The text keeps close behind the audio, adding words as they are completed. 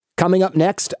Coming up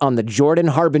next on The Jordan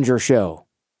Harbinger Show.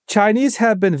 Chinese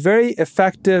have been very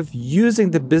effective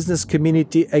using the business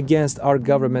community against our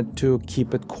government to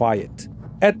keep it quiet.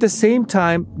 At the same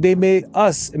time, they made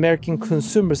us, American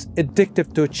consumers,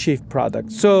 addicted to cheap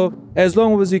products. So as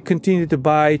long as we continue to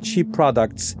buy cheap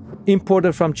products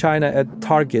imported from China at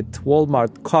Target,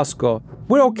 Walmart, Costco,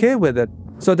 we're okay with it.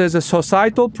 So there's a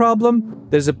societal problem,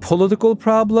 there's a political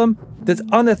problem, this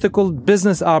unethical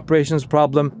business operations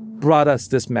problem brought us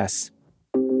this mess.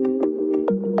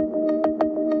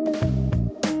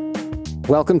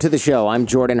 Welcome to the show. I'm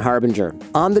Jordan Harbinger.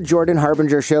 On The Jordan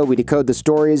Harbinger Show, we decode the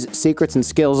stories, secrets, and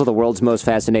skills of the world's most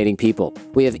fascinating people.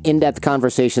 We have in-depth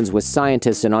conversations with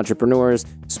scientists and entrepreneurs,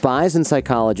 spies and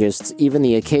psychologists, even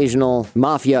the occasional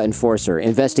mafia enforcer,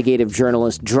 investigative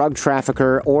journalist, drug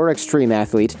trafficker, or extreme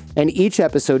athlete, and each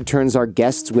episode turns our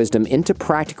guests' wisdom into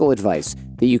practical advice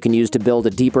that you can use to build a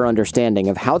deeper understanding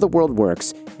of how the world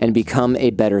works and become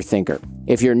a better thinker.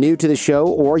 If you're new to the show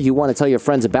or you want to tell your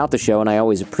friends about the show, and I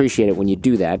always appreciate it when you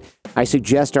do that, I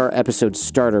suggest our episode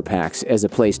starter packs as a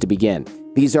place to begin.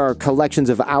 These are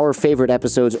collections of our favorite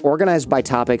episodes organized by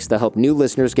topics that help new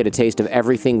listeners get a taste of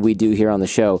everything we do here on the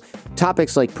show.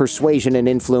 Topics like persuasion and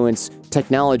influence,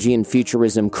 technology and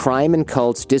futurism, crime and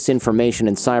cults, disinformation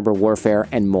and cyber warfare,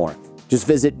 and more. Just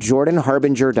visit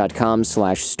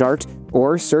jordanharbinger.com/start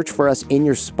or search for us in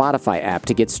your Spotify app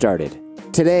to get started.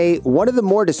 Today, one of the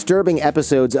more disturbing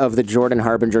episodes of The Jordan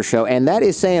Harbinger Show, and that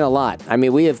is saying a lot. I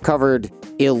mean, we have covered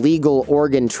illegal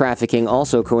organ trafficking,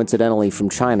 also coincidentally from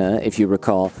China, if you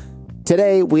recall.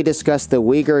 Today, we discuss the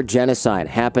Uyghur genocide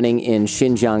happening in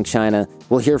Xinjiang, China.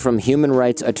 We'll hear from human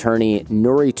rights attorney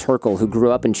Nury Turkel, who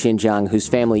grew up in Xinjiang, whose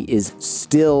family is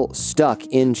still stuck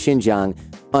in Xinjiang,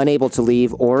 unable to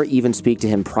leave or even speak to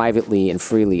him privately and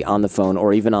freely on the phone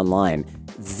or even online.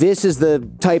 This is the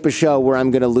type of show where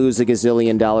I'm going to lose $1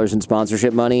 gazillion in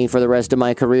sponsorship money for the rest of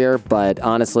my career, but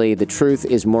honestly, the truth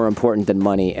is more important than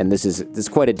money, and this is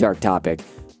quite a dark topic.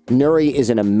 Nury is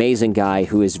an amazing guy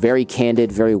who is very candid,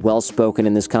 very well-spoken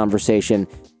in this conversation.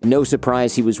 No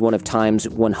surprise he was one of Time's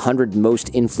 100 most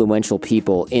influential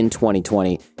people in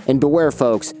 2020. And beware,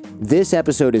 folks, this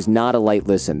episode is not a light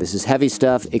listen. This is heavy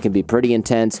stuff. It can be pretty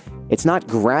intense. It's not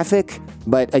graphic,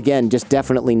 but again, just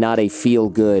definitely not a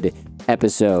feel-good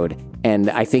episode. And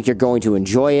I think you're going to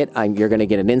enjoy it. You're going to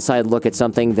get an inside look at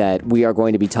something that we are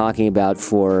going to be talking about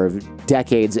for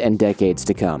decades and decades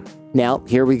to come. Now,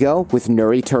 here we go with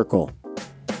Nury Turkel.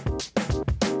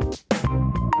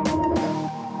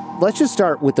 Let's just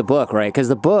start with the book, right? Because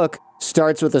the book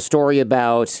starts with a story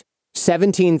about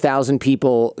 17,000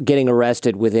 people getting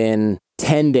arrested within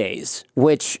 10 days,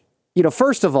 which,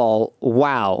 first of all,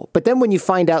 wow. But then when you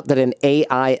find out that an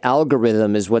AI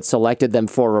algorithm is what selected them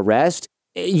for arrest,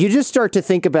 you just start to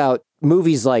think about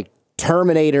movies like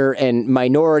Terminator and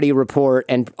Minority Report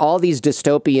and all these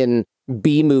dystopian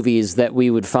B movies that we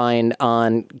would find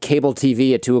on cable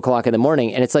TV at 2 o'clock in the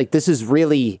morning. And it's like, this is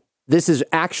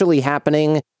actually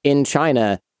happening in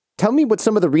China. Tell me what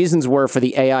some of the reasons were for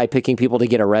the AI picking people to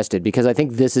get arrested, because I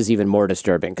think this is even more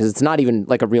disturbing because it's not even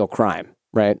like a real crime,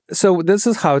 right? So this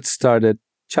is how it started.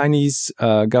 Chinese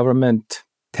government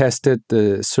tested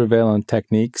the surveillance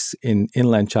techniques in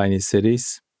inland Chinese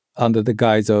cities under the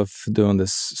guise of doing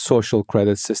this social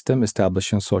credit system,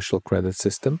 establishing social credit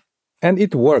system. And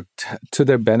it worked to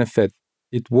their benefit.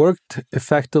 It worked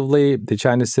effectively. The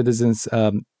Chinese citizens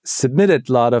submitted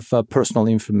a lot of personal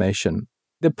information.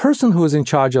 The person who was in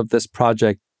charge of this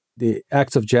project, the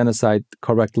acts of genocide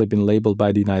correctly been labeled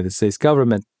by the United States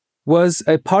government, was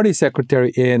a party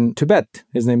secretary in Tibet.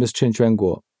 His name is Chen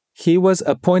Quanguo. He was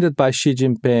appointed by Xi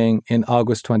Jinping in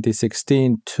August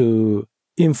 2016 to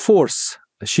enforce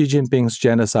Xi Jinping's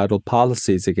genocidal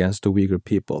policies against the Uyghur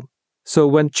people. So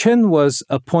when Chen was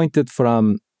appointed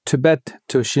from Tibet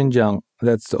to Xinjiang,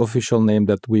 that's the official name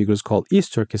that Uyghurs call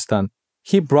East Turkestan,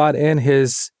 he brought in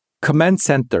his command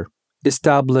center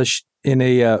established in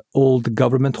a old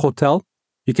government hotel.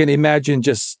 You can imagine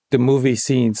just the movie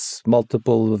scenes,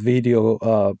 multiple video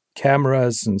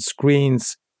cameras and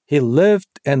screens. He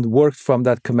lived and worked from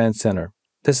that command center.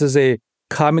 This is a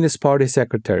Communist Party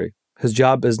secretary. His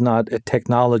job is not a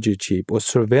technology chief or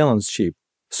surveillance chief.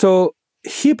 So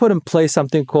he put in place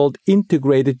something called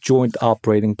Integrated Joint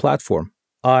Operating Platform,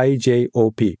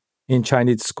 IJOP. In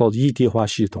Chinese, it's called Yitihua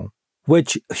Xitong,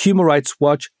 which Human Rights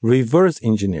Watch reverse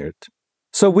engineered.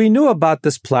 So we knew about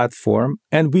this platform,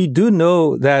 and we do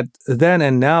know that then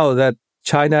and now that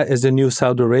China is the new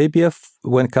Saudi Arabia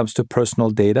when it comes to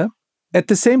personal data. At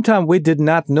the same time, we did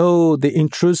not know the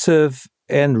intrusive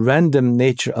and random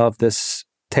nature of this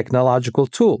technological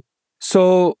tool.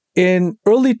 So in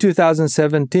early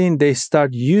 2017, they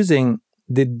start using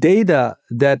the data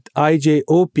that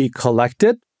IJOP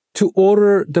collected to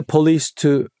order the police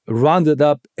to round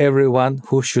up everyone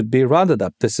who should be rounded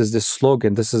up. This is the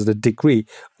slogan. This is the decree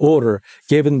order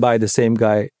given by the same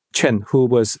guy, Chen, who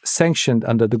was sanctioned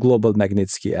under the Global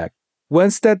Magnitsky Act.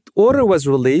 Once that order was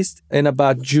released in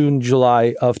about June,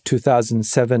 July of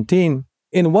 2017,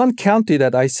 in one county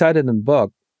that I cited in the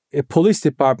book, a police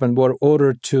department were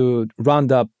ordered to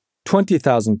round up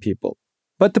 20,000 people.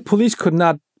 But the police could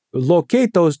not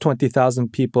locate those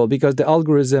 20,000 people because the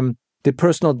algorithm, the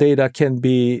personal data can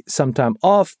be sometime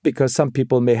off because some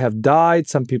people may have died,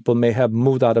 some people may have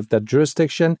moved out of that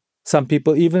jurisdiction, some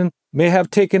people even may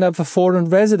have taken up a foreign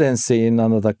residency in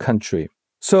another country.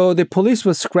 So the police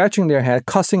was scratching their head,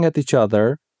 cussing at each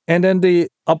other, and then the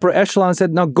upper echelon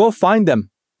said, now go find them.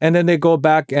 And then they go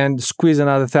back and squeeze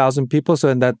another 1,000 people. So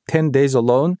in that 10 days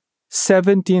alone,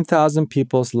 17,000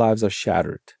 people's lives are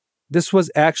shattered. This was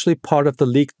actually part of the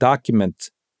leaked document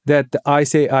that the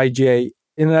ICIJ,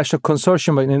 International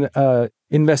Consortium in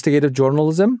Investigative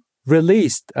Journalism,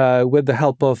 released with the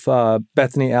help of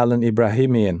Bethany Allen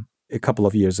Ibrahimian a couple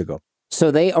of years ago.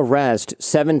 So they arrest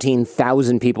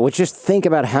 17,000 people, which just think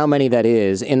about how many that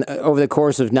is over the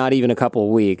course of not even a couple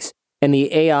of weeks. And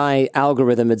the AI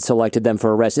algorithm had selected them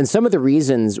for arrest. And some of the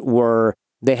reasons were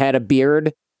they had a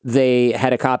beard, they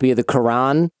had a copy of the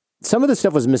Quran. Some of the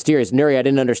stuff was mysterious. Nury, I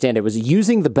didn't understand. It was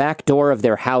using the back door of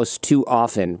their house too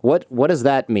often. What does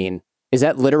that mean? Is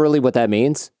that literally what that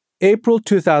means? April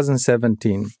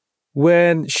 2017,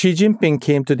 when Xi Jinping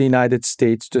came to the United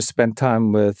States to spend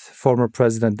time with former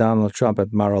President Donald Trump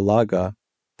at Mar-a-Lago,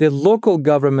 the local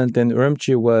government in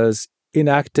Urumqi was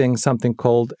enacting something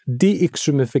called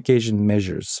de-extremification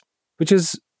measures, which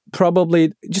is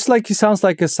probably just like it sounds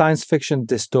like a science fiction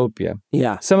dystopia.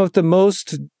 Yeah. Some of the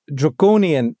most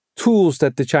draconian tools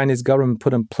that the Chinese government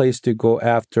put in place to go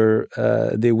after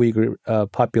the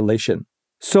Uyghur population.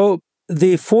 So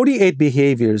the 48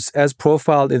 behaviors, as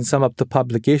profiled in some of the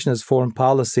publications as foreign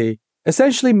policy,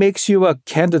 essentially makes you a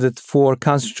candidate for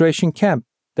concentration camp.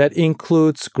 That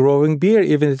includes growing beard,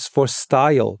 even if it's for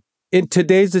style. In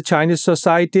today's Chinese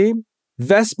society,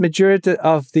 vast majority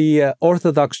of the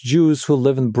Orthodox Jews who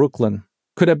live in Brooklyn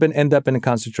could have been end up in a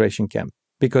concentration camp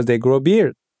because they grow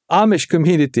beard. Amish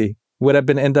community would have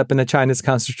been end up in a Chinese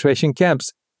concentration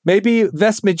camps. Maybe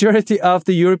vast majority of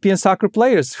the European soccer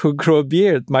players who grow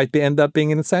beard might be end up being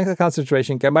in a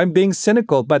concentration camp. I'm being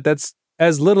cynical, but that's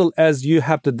as little as you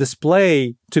have to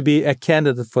display to be a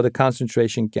candidate for the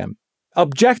concentration camp.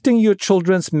 Objecting your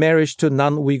children's marriage to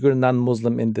non-Uyghur,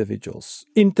 non-Muslim individuals.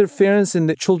 Interference in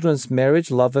the children's marriage,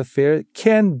 love affair,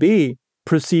 can be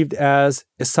perceived as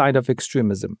a sign of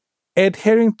extremism.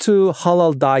 Adhering to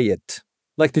halal diet,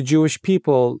 like the Jewish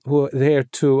people who adhere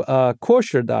to a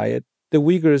kosher diet, the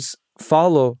Uyghurs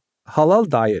follow halal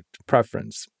diet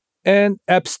preference. And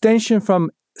abstention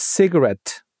from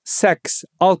cigarette, sex,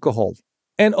 alcohol.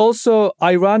 And also,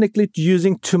 ironically,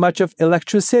 using too much of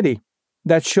electricity.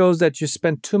 That shows that you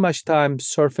spend too much time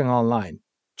surfing online,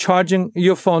 charging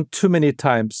your phone too many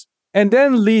times, and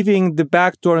then leaving the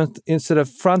back door instead of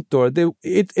front door.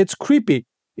 It's creepy.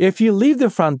 If you leave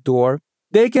the front door,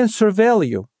 they can surveil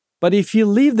you. But if you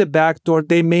leave the back door,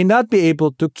 they may not be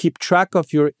able to keep track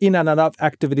of your in and out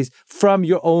activities from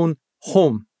your own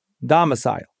home,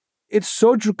 domicile. It's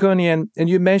so draconian. And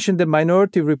you mentioned the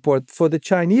Minority Report. For the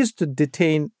Chinese to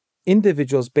detain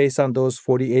individuals based on those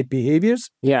 48 behaviors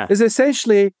is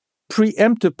essentially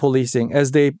preemptive policing,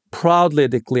 as they proudly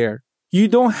declare. You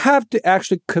don't have to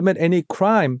actually commit any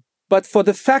crime, but for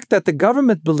the fact that the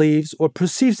government believes or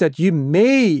perceives that you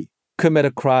may commit a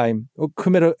crime or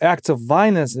commit acts of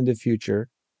violence in the future,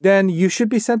 then you should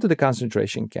be sent to the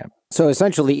concentration camp. So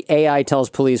essentially, AI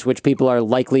tells police which people are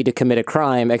likely to commit a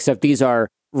crime, except these are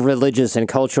religious and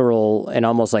cultural and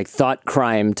almost like thought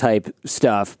crime type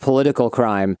stuff, political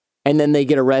crime. And then they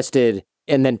get arrested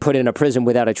and then put in a prison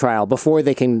without a trial before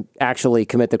they can actually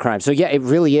commit the crime. So yeah, it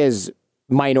really is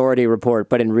Minority Report,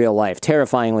 but in real life,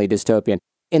 terrifyingly dystopian.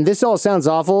 And this all sounds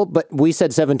awful, but we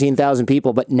said 17,000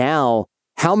 people. But now,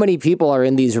 how many people are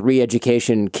in these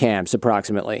re-education camps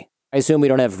approximately? I assume we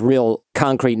don't have real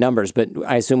concrete numbers, but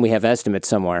I assume we have estimates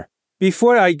somewhere.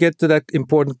 Before I get to that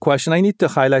important question, I need to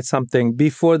highlight something.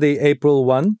 Before the April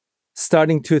 1,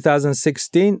 starting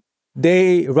 2016,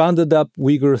 they rounded up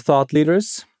Uyghur thought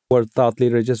leaders. Word thought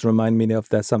leader just remind me of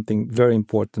that, something very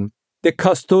important. The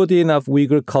custodian of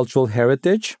Uyghur cultural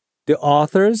heritage, the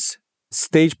authors,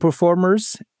 stage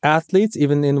performers, athletes,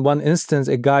 even in one instance,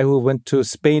 a guy who went to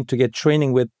Spain to get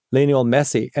training with Lionel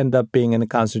Messi ended up being in a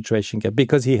concentration camp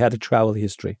because he had a travel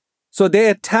history. So they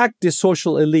attacked the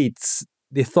social elites,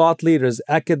 the thought leaders,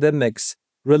 academics,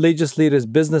 religious leaders,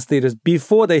 business leaders,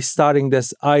 before they starting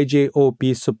this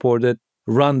IJOP-supported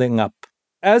rounding up.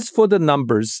 As for the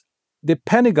numbers, the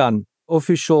Pentagon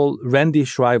official Randy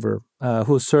Shriver,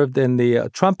 who served in the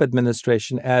Trump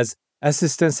administration as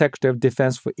Assistant Secretary of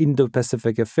Defense for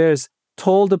Indo-Pacific Affairs,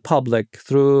 told the public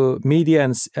through media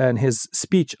and his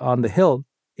speech on the Hill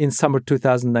in summer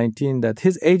 2019 that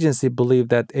his agency believed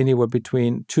that anywhere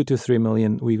between 2 to 3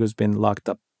 million Uyghurs been locked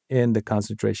up in the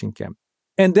concentration camp.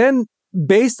 And then,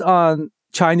 based on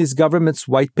Chinese government's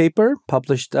white paper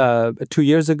published 2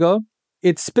 years ago,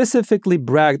 it specifically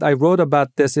bragged. I wrote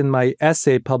about this in my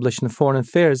essay published in Foreign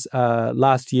Affairs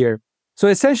last year. So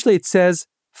essentially, it says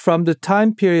from the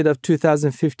time period of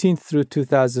 2015 through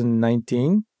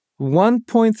 2019,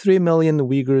 1.3 million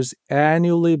Uyghurs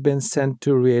annually been sent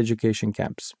to re-education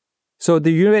camps. So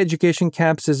the re-education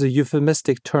camps is a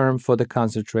euphemistic term for the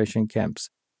concentration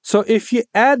camps. So if you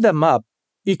add them up,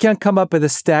 you can come up with a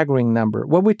staggering number.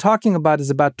 What we're talking about is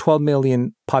about 12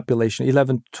 million population,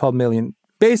 11 to 12 million,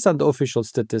 based on the official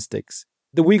statistics.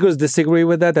 The Uyghurs disagree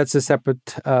with that. That's a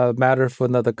separate matter for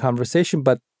another conversation.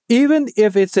 But even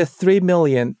if it's a 3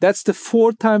 million, that's the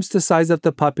 4 times the size of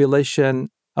the population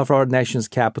of our nation's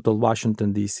capital,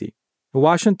 Washington, D.C.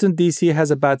 Washington, D.C. has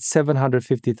about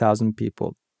 750,000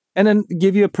 people. And then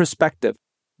give you a perspective.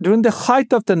 During the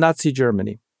height of the Nazi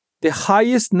Germany, the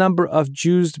highest number of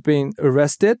Jews being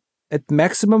arrested at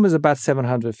maximum is about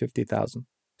 750,000.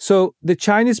 So the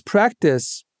Chinese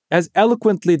practice, as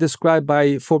eloquently described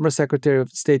by former Secretary of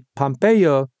State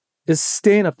Pompeo, is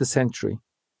stain of the century.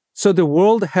 So the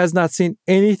world has not seen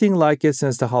anything like it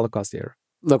since the Holocaust era.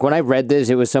 Look, when I read this,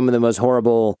 it was some of the most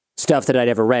horrible stuff that I'd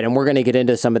ever read. And we're going to get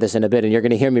into some of this in a bit. And you're going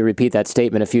to hear me repeat that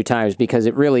statement a few times because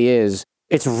it really is.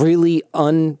 It's really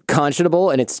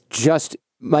unconscionable. And it's just,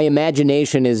 my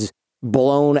imagination is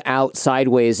blown out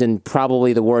sideways in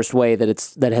probably the worst way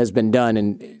that has been done.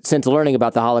 And since learning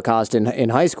about the Holocaust in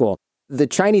high school, the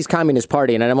Chinese Communist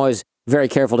Party, and I'm always very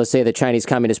careful to say the Chinese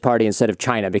Communist Party instead of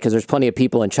China, because there's plenty of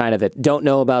people in China that don't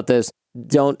know about this,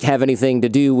 don't have anything to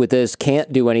do with this,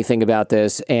 can't do anything about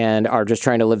this, and are just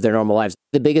trying to live their normal lives.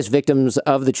 The biggest victims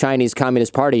of the Chinese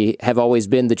Communist Party have always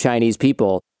been the Chinese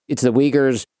people. It's the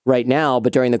Uyghurs right now,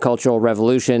 but during the Cultural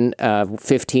Revolution,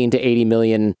 15 to 80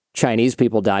 million Chinese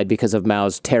people died because of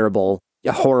Mao's terrible,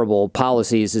 horrible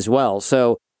policies as well.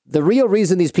 So the real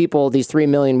reason these 3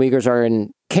 million Uyghurs are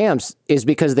in camps is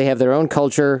because they have their own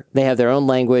culture, they have their own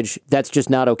language. That's just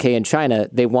not okay in China.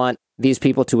 They want these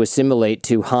people to assimilate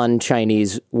to Han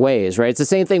Chinese ways, right? It's the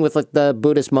same thing with like the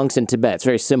Buddhist monks in Tibet. It's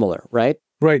very similar, right?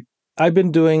 Right. I've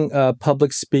been doing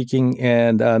public speaking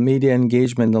and media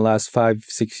engagement in the last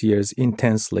 5-6 years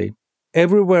intensely.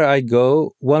 Everywhere I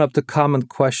go, one of the common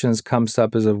questions comes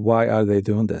up is why are they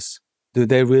doing this? Do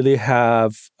they really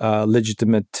have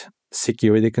legitimate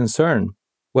security concern?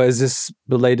 Well, is this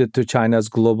related to China's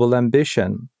global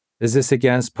ambition? Is this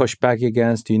pushback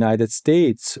against the United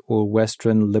States or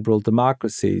Western liberal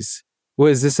democracies? Or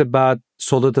is this about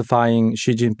solidifying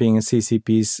Xi Jinping and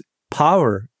CCP's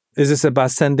power? Is this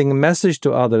about sending a message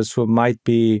to others who might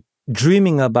be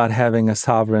dreaming about having a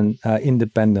sovereign,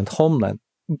 independent homeland?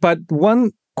 But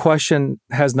one question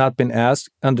has not been asked,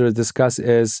 under discuss,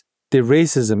 is the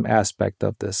racism aspect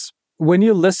of this. When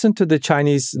you listen to the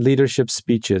Chinese leadership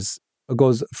speeches, it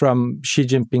goes from Xi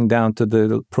Jinping down to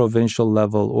the provincial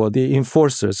level or the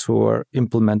enforcers who are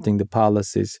implementing the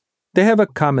policies. They have a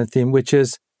common theme, which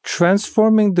is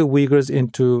transforming the Uyghurs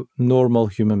into normal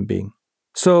human beings.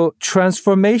 So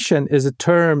transformation is a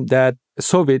term that the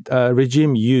Soviet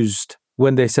regime used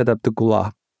when they set up the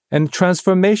Gulag. And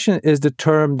transformation is the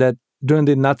term that during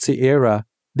the Nazi era,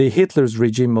 the Hitler's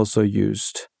regime also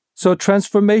used. So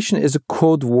transformation is a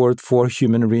code word for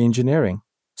human reengineering.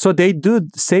 So they do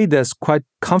say this quite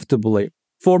comfortably.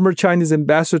 Former Chinese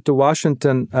ambassador to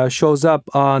Washington shows up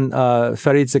on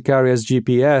Fareed Zakaria's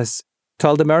GPS,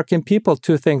 told the American people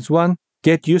 2 things. 1,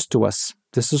 get used to us.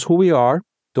 This is who we are.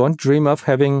 Don't dream of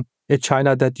having a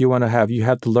China that you want to have. You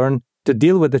have to learn to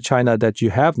deal with the China that you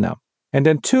have now. And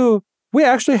then 2, we're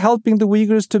actually helping the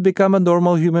Uyghurs to become a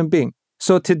normal human being.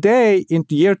 So today, in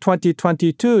the year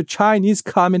 2022, Chinese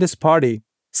Communist Party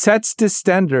sets the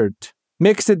standard,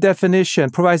 makes a definition,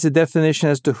 provides a definition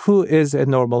as to who is a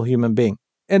normal human being.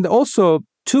 And also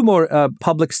 2 more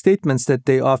public statements that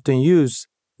they often use,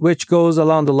 which goes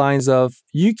along the lines of,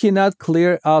 you cannot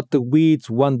clear out the weeds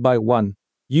one by one.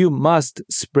 You must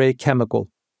spray chemical.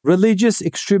 Religious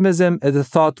extremism is a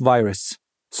thought virus.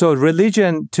 So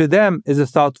religion to them is a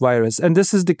thought virus. And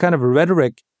this is the kind of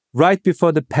rhetoric right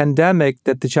before the pandemic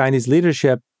that the Chinese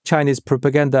leadership, Chinese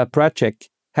propaganda apparatchik,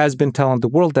 has been telling the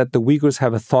world that the Uyghurs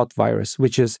have a thought virus,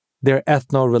 which is their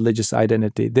ethno-religious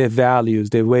identity, their values,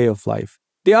 their way of life.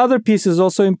 The other piece is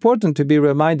also important to be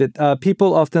reminded.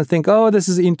 People often think, oh, this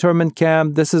is an internment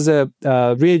camp, this is a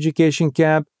re-education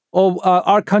camp. Oh,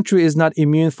 our country is not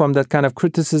immune from that kind of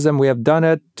criticism. We have done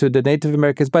it to the Native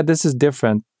Americans, but this is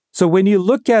different. So when you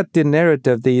look at the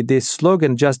narrative, the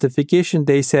slogan justification,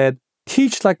 they said,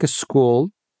 teach like a school,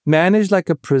 manage like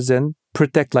a prison,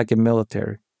 protect like a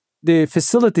military. The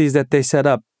facilities that they set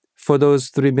up for those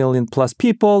 3 million plus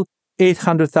people,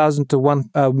 800,000 to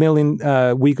 1 million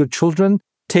Uyghur children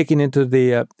taken into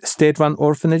the state-run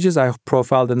orphanages I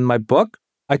profiled in my book.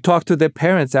 I talked to their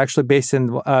parents actually based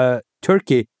in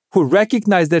Turkey who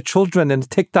recognized their children in a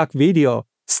TikTok video,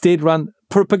 state-run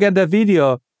propaganda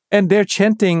video, and they're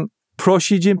chanting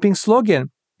pro-Xi Jinping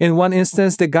slogan. In one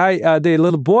instance, the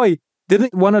little boy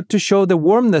didn't want to show the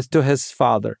warmness to his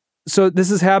father. So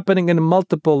this is happening in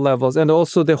multiple levels, and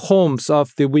also the homes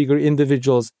of the Uyghur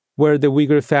individuals where the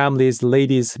Uyghur families,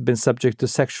 ladies, have been subject to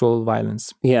sexual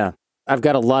violence. Yeah. I've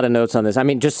got a lot of notes on this. I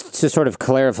mean, just to sort of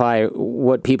clarify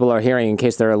what people are hearing in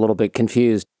case they're a little bit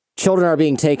confused. Children are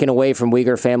being taken away from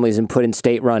Uyghur families and put in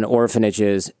state-run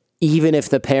orphanages, even if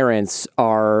the parents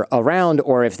are around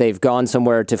or if they've gone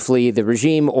somewhere to flee the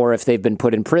regime or if they've been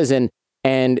put in prison,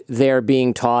 and they're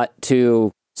being taught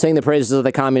to sing the praises of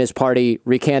the Communist Party,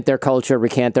 recant their culture,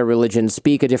 recant their religion,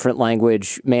 speak a different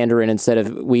language, Mandarin instead of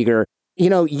Uyghur. You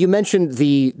know, you mentioned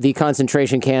the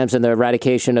concentration camps and the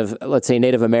eradication of, let's say,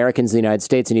 Native Americans in the United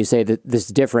States, and you say that this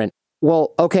is different.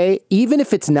 Well, okay, even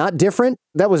if it's not different,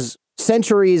 that was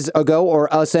centuries ago or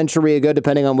a century ago,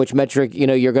 depending on which metric,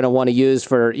 you're going to want to use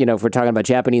for, if we're talking about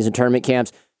Japanese internment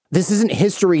camps. This isn't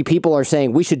history. People are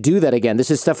saying we should do that again. This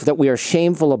is stuff that we are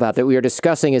shameful about, that we are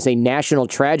discussing as a national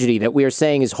tragedy, that we are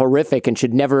saying is horrific and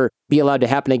should never be allowed to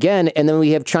happen again. And then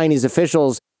we have Chinese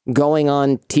officials going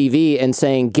on TV and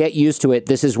saying, get used to it.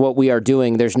 This is what we are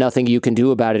doing. There's nothing you can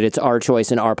do about it. It's our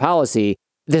choice and our policy.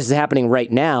 This is happening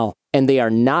right now, and they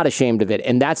are not ashamed of it.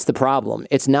 And that's the problem.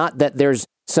 It's not that there's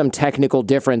some technical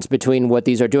difference between what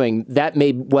these are doing. That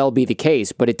may well be the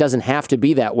case, but it doesn't have to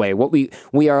be that way. What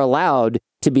we are allowed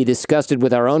to be disgusted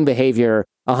with our own behavior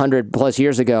 100 plus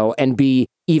years ago and be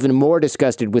even more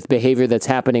disgusted with behavior that's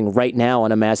happening right now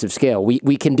on a massive scale.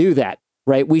 We can do that,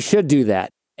 right? We should do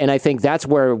that. And I think that's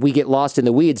where we get lost in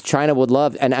the weeds. China would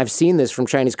love, and I've seen this from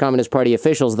Chinese Communist Party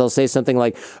officials, they'll say something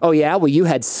like, oh yeah, well, you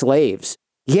had slaves.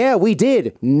 Yeah, we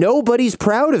did. Nobody's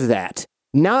proud of that.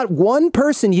 Not one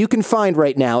person you can find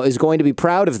right now is going to be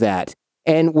proud of that.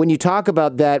 And when you talk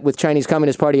about that with Chinese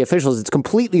Communist Party officials, it's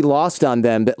completely lost on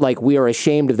them that, like, we are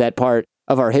ashamed of that part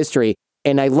of our history.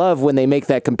 And I love when they make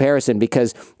that comparison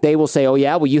because they will say, oh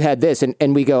yeah, well, you had this.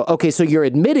 And we go, okay, so you're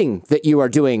admitting that you are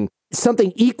doing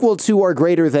something equal to or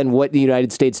greater than what the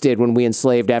United States did when we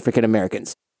enslaved African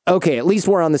Americans. Okay, at least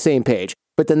we're on the same page.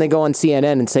 But then they go on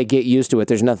CNN and say, get used to it.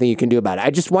 There's nothing you can do about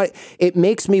it. It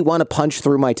makes me want to punch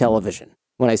through my television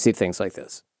when I see things like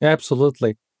this.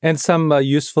 Absolutely. And some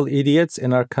useful idiots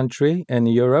in our country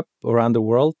and Europe, around the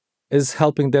world, is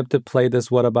helping them to play this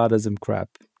whataboutism crap.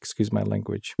 Excuse my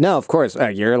language. No, of course.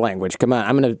 Your language. Come on.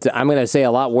 I'm gonna say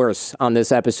a lot worse on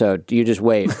this episode. You just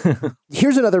wait.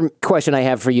 Here's another question I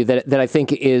have for you that I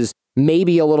think is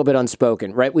maybe a little bit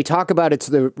unspoken, right? We talk about it's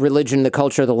the religion, the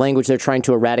culture, the language they're trying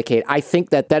to eradicate. I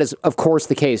think that is, of course,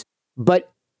 the case.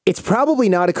 But it's probably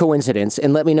not a coincidence,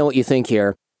 and let me know what you think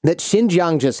here, that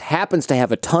Xinjiang just happens to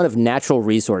have a ton of natural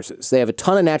resources. They have a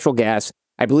ton of natural gas.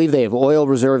 I believe they have oil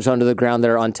reserves under the ground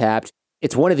that are untapped.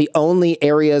 It's one of the only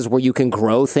areas where you can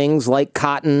grow things like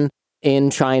cotton in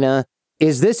China.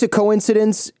 Is this a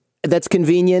coincidence that's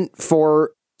convenient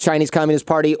for Chinese Communist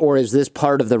Party, or is this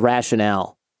part of the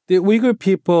rationale? The Uyghur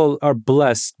people are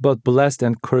blessed, both blessed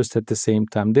and cursed at the same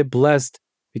time. They're blessed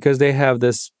because they have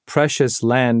this precious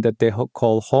land that they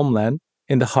call homeland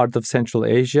in the heart of Central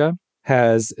Asia,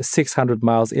 has 600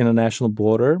 miles international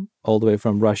border, all the way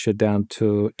from Russia down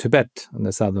to Tibet on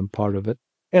the southern part of it.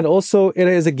 And also, it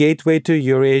is a gateway to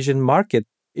Eurasian market.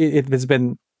 It has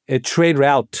been a trade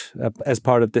route as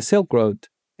part of the Silk Road.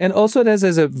 And also, it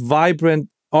has a vibrant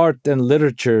art and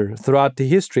literature throughout the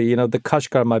history. The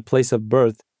Kashgar, my place of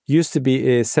birth, used to be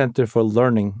a center for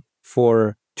learning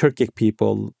for Turkic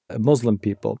people, Muslim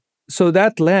people. So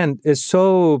that land is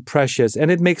so precious,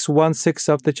 and it makes 1/6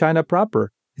 of the China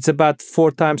proper. It's about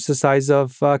 4 times the size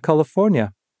of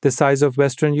California, the size of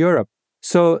Western Europe.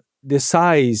 So the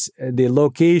size, the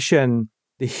location,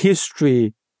 the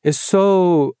history is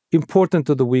so important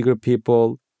to the Uyghur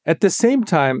people. At the same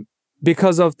time,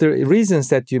 because of the reasons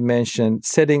that you mentioned,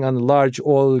 sitting on large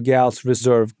oil, gas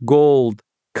reserve, gold,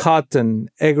 cotton,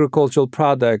 agricultural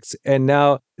products, and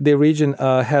now the region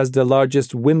has the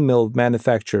largest windmill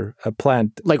manufacture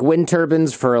plant. Like wind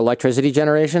turbines for electricity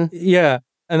generation? Yeah.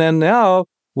 And then now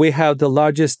we have the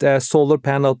largest solar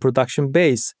panel production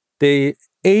base. The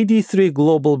 83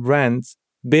 global brands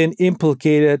been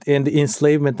implicated in the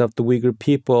enslavement of the Uyghur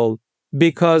people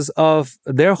because of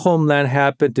their homeland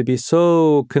happened to be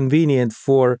so convenient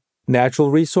for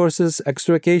natural resources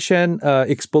extraction,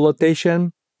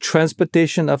 exploitation,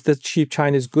 transportation of the cheap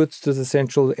Chinese goods to the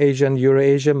Central Asian,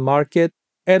 Eurasian market,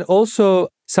 and also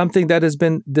something that has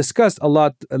been discussed a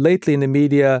lot lately in the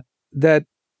media, that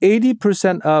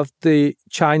 80% of the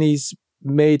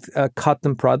Chinese-made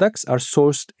cotton products are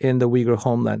sourced in the Uyghur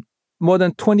homeland. More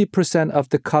than 20% of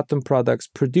the cotton products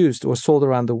produced or sold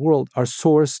around the world are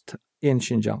sourced in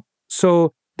Xinjiang.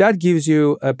 So that gives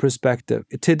you a perspective.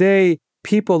 Today,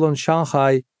 people in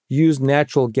Shanghai use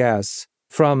natural gas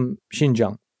from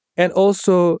Xinjiang. And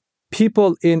also,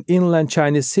 people in inland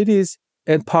Chinese cities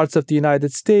and parts of the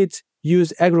United States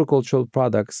use agricultural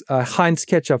products. Heinz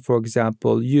ketchup, for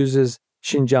example, uses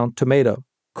Xinjiang tomato.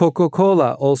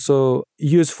 Coca-Cola also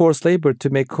use forced labor to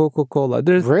make Coca-Cola.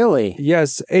 Really?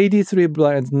 Yes, 83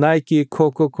 brands, Nike,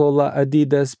 Coca-Cola,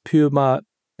 Adidas, Puma,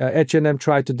 H&M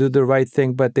tried to do the right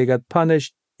thing, but they got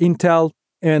punished. Intel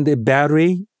and the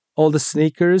battery, all the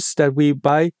sneakers that we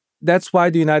buy. That's why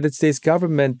the United States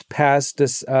government passed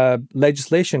this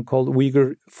legislation called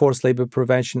Uyghur Forced Labor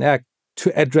Prevention Act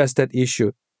to address that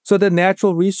issue. So the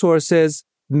natural resources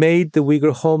made the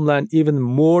Uyghur homeland even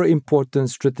more important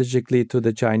strategically to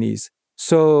the Chinese.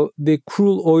 So the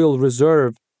crude oil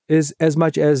reserve is as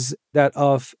much as that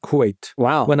of Kuwait.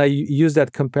 Wow. When I use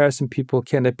that comparison, people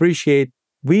can appreciate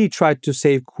we tried to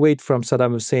save Kuwait from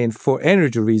Saddam Hussein for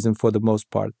energy reasons for the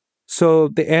most part. So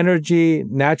the energy,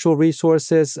 natural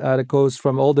resources that goes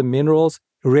from all the minerals,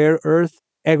 rare earth,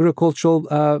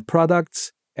 agricultural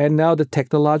products, and now the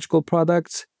technological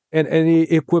products and any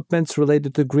equipments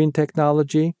related to green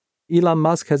technology. Elon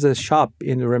Musk has a shop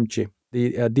in Rimchi,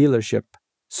 the dealership.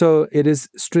 So it is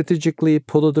strategically,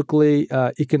 politically,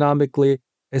 economically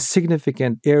a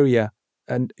significant area,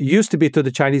 and used to be to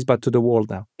the Chinese, but to the world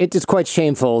now. It's quite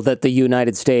shameful that the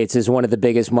United States is one of the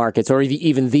biggest markets, or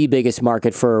even the biggest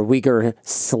market for Uyghur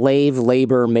slave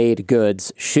labor-made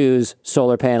goods, shoes,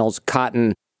 solar panels,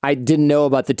 cotton. I didn't know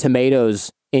about the tomatoes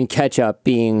in ketchup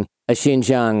being a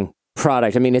Xinjiang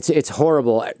product. I mean, it's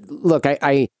horrible. Look,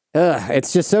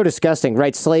 it's just so disgusting,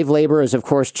 right? Slave labor is, of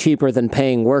course, cheaper than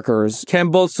paying workers.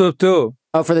 Campbell soup, too.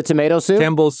 Oh, for the tomato soup?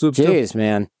 Campbell soup, too. Jeez,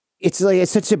 man. It's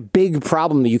such a big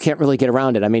problem that you can't really get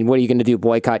around it. I mean, what are you going to do?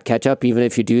 Boycott ketchup? Even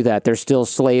if you do that, there's still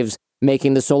slaves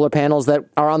making the solar panels that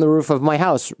are on the roof of my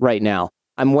house right now.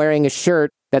 I'm wearing a shirt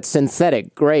that's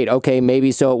synthetic. Great. Okay,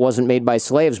 maybe so it wasn't made by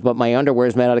slaves, but my underwear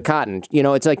is made out of cotton. You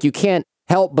know, it's like you can't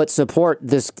help but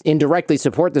indirectly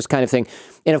support this kind of thing.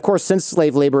 And of course, since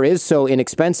slave labor is so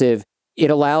inexpensive, it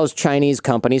allows Chinese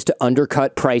companies to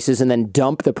undercut prices and then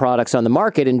dump the products on the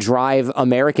market and drive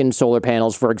American solar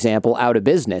panels, for example, out of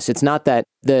business. It's not that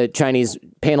the Chinese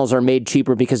panels are made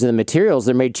cheaper because of the materials.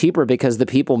 They're made cheaper because the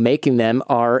people making them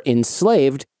are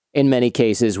enslaved in many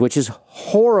cases, which is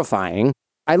horrifying.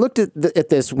 I looked at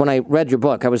this when I read your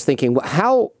book. I was thinking,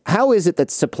 how is it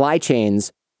that supply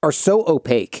chains are so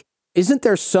opaque? Isn't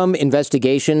there some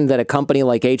investigation that a company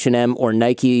like H&M or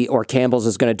Nike or Campbell's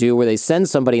is going to do where they send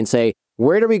somebody and say,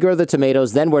 where do we grow the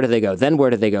tomatoes? Then where do they go? Then where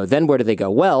do they go? Then where do they go?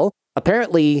 Well,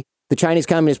 apparently the Chinese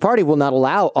Communist Party will not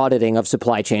allow auditing of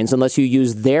supply chains unless you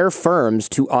use their firms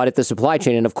to audit the supply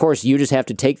chain. And of course, you just have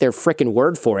to take their frickin'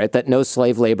 word for it that no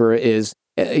slave labor is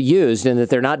used and that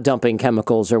they're not dumping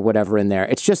chemicals or whatever in there.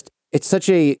 It's such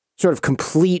a sort of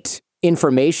complete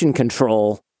information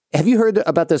control. Have you heard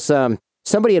about this?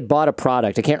 Somebody had bought a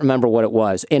product, I can't remember what it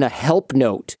was, and a help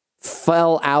note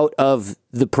fell out of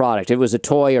the product. It was a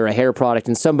toy or a hair product,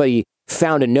 and somebody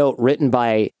found a note written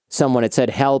by someone. It said,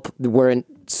 help, we're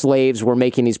slaves, we're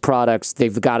making these products,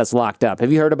 they've got us locked up.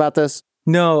 Have you heard about this?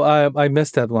 No, I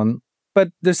missed that one. But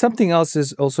there's something else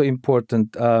is also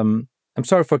important. I'm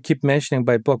sorry for keep mentioning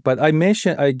my book, but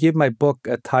I give my book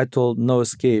a title, No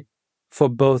Escape, for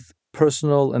both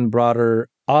personal and broader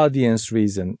audience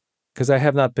reason. Because I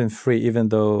have not been free, even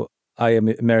though I am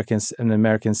an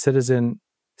American citizen,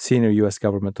 senior U.S.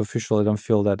 government official. I don't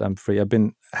feel that I'm free.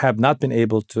 Have not been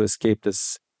able to escape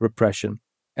this repression.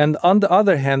 And on the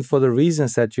other hand, for the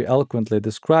reasons that you're eloquently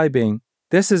describing,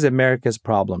 this is America's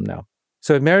problem now.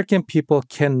 So American people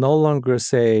can no longer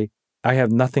say, I have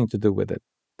nothing to do with it.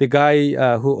 The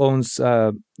guy who owns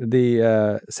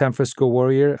the San Francisco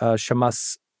Warrior,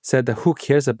 Shamas, said that who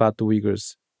cares about the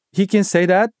Uyghurs? He can say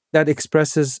that. That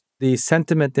expresses the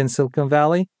sentiment in Silicon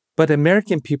Valley. But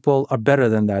American people are better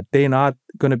than that. They're not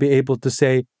going to be able to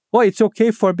say, oh, it's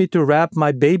okay for me to wrap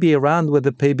my baby around with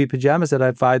the baby pajamas that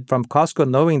I buy from Costco,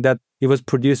 knowing that it was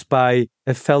produced by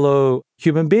a fellow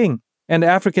human being. And the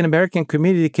African American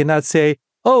community cannot say,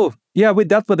 oh, yeah, we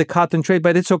dealt with the cotton trade,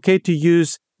 but it's okay to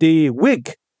use the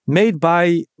wig made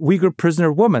by Uyghur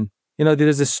prisoner woman. There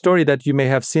is a story that you may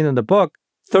have seen in the book.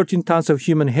 13 tons of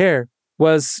human hair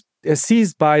was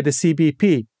seized by the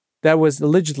CBP that was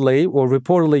allegedly or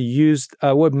reportedly used,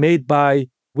 were made by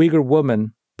Uyghur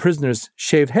women, prisoners'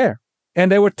 shaved hair.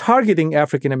 And they were targeting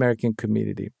African American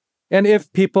community. And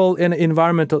if people in an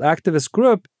environmental activist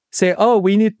group say, oh,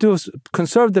 we need to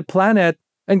conserve the planet,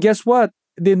 and guess what?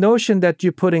 The notion that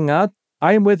you're putting out,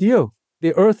 I am with you.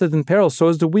 The earth is in peril, so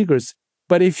is the Uyghurs.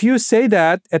 But if you say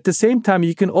that, at the same time,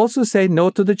 you can also say no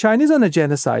to the Chinese on the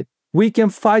genocide. We can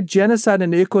fight genocide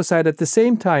and ecocide at the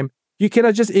same time. You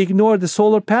cannot just ignore the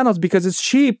solar panels because it's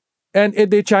cheap. And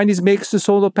the Chinese makes the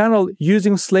solar panel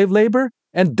using slave labor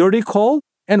and dirty coal.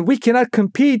 And we cannot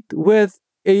compete with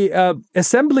a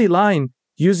assembly line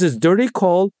uses dirty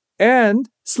coal and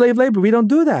slave labor. We don't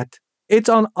do that. It's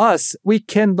on us. We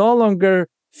can no longer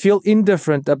feel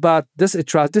indifferent about this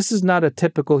atrocity. This is not a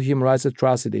typical human rights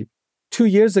atrocity. 2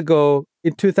 years ago,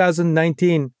 in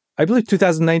 2019, I believe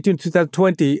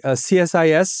 2020,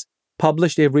 CSIS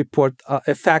published a report,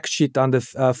 a fact sheet on the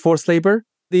forced labor.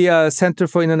 The Center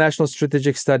for International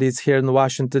Strategic Studies here in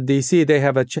Washington, D.C., they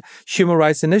have a human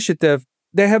rights initiative.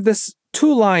 They have this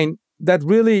 2-line that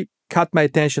really caught my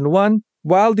attention. One,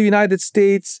 while the United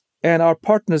States and our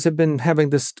partners have been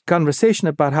having this conversation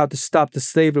about how to stop the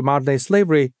slavery, modern-day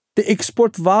slavery, the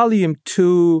export volume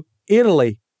to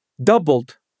Italy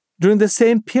doubled during the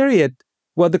same period.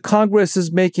 While the Congress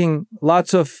is making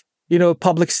lots of,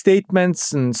 public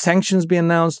statements and sanctions being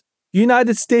announced,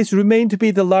 United States remain to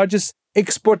be the largest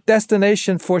export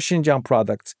destination for Xinjiang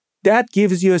products. That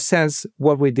gives you a sense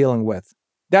what we're dealing with.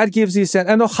 That gives you a sense.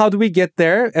 And how do we get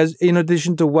there? As in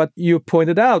addition to what you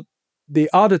pointed out, the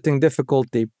auditing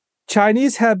difficulty.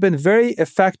 Chinese have been very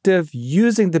effective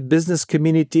using the business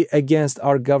community against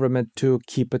our government to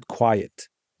keep it quiet.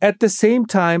 At the same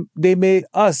time, they made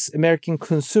us, American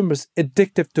consumers,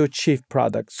 addictive to cheap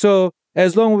products. So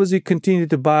as long as we continue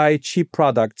to buy cheap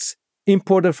products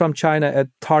imported from China at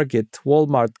Target,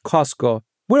 Walmart, Costco,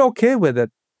 we're okay with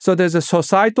it. So there's a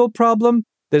societal problem,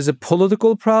 there's a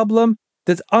political problem,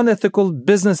 there's unethical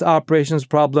business operations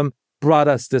problem brought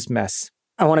us this mess.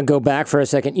 I want to go back for a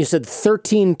second. You said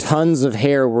 13 tons of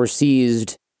hair were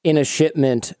seized in a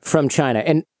shipment from China.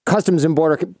 And Customs and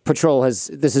Border Patrol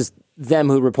this is them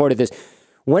who reported this.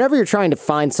 Whenever you're trying to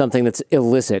find something that's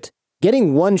illicit,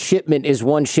 getting one shipment is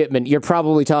one shipment. You're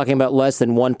probably talking about less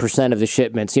than 1% of the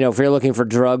shipments. If you're looking for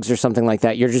drugs or something like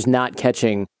that, you're just not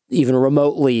catching even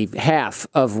remotely half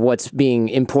of what's being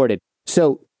imported.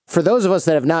 So for those of us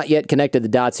that have not yet connected the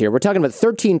dots here, we're talking about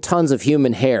 13 tons of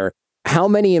human hair. How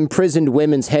many imprisoned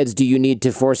women's heads do you need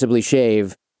to forcibly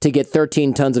shave to get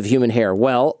 13 tons of human hair?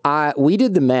 Well, we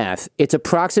did the math. It's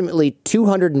approximately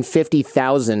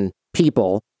 250,000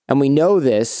 people. And we know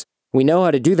this. We know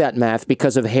how to do that math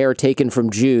because of hair taken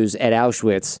from Jews at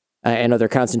Auschwitz and other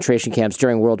concentration camps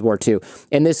during World War II.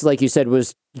 And this, like you said,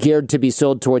 was geared to be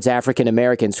sold towards African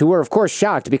Americans who were, of course,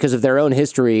 shocked because of their own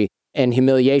history and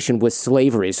humiliation with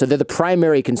slavery. So they're the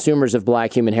primary consumers of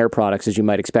black human hair products, as you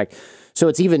might expect. So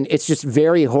it's just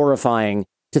very horrifying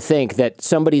to think that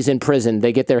somebody's in prison,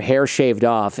 they get their hair shaved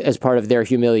off as part of their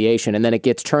humiliation, and then it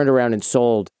gets turned around and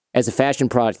sold as a fashion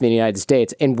product in the United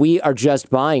States, and we are just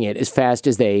buying it as fast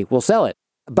as they will sell it.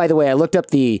 By the way, I looked up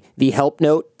the help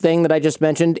note thing that I just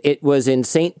mentioned. It was in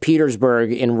St.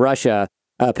 Petersburg in Russia,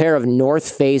 a pair of North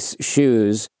Face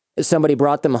shoes. Somebody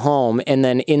brought them home, and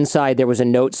then inside there was a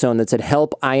note sewn that said,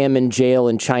 "Help, I am in jail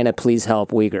in China, please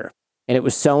help, Uyghur." And it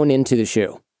was sewn into the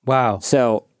shoe. Wow.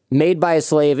 So made by a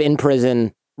slave in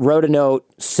prison, wrote a note,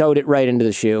 sewed it right into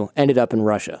the shoe, ended up in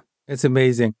Russia. It's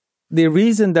amazing. The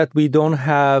reason that we don't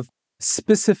have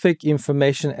specific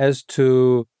information as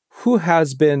to who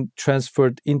has been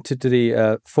transferred into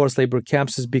the forced labor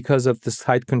camps is because of this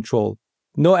tight control.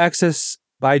 No access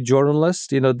by journalists.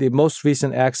 The most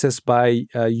recent access by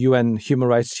UN Human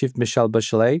Rights Chief Michelle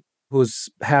Bachelet, who's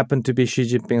happened to be Xi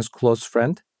Jinping's close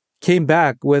friend, came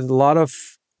back with a lot of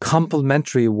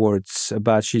complimentary words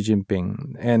about Xi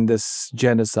Jinping and this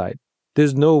genocide.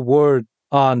 There's no word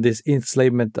on this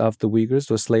enslavement of the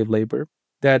Uyghurs or slave labor,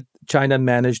 that China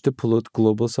managed to pollute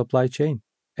global supply chain.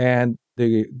 And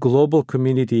the global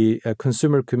community,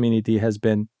 consumer community has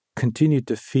been continued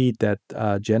to feed that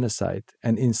genocide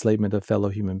and enslavement of fellow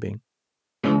human beings.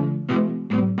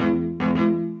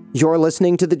 You're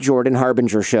listening to The Jordan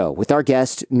Harbinger Show with our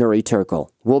guest, Nury Turkel.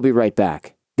 We'll be right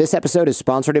back. This episode is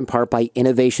sponsored in part by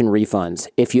Innovation Refunds.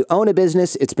 If you own a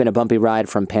business, it's been a bumpy ride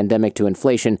from pandemic to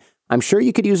inflation. I'm sure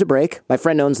you could use a break. My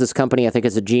friend owns this company. I think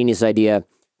it's a genius idea.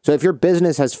 So if your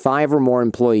business has 5 or more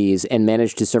employees and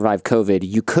managed to survive COVID,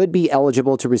 you could be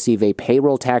eligible to receive a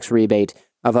payroll tax rebate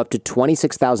of up to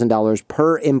 $26,000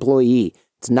 per employee.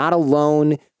 It's not a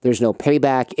loan. There's no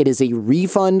payback. It is a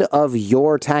refund of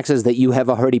your taxes that you have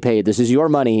already paid. This is your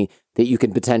money that you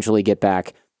can potentially get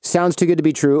back. Sounds too good to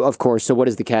be true, of course. So what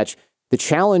is the catch? The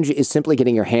challenge is simply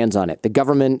getting your hands on it. The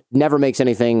government never makes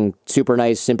anything super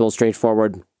nice, simple,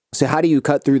 straightforward. So how do you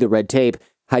cut through the red tape?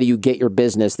 How do you get your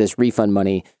business this refund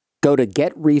money? Go to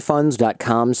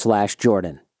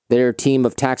getrefunds.com/Jordan. Their team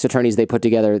of tax attorneys they put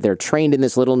together, they're trained in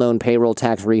this little-known payroll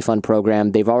tax refund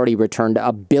program. They've already returned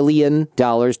 $1 billion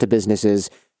to businesses,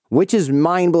 which is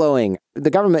mind-blowing. The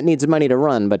government needs money to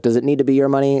run, but does it need to be your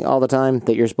money all the time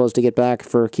that you're supposed to get back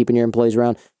for keeping your employees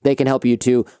around? They can help you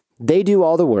too. They do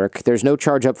all the work. There's no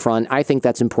charge up front. I think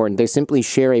that's important. They simply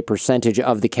share a percentage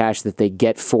of the cash that they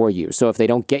get for you. So if they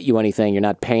don't get you anything, you're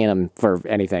not paying them for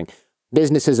anything.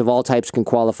 Businesses of all types can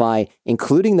qualify,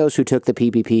 including those who took the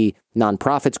PPP.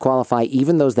 Nonprofits qualify,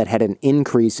 even those that had an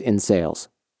increase in sales.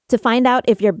 To find out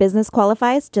if your business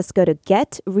qualifies, just go to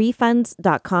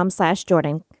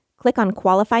getrefunds.com/Jordan. Click on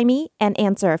Qualify Me and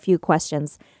answer a few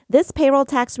questions. This payroll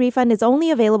tax refund is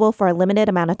only available for a limited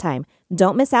amount of time.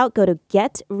 Don't miss out. Go to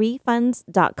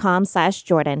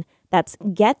getrefunds.com/Jordan. That's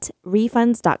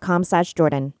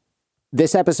getrefunds.com/Jordan.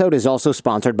 This episode is also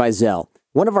sponsored by Zelle.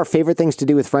 One of our favorite things to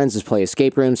do with friends is play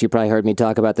escape rooms. You probably heard me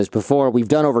talk about this before. We've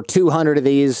done over 200 of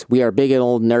these. We are big and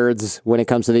old nerds when it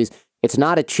comes to these. It's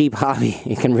not a cheap hobby.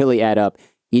 It can really add up.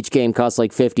 Each game costs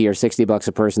like $50 or $60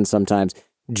 a person sometimes.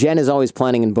 Jen is always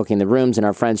planning and booking the rooms, and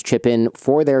our friends chip in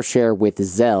for their share with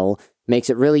Zelle. Makes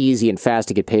it really easy and fast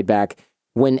to get paid back.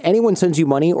 When anyone sends you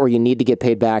money or you need to get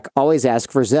paid back, always ask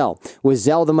for Zelle. With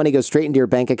Zelle, the money goes straight into your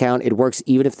bank account. It works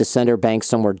even if the sender banks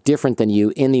somewhere different than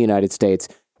you in the United States.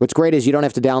 What's great is you don't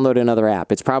have to download another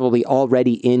app. It's probably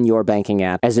already in your banking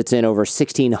app, as it's in over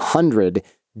 1,600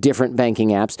 different banking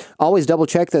apps. Always double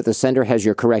check that the sender has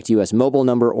your correct U.S. mobile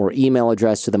number or email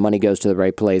address so the money goes to the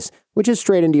right place, which is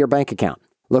straight into your bank account.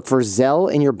 Look for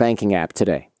Zelle in your banking app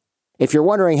today. If you're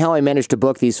wondering how I managed to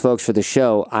book these folks for the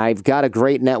show, I've got a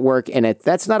great network, and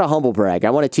that's not a humble brag. I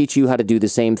want to teach you how to do the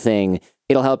same thing.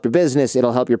 It'll help your business,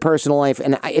 it'll help your personal life,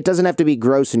 and it doesn't have to be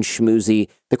gross and schmoozy.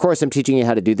 The course I'm teaching you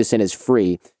how to do this in is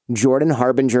free.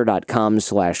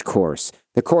 jordanharbinger.com/course.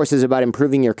 The course is about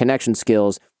improving your connection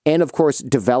skills and, of course,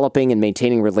 developing and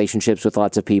maintaining relationships with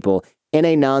lots of people in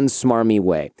a non-smarmy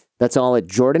way. That's all at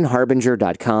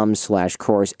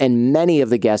jordanharbinger.com/course, and many of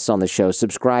the guests on the show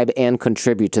subscribe and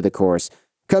contribute to the course.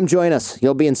 Come join us.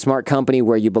 You'll be in smart company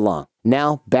where you belong.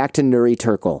 Now, back to Nury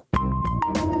Turkel.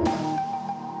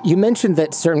 You mentioned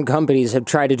that certain companies have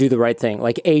tried to do the right thing,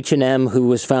 like H&M, who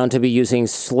was found to be using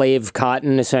slave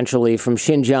cotton, essentially, from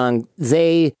Xinjiang.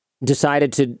 They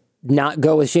decided to not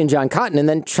go with Xinjiang cotton, and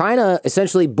then China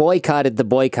essentially boycotted the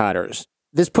boycotters.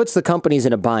 This puts the companies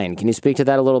in a bind. Can you speak to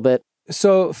that a little bit?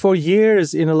 So for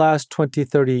years, in the last 20,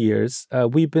 30 years,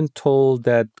 we've been told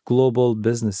that global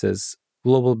businesses,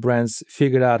 global brands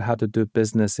figured out how to do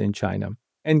business in China.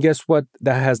 And guess what?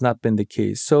 That has not been the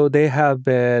case. So they have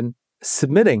been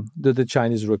submitting to the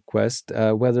Chinese request,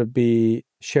 whether it be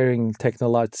sharing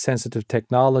sensitive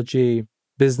technology,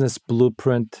 business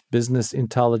blueprint, business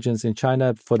intelligence in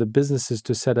China. For the businesses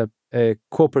to set up a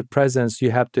corporate presence,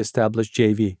 you have to establish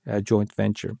JV, a joint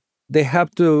venture. They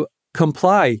have to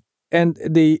comply. And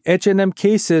the H&M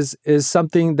cases is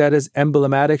something that is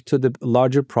emblematic to the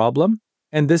larger problem.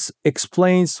 And this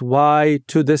explains why,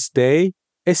 to this day,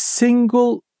 a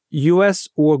single U.S.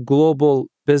 or global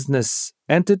business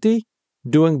entity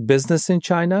doing business in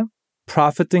China,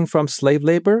 profiting from slave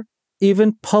labor,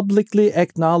 even publicly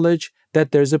acknowledge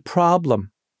that there's a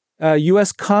problem.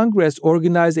 U.S. Congress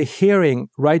organized a hearing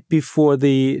right before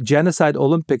the Genocide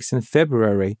Olympics in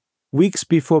February, weeks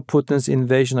before Putin's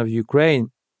invasion of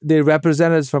Ukraine. The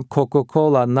representatives from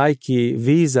Coca-Cola, Nike,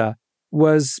 Visa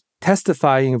was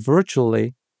testifying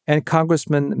virtually, and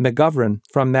Congressman McGovern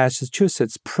from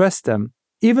Massachusetts pressed them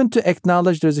even to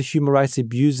acknowledge there's a human rights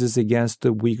abuses against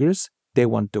the Uyghurs. They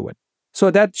won't do it.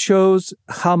 So that shows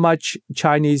how much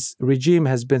Chinese regime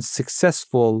has been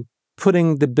successful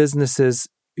putting the businesses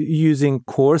using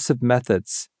coercive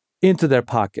methods into their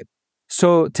pocket.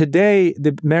 So today,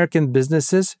 the American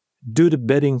businesses do the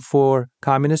bidding for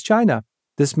Communist China.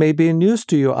 This may be news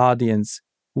to your audience.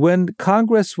 When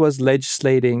Congress was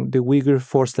legislating the Uyghur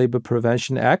Forced Labor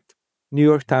Prevention Act, New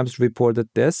York Times reported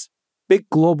this, big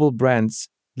global brands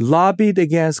lobbied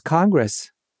against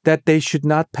Congress that they should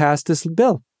not pass this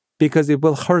bill because it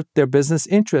will hurt their business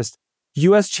interest.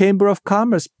 U.S. Chamber of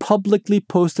Commerce publicly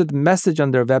posted a message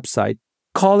on their website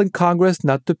calling Congress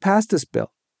not to pass this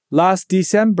bill. Last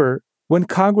December, when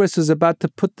Congress was about to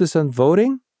put this on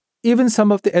voting, even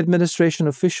some of the administration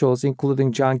officials,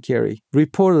 including John Kerry,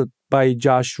 reported by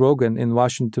Josh Rogin in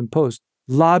Washington Post,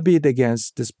 lobbied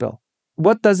against this bill.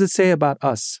 What does it say about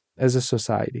us as a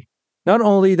society? Not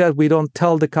only that we don't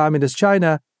tell the communist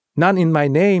China, not in my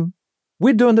name,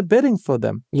 we're doing the bidding for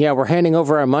them. Yeah, we're handing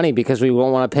over our money because we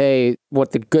won't want to pay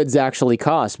what the goods actually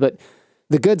cost. But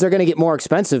the goods are going to get more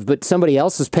expensive, but somebody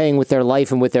else is paying with their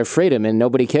life and with their freedom, and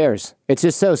nobody cares. It's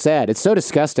just so sad. It's so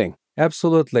disgusting.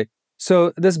 Absolutely.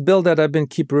 So this bill that I've been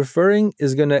keep referring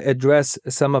is going to address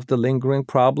some of the lingering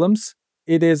problems.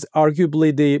 It is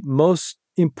arguably the most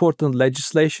important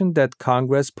legislation that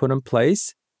Congress put in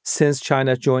place since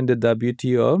China joined the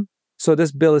WTO. So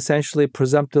this bill essentially,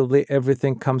 presumptively,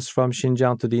 everything comes from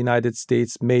Xinjiang to the United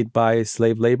States made by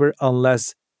slave labor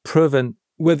unless proven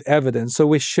with evidence. So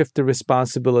we shift the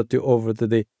responsibility over to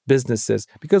the businesses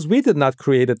because we did not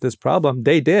create this problem.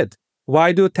 They did.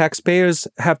 Why do taxpayers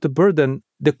have to burden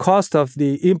the cost of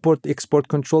the import-export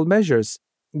control measures?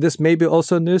 This may be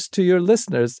also news to your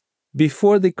listeners.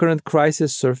 Before the current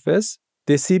crisis surfaced,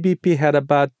 the CBP had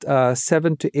about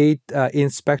 7 to 8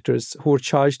 inspectors who were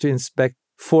charged to inspect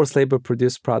forced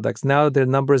labor-produced products. Now their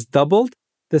numbers doubled.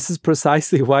 This is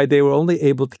precisely why they were only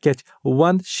able to catch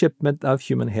one shipment of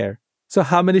human hair. So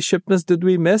how many shipments did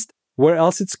we miss? Where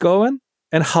else it's going?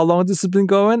 And how long this has been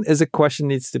going is a question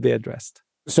that needs to be addressed.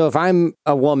 So if I'm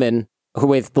a woman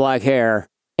with black hair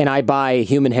and I buy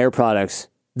human hair products,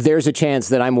 there's a chance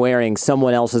that I'm wearing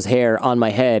someone else's hair on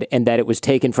my head and that it was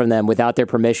taken from them without their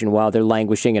permission while they're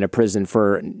languishing in a prison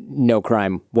for no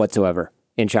crime whatsoever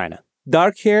in China.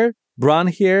 Dark hair, brown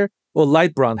hair, or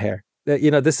light brown hair.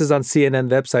 This is on CNN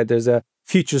website. There's a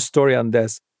feature story on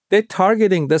this. They're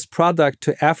targeting this product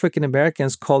to African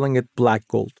Americans, calling it black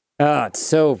gold. Oh, it's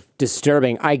so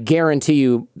disturbing. I guarantee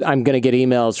you I'm going to get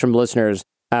emails from listeners.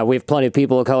 We have plenty of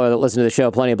people of color that listen to the show,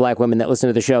 plenty of black women that listen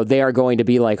to the show. They are going to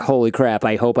be like, holy crap,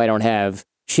 I hope I don't have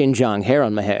Xinjiang hair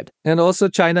on my head. And also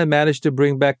China managed to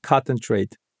bring back cotton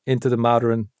trade into the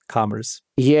modern commerce.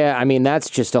 Yeah, I mean, that's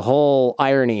just a whole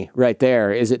irony right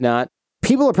there, is it not?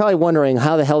 People are probably wondering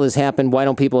how the hell this happened. Why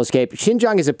don't people escape?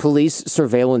 Xinjiang is a police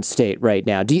surveillance state right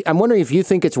now. I'm wondering if you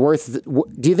think it's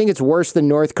do you think it's worse than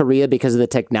North Korea because of the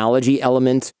technology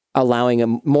element allowing a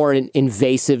more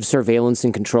invasive surveillance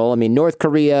and control? I mean, North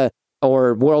Korea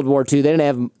or World War II, they didn't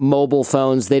have mobile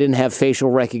phones. They didn't have facial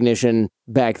recognition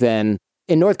back then.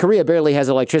 And North Korea barely has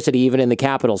electricity even in the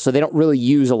capital. So they don't really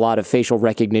use a lot of facial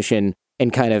recognition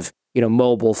and kind of,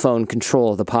 mobile phone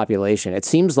control of the population. It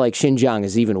seems like Xinjiang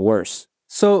is even worse.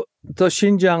 So the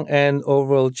Xinjiang and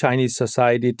overall Chinese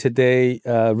society today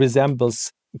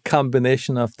resembles a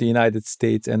combination of the United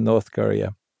States and North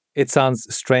Korea. It sounds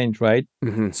strange, right?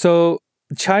 Mm-hmm. So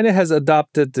China has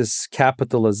adopted this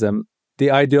capitalism,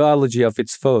 the ideology of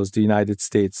its foes, the United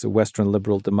States, Western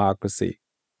liberal democracy,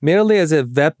 merely as a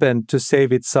weapon to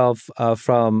save itself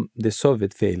from the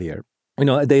Soviet failure.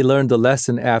 They learned the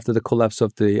lesson after the collapse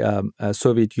of the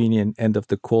Soviet Union, end of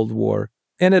the Cold War,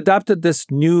 and adopted this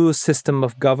new system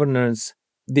of governance,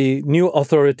 the new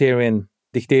authoritarian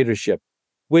dictatorship,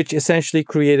 which essentially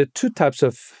created two types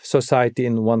of society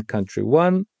in one country.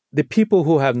 One, the people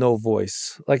who have no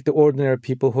voice, like the ordinary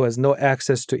people who has no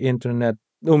access to internet,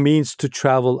 no means to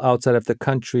travel outside of the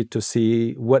country to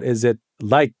see what is it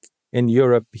like in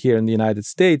Europe, here in the United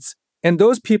States. And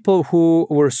those people who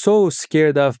were so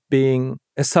scared of being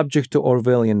a subject to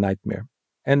Orwellian nightmare.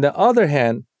 And the other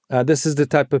hand, this is the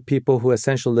type of people who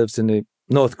essentially lives in a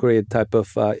North Korea type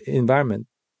of environment.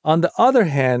 On the other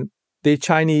hand, the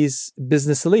Chinese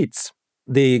business elites,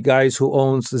 the guys who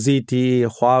owns ZTE,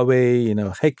 Huawei,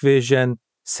 Hikvision,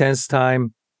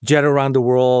 SenseTime, jet around the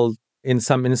world, in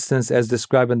some instance, as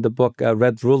described in the book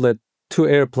Red Roulette, 2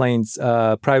 airplanes,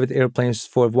 private airplanes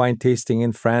for wine tasting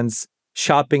in France,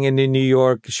 shopping in New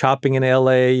York, shopping in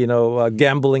LA,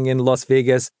 gambling in Las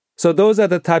Vegas. So those are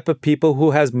the type of people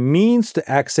who has means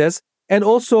to access and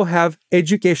also have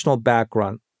educational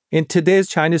background. In today's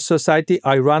Chinese society,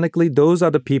 ironically, those are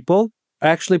the people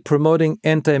actually promoting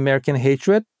anti-American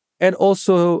hatred and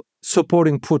also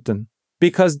supporting Putin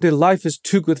because their life is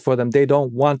too good for them. They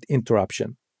don't want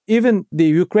interruption. Even the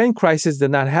Ukraine crisis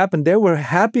did not happen. They were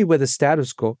happy with the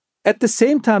status quo. At the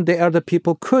same time, they are the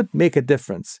people who could make a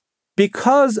difference.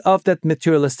 Because of that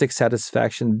materialistic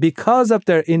satisfaction, because of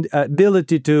their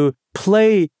ability to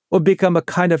play or become a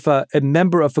kind of a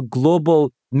member of a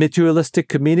global materialistic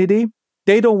community,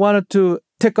 they don't want to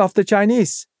tick off the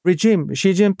Chinese regime,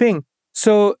 Xi Jinping.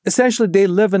 So essentially, they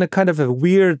live in a kind of a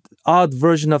weird, odd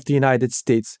version of the United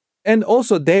States. And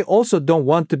also, they also don't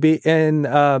want to be in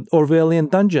Orwellian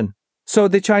dungeon. So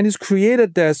the Chinese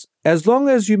created this. As long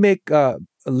as you make a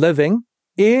living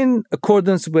in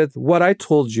accordance with what I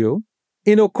told you,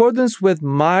 in accordance with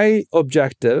my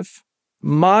objective,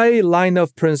 my line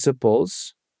of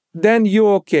principles, then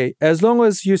you're okay. As long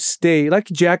as you stay, like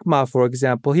Jack Ma, for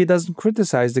example, he doesn't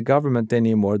criticize the government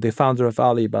anymore, the founder of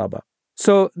Alibaba.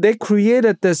 So they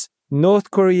created this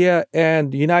North Korea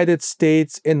and United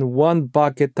States in one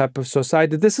bucket type of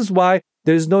society. This is why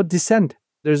there's no dissent.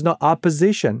 There's no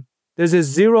opposition. There's a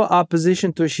zero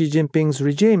opposition to Xi Jinping's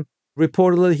regime.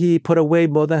 Reportedly, he put away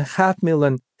more than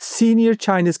 500,000 senior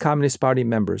Chinese Communist Party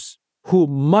members who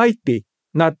might be,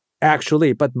 not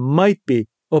actually, but might be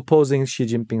opposing Xi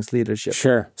Jinping's leadership.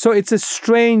 Sure. So it's a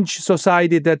strange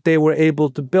society that they were able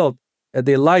to build.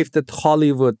 The life that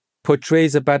Hollywood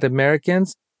portrays about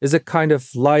Americans is a kind of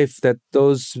life that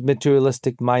those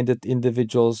materialistic-minded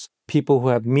individuals, people who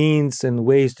have means and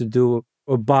ways to do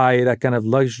or buy that kind of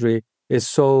luxury, is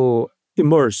so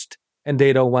immersed, and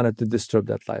they don't want it to disturb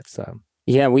that lifestyle.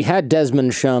 Yeah, we had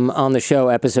Desmond Shum on the show,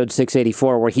 episode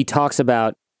 684, where he talks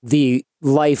about the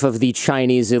life of the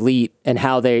Chinese elite and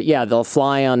how they'll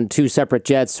fly on two separate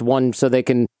jets, one so they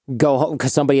can go home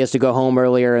because somebody has to go home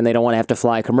earlier and they don't want to have to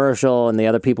fly commercial, and the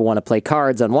other people want to play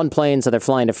cards on one plane, so they're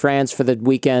flying to France for the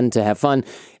weekend to have fun.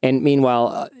 And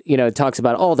meanwhile, it talks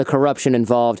about all the corruption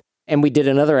involved. And we did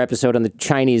another episode on the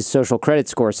Chinese social credit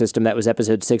score system. That was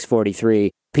episode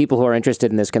 643. People who are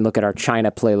interested in this can look at our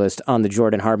China playlist on the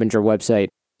Jordan Harbinger website.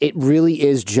 It really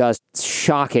is just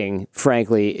shocking,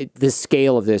 frankly, the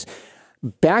scale of this.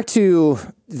 Back to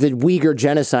the Uyghur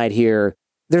genocide here.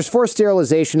 There's forced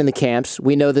sterilization in the camps.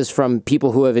 We know this from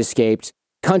people who have escaped.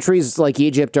 Countries like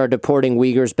Egypt are deporting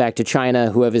Uyghurs back to China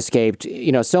who have escaped.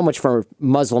 So much for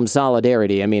Muslim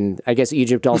solidarity. I mean, I guess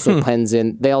Egypt also pen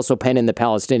in the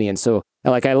Palestinians. So,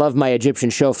 I love my Egyptian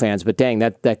show fans, but dang,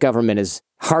 that government is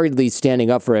hardly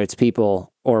standing up for its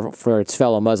people or for its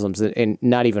fellow Muslims, and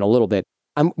not even a little bit.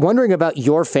 I'm wondering about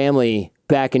your family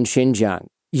back in Xinjiang.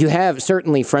 You have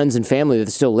certainly friends and family that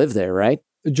still live there, right?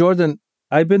 Jordan,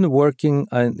 I've been working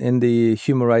in the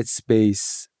human rights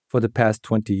space for the past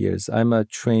 20 years. I'm a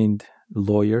trained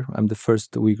lawyer. I'm the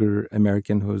first Uyghur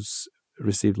American who's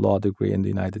received law degree in the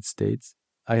United States.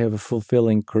 I have a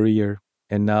fulfilling career,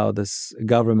 and now this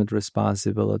government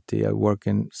responsibility. I work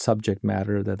in subject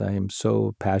matter that I am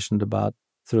so passionate about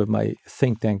through my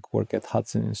think tank work at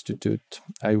Hudson Institute.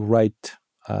 I write,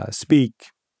 speak.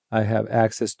 I have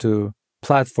access to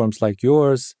platforms like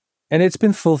yours. And it's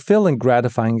been fulfilling,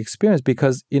 gratifying experience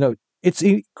because, it's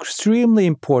extremely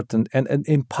important and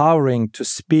empowering to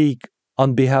speak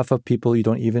on behalf of people you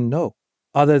don't even know,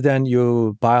 other than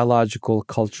your biological,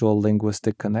 cultural,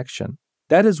 linguistic connection.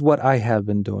 That is what I have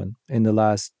been doing in the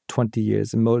last 20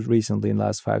 years, and most recently in the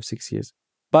last 5-6 years.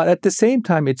 But at the same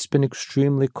time, it's been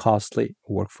extremely costly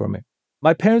work for me.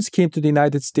 My parents came to the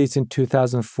United States in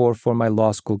 2004 for my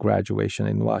law school graduation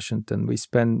in Washington. We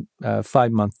spent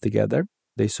 5 months together.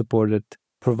 They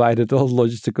provided all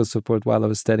logistical support while I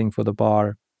was studying for the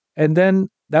bar. And then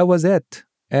that was it.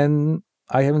 And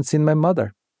I haven't seen my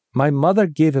mother. My mother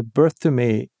gave a birth to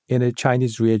me in a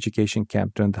Chinese re-education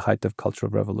camp during the height of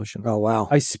Cultural Revolution. Oh, wow.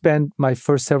 I spent my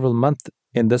first several months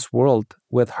in this world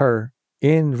with her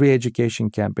in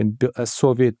re-education camp in a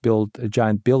Soviet-built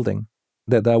giant building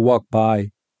that I walked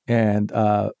by and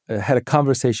had a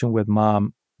conversation with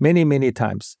Mom many, many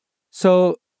times.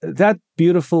 So that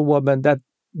beautiful woman, that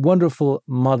wonderful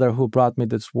mother who brought me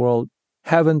this world,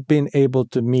 haven't been able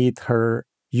to meet her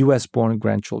U.S.-born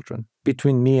grandchildren.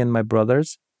 Between me and my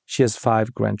brothers, she has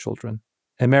 5 grandchildren,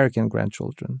 American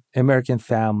grandchildren, American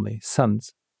family,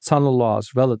 sons,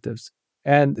 son-in-laws, relatives.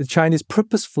 And the Chinese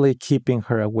purposefully keeping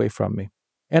her away from me.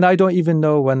 And I don't even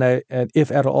know when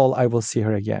if at all, I will see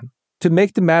her again. To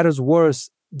make the matters worse,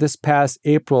 this past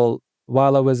April,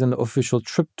 while I was on an official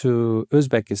trip to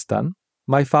Uzbekistan,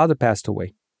 my father passed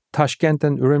away. Tashkent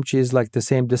and Urumqi is like the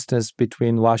same distance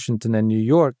between Washington and New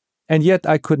York. And yet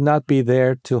I could not be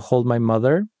there to hold my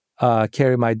mother,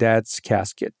 carry my dad's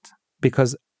casket.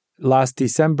 Because last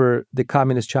December, the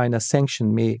Communist China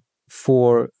sanctioned me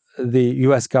for the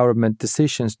U.S. government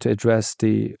decisions to address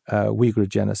the Uyghur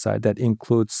genocide. That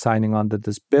includes signing on to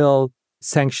this bill,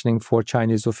 sanctioning for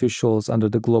Chinese officials under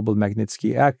the Global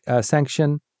Magnitsky Act,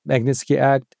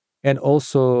 and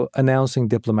also announcing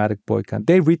diplomatic boycott.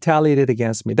 They retaliated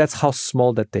against me. That's how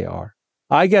small that they are.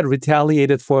 I get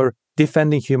retaliated for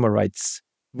defending human rights.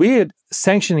 We're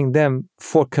sanctioning them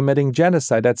for committing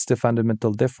genocide. That's the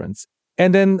fundamental difference.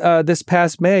 And then this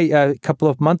past May, a couple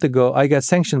of months ago, I got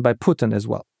sanctioned by Putin as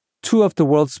well. Two of the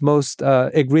world's most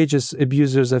egregious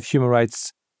abusers of human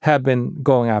rights have been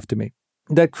going after me.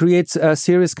 That creates a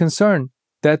serious concern.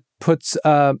 That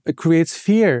creates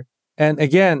fear. And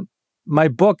again, my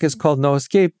book is called No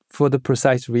Escape for the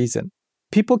precise reason.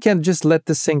 People can just let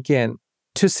this sink in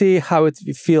to see how it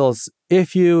feels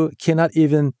if you cannot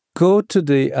even go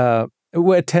to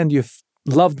attend your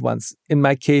loved ones, in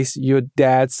my case, your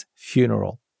dad's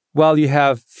funeral, while you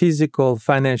have physical,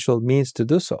 financial means to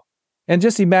do so. And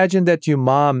just imagine that your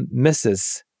mom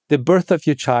misses the birth of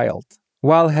your child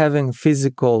while having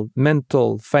physical,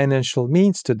 mental, financial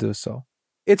means to do so.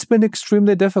 It's been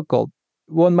extremely difficult.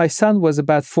 When my son was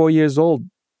about 4 years old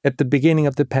at the beginning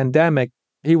of the pandemic,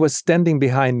 he was standing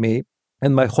behind me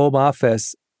in my home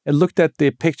office and looked at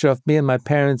the picture of me and my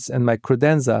parents and my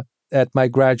credenza at my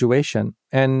graduation.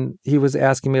 And he was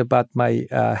asking me about my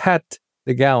hat,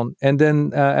 the gown, and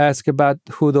then asked about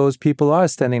who those people are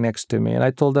standing next to me. And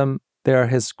I told him they are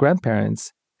his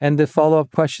grandparents. And the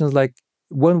follow-up questions like,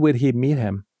 when would he meet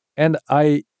him? And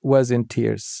I was in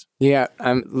tears. Yeah,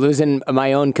 I'm losing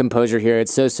my own composure here.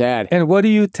 It's so sad. And what do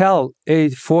you tell a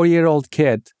 4-year-old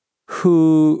kid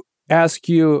who asks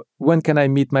you, when can I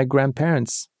meet my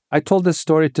grandparents? I told this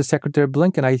story to Secretary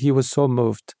Blinken. He was so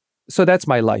moved. So that's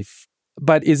my life.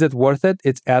 But is it worth it?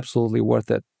 It's absolutely worth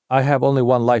it. I have only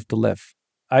one life to live.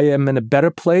 I am in a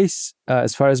better place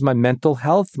as far as my mental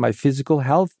health, my physical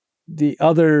health, the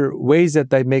other ways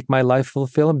that I make my life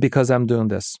fulfilling because I'm doing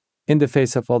this in the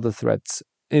face of all the threats,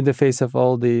 in the face of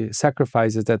all the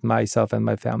sacrifices that myself and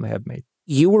my family have made.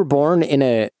 You were born in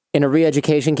a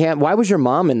re-education camp. Why was your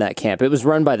mom in that camp? It was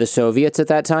run by the Soviets at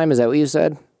that time. Is that what you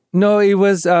said? No, it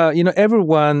was,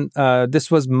 everyone, this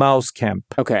was Mao's camp.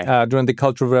 Okay. During the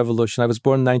Cultural Revolution. I was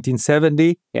born in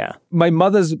 1970. Yeah. My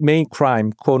mother's main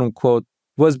crime, quote unquote,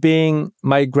 was being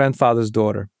my grandfather's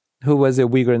daughter, who was a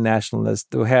Uyghur nationalist,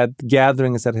 who had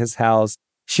gatherings at his house.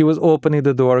 She was opening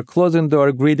the door, closing the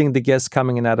door, greeting the guests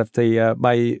coming in out of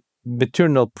my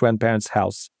maternal grandparents'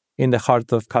 house in the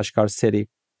heart of Kashgar city.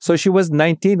 So she was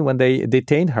 19 when they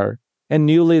detained her. A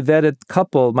newly vetted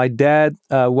couple, my dad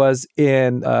was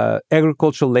in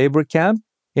agricultural labor camp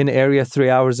in an area 3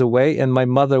 hours away, and my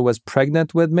mother was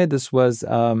pregnant with me. This was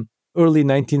early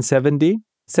 1970.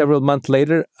 Several months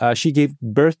later, she gave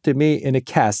birth to me in a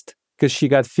cast because she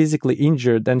got physically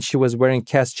injured and she was wearing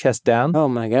cast chest down. Oh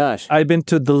my gosh. I've been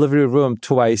to delivery room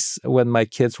twice when my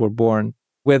kids were born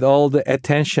with all the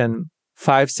attention,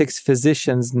 5-6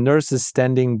 physicians, nurses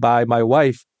standing by my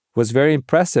wife. Was very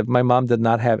impressive. My mom did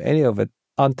not have any of it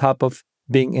on top of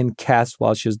being in cast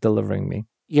while she was delivering me.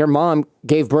 Your mom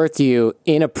gave birth to you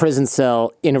in a prison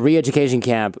cell in a re-education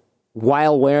camp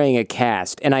while wearing a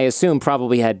cast, and I assume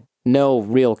probably had no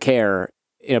real care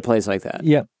in a place like that.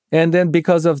 Yeah. And then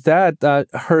because of that,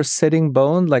 her sitting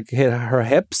bone, like her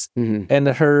hips and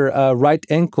her right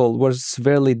ankle was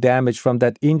severely damaged from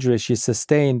that injury she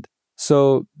sustained.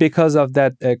 So because of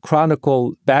that chronic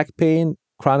back pain,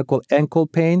 chronic ankle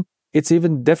pain, it's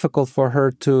even difficult for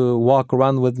her to walk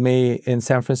around with me in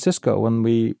San Francisco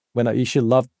when she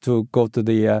loved to go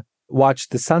to watch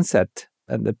the sunset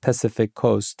at the Pacific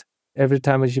coast. Every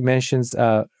time she mentions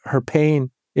her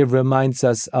pain, it reminds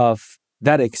us of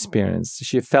that experience.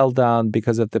 She fell down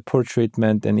because of the poor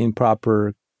treatment and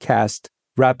improper cast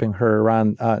wrapping her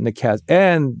around in the cast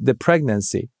and the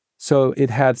pregnancy. So it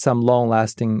had some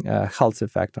long-lasting health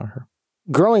effect on her.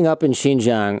 Growing up in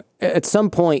Xinjiang, at some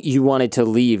point you wanted to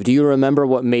leave. Do you remember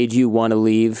what made you want to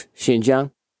leave Xinjiang?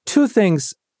 Two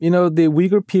things. The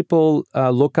Uyghur people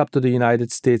look up to the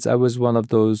United States. I was one of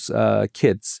those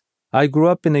kids. I grew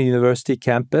up in a university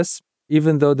campus,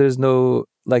 even though there's no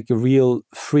a real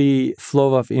free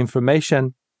flow of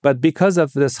information. But because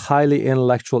of this highly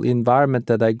intellectual environment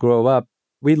that I grew up,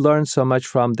 we learned so much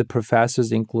from the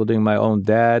professors, including my own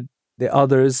dad, the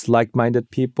others, like-minded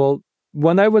people.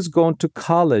 When I was going to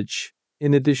college,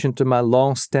 in addition to my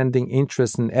long-standing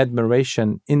interest and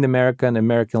admiration in America and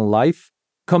American life,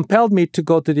 compelled me to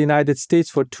go to the United States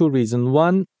for two reasons.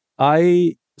 One,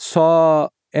 I saw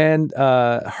and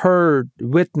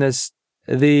witnessed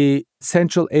the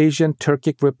Central Asian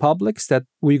Turkic republics that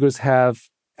Uyghurs have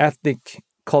ethnic,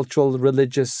 cultural,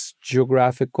 religious,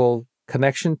 geographical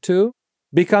connection to,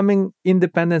 becoming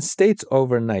independent states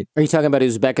overnight. Are you talking about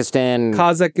Uzbekistan?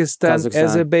 Kazakhstan,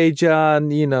 Azerbaijan,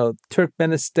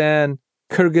 Turkmenistan,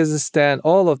 Kyrgyzstan,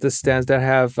 all of the stands that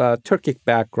have a Turkic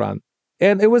background.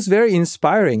 And it was very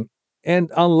inspiring.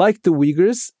 And unlike the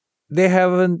Uyghurs, they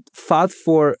haven't fought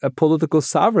for a political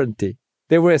sovereignty.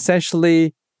 They were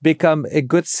essentially become a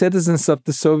good citizens of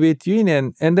the Soviet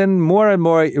Union. And then more and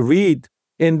more I read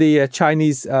in the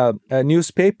Chinese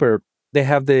newspaper, they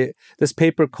have this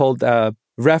paper called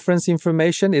Reference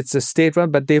Information. It's a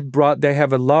state-run, but they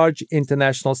have a large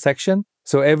international section.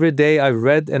 So every day I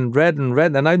read,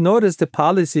 and I noticed the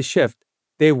policy shift.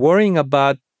 They're worrying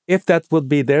about if that would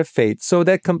be their fate. So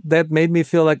that made me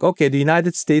feel like, okay, the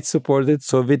United States supported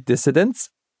Soviet dissidents.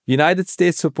 United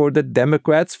States supported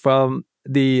Democrats from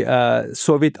the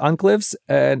Soviet enclaves,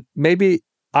 and maybe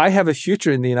I have a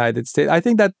future in the United States. I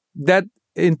think that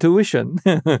intuition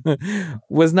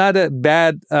was not a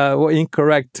bad or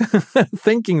incorrect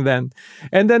thinking then.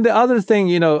 And then the other thing,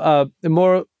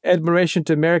 more admiration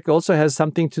to America also has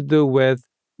something to do with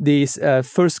the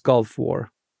first Gulf War,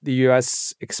 the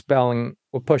U.S. expelling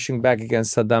or pushing back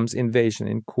against Saddam's invasion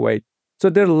in Kuwait. So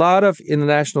there are a lot of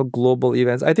international global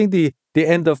events. I think the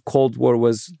end of Cold War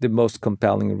was the most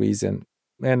compelling reason.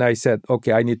 And I said,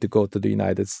 okay, I need to go to the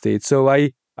United States. So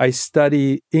I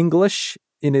study English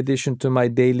in addition to my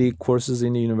daily courses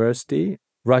in the university.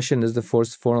 Russian is the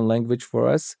first foreign language for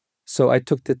us. So I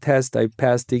took the test, I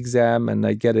passed the exam, and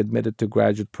I get admitted to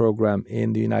graduate program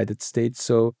in the United States.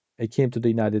 So I came to the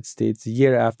United States a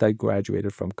year after I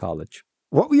graduated from college.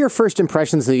 What were your first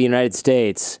impressions of the United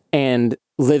States and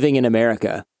living in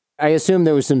America? I assume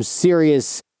there was some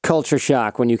serious culture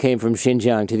shock when you came from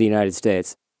Xinjiang to the United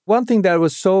States. One thing that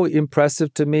was so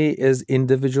impressive to me is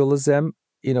individualism.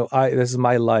 This is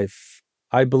my life.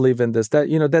 I believe in this.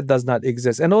 That does not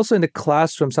exist. And also in the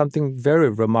classroom, something very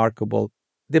remarkable.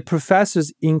 The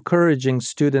professors encouraging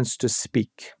students to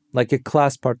speak, like a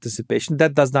class participation.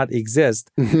 That does not exist.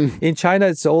 Mm-hmm. In China,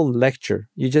 it's all lecture.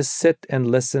 You just sit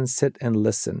and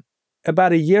listen.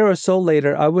 About a year or so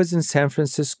later, I was in San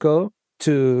Francisco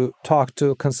to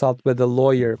consult with a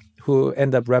lawyer who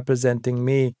ended up representing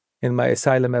me in my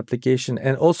asylum application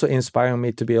and also inspiring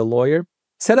me to be a lawyer.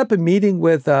 Set up a meeting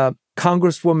with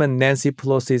Congresswoman Nancy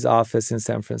Pelosi's office in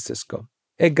San Francisco.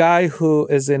 A guy who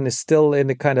is still in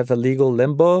a kind of a legal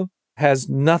limbo, has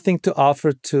nothing to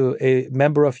offer to a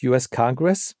member of U.S.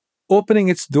 Congress, opening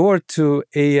its door to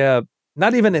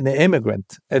not even an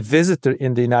immigrant, a visitor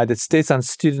in the United States on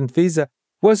student visa,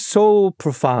 was so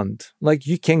profound. Like,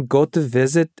 you can go to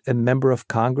visit a member of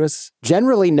Congress?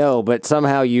 Generally, no, but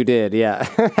somehow you did, yeah.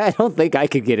 I don't think I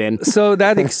could get in. So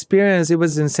that experience, it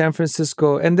was in San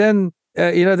Francisco. And then,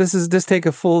 this take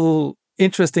a full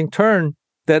interesting turn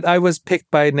that I was picked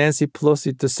by Nancy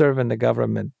Pelosi to serve in the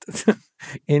government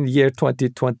in year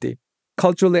 2020.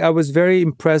 Culturally, I was very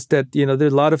impressed that,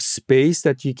 there's a lot of space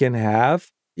that you can have.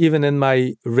 Even in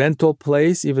my rental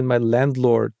place, even my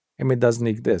landlord, it doesn't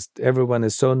exist. Everyone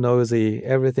is so nosy.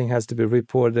 Everything has to be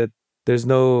reported. There's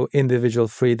no individual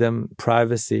freedom,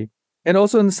 privacy. And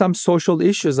also in some social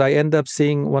issues, I end up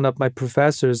seeing one of my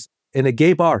professors in a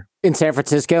gay bar. In San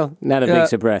Francisco? Not a big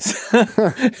surprise.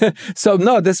 So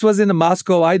no, this was in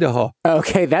Moscow, Idaho.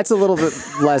 Okay, that's a little bit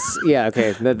less. Yeah,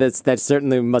 okay. That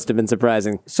certainly must have been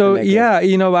surprising. So yeah,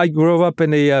 I grew up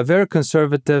in a very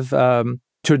conservative,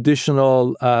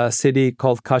 traditional city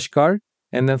called Kashgar.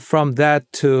 And then from that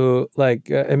to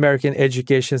American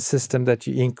education system that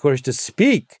you encourage to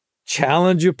speak,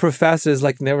 challenge your professors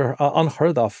like never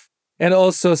unheard of. And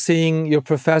also seeing your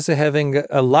professor having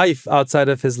a life outside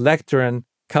of his lecture and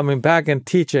coming back and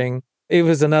teaching, it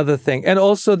was another thing. And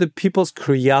also the people's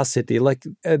curiosity,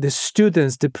 the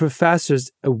students, the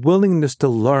professors, a willingness to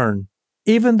learn.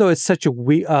 Even though it's such a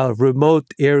remote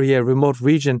area, remote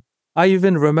region, I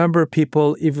even remember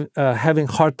people even having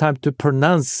a hard time to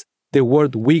pronounce the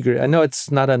word Uyghur. I know it's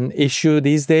not an issue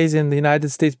these days in the United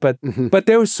States, but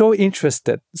they were so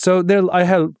interested. So I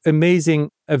had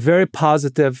a very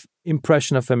positive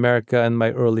impression of America in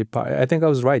my early part. I think I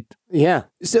was right. Yeah.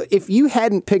 So if you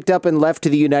hadn't picked up and left to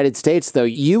the United States, though,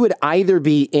 you would either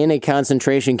be in a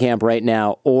concentration camp right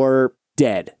now or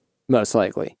dead, most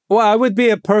likely. Well, I would be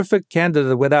a perfect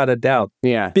candidate without a doubt.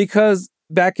 Yeah. Because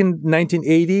back in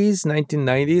 1980s,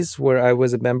 1990s, where I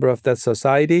was a member of that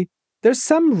society, there's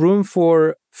some room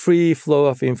for free flow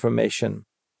of information,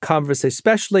 conversation,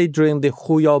 especially during the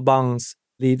Hu Yaobang's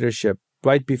leadership,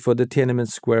 right before the Tiananmen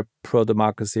Square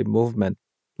pro-democracy movement.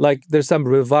 There's some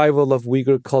revival of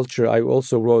Uyghur culture I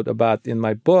also wrote about in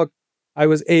my book. I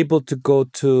was able to go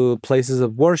to places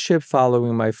of worship,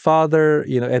 following my father,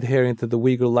 adhering to the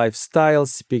Uyghur lifestyle,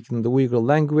 speaking the Uyghur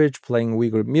language, playing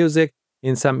Uyghur music.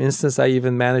 In some instances, I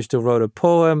even managed to write a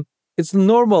poem. It's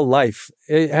normal life.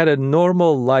 It had a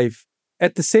normal life.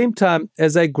 At the same time,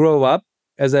 as I grow up,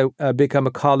 as I become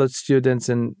a college student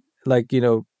and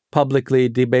publicly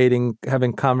debating,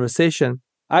 having conversation,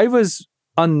 I was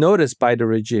unnoticed by the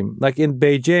regime. In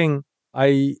Beijing,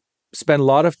 I spent a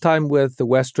lot of time with the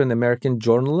Western American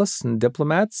journalists and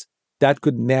diplomats. that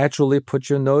could naturally put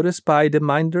you on notice by the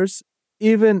minders.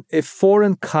 Even a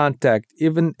foreign contact,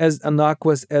 even as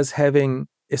innocuous as having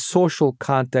a social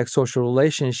contact, social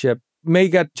relationship, may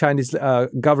get Chinese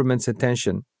government's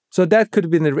attention. So that could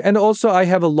be, and also I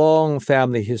have a long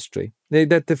family history.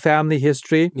 That the family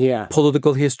history,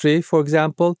 political history, for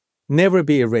example, never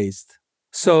be erased.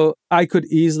 So I could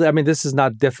easily, this is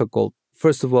not difficult.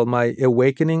 First of all, my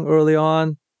awakening early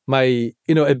on, my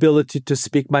ability to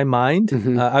speak my mind,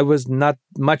 I was not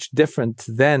much different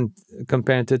then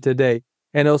compared to today.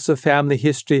 And also family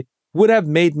history would have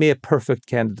made me a perfect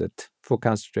candidate for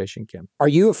concentration camp. Are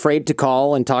you afraid to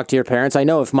call and talk to your parents? I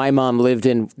know if my mom lived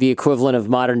in the equivalent of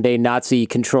modern-day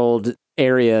Nazi-controlled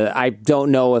area, I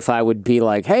don't know if I would be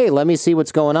like, hey, let me see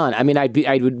what's going on.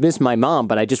 I would miss my mom,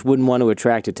 but I just wouldn't want to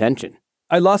attract attention.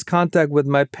 I lost contact with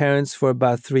my parents for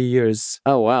about 3 years.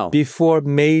 Oh, wow. Before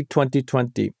May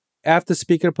 2020. After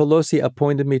Speaker Pelosi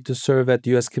appointed me to serve at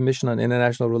the U.S. Commission on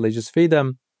International Religious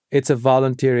Freedom, it's a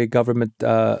voluntary government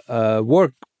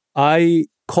work. I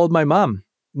called my mom,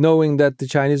 knowing that the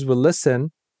Chinese will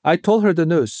listen. I told her the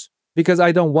news because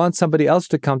I don't want somebody else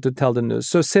to come to tell the news.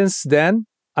 So since then,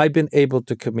 I've been able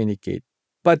to communicate.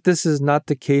 But this is not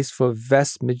the case for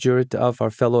vast majority of our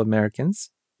fellow Americans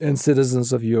and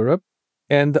citizens of Europe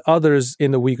and others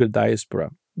in the Uyghur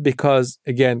diaspora. Because,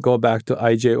 again, go back to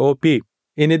IJOP.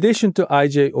 In addition to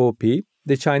IJOP,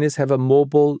 the Chinese have a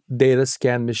mobile data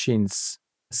scan machines,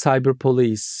 cyber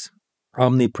police,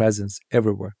 omnipresence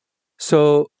everywhere.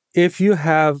 So if you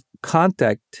have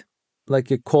contact,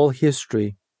 like a call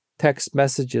history, text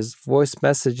messages, voice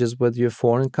messages with your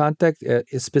foreign contact,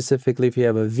 specifically if you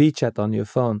have a WeChat on your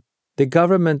phone, the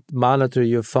government monitor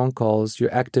your phone calls,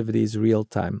 your activities real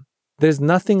time. There's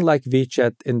nothing like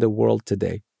WeChat in the world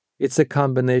today. It's a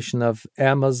combination of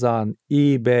Amazon,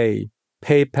 eBay,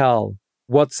 PayPal,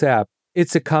 WhatsApp.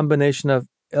 It's a combination of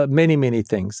many, many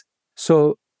things.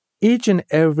 So each and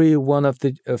every one of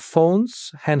the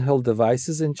phones, handheld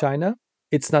devices in China,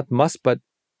 it's not must, but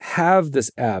have this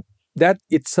app. That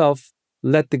itself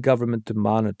let the government to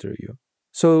monitor you.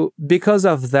 So because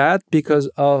of that, because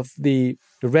of the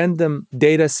random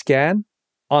data scan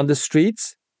on the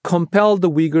streets, compelled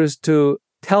the Uyghurs to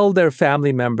tell their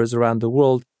family members around the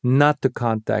world not to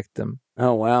contact them.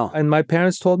 Oh, wow. And my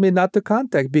parents told me not to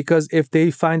contact because if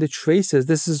they find the traces,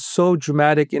 this is so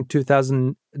dramatic in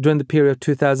during the period of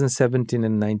 2017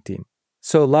 and 19.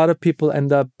 So a lot of people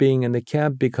end up being in the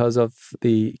camp because of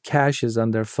the caches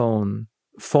on their phone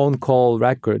call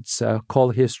records, call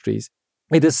histories.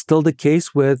 It is still the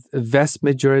case with a vast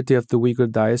majority of the Uyghur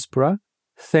diaspora.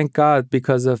 Thank God,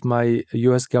 because of my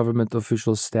U.S. government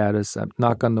official status,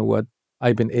 knock on the wood,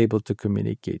 I've been able to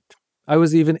communicate. I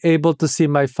was even able to see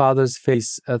my father's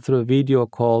face through a video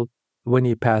call when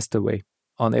he passed away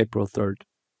on April 3rd.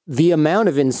 The amount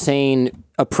of insane,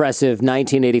 oppressive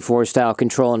 1984-style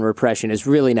control and repression is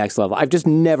really next level. I've just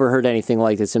never heard anything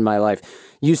like this in my life.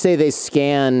 You say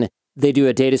they do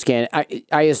a data scan.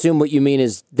 I assume what you mean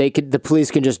is the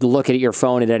police can just look at your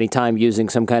phone at any time using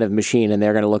some kind of machine, and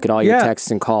they're going to look at all your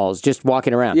texts and calls just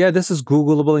walking around. Yeah, this is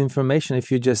Googleable information.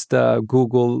 If you just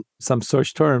Google some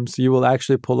search terms, you will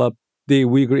actually pull up the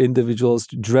Uyghur individuals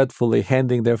dreadfully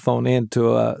handing their phone in to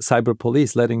cyber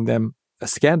police, letting them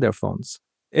scan their phones.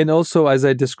 And also, as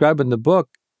I describe in the book,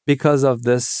 because of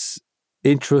this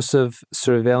intrusive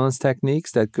surveillance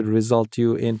techniques that could result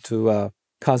you into a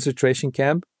concentration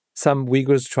camp, some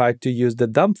Uyghurs tried to use the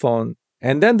dumb phone,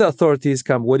 and then the authorities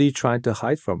come, what are you trying to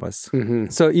hide from us? Mm-hmm.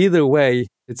 So either way,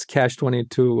 it's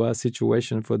catch-22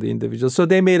 situation for the individual. So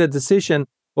they made a decision,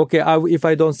 okay, if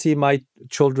I don't see my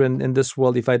children in this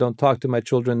world, if I don't talk to my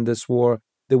children in this war,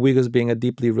 the Uyghurs being a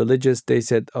deeply religious, they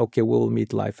said, okay, we'll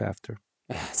meet life after.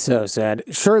 So sad.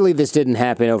 Surely this didn't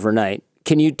happen overnight.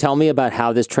 Can you tell me about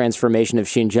how this transformation of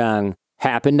Xinjiang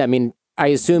happened? I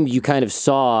assume you kind of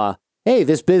saw, hey,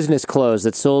 this business closed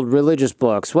that sold religious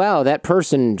books. Wow, that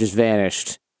person just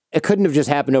vanished. It couldn't have just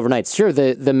happened overnight. Sure,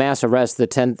 the mass arrest,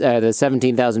 the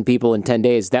 17,000 people in 10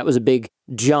 days, that was a big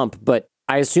jump, but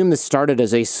I assume this started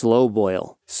as a slow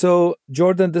boil. So,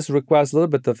 Jordan, this requires a little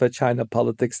bit of a China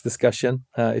politics discussion,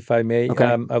 if I may.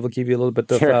 Okay. I will give you a little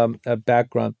bit of a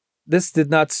background. This did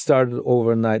not start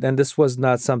overnight, and this was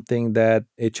not something that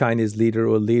a Chinese leader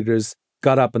or leaders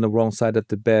got up on the wrong side of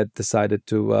the bed, decided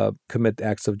to commit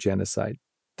acts of genocide.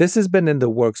 This has been in the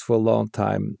works for a long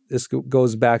time. This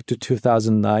goes back to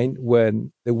 2009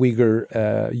 when the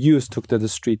Uyghur youth took to the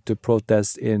street to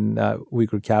protest in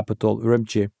Uyghur capital,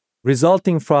 Urumqi,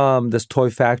 resulting from this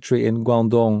toy factory in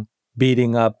Guangdong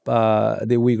beating up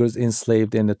the Uyghurs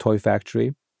enslaved in the toy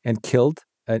factory and killed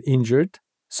and injured.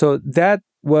 So that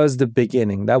was the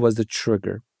beginning. That was the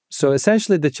trigger. So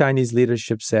essentially, the Chinese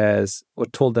leadership says, or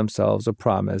told themselves, or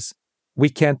promised, we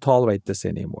can't tolerate this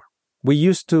anymore. We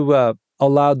used to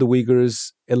allow the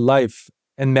Uyghurs a life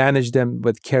and manage them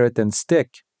with carrot and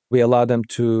stick. We allow them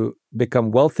to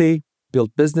become wealthy,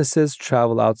 build businesses,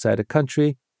 travel outside the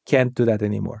country. Can't do that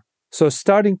anymore. So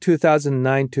starting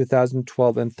 2009,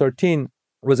 2012, and 13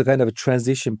 was a kind of a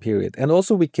transition period. And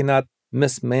also we cannot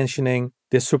miss mentioning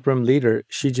the supreme leader,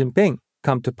 Xi Jinping,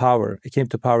 came to power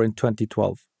in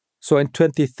 2012. So in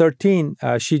 2013,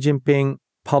 Xi Jinping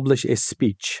published a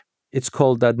speech. It's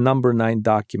called the Number 9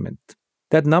 document.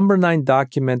 That Number 9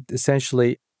 document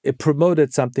essentially it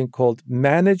promoted something called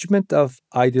management of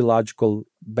ideological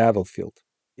battlefield.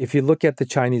 If you look at the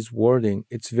Chinese wording,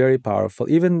 it's very powerful.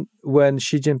 Even when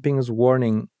Xi Jinping is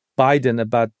warning Biden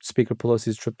about Speaker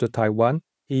Pelosi's trip to Taiwan,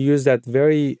 he used that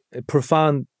very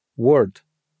profound word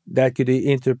that could be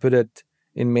interpreted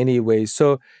in many ways.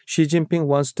 So Xi Jinping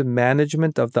wants the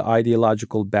management of the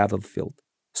ideological battlefield.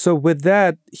 So with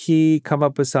that, he come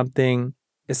up with something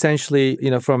essentially,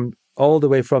 from all the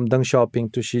way from Deng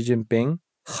Xiaoping to Xi Jinping,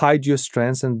 hide your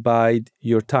strengths and bide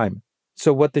your time.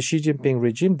 So what the Xi Jinping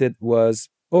regime did was,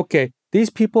 okay, these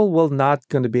people will not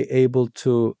going to be able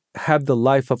to have the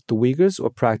life of the Uyghurs or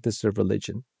practice their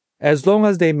religion. As long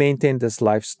as they maintain this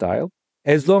lifestyle,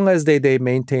 as long as they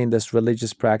maintain this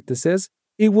religious practices,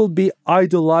 it will be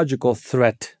ideological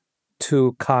threat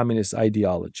to communist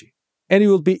ideology. And it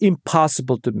will be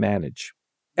impossible to manage.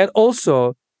 And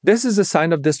also, this is a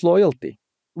sign of disloyalty.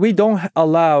 We don't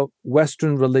allow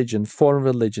Western religion, foreign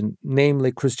religion,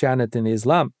 namely Christianity and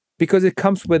Islam, because it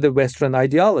comes with a Western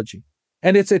ideology.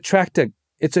 And it's attracting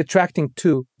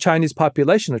to Chinese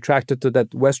population attracted to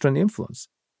that Western influence.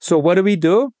 So what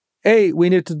do? We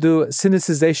need to do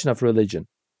Sinicization of religion,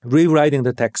 rewriting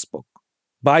the textbook.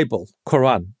 Bible,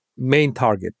 Quran, main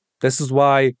target. This is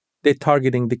why they're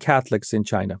targeting the Catholics in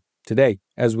China today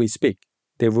as we speak.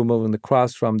 They're removing the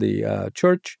cross from the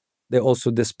church. They're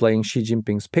also displaying Xi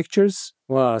Jinping's pictures.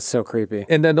 Wow, so creepy.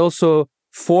 And then also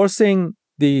forcing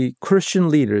the Christian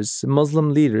leaders,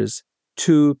 Muslim leaders,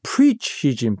 to preach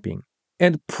Xi Jinping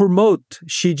and promote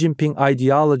Xi Jinping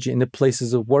ideology in the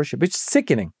places of worship. It's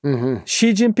sickening. Mm-hmm.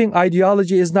 Xi Jinping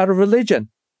ideology is not a religion.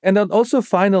 And then also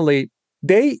finally,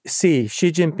 they see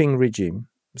Xi Jinping regime,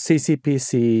 CCP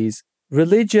sees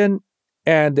religion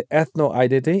and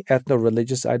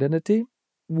ethno-religious identity,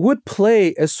 would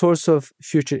play a source of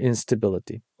future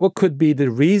instability. What could be the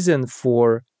reason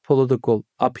for political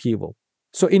upheaval?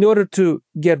 So in order to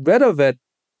get rid of it,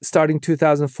 starting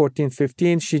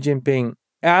 2014-15, Xi Jinping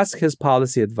asked his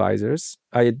policy advisors,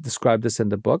 I described this in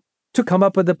the book, to come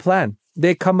up with a plan.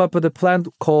 They come up with a plan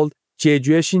called 解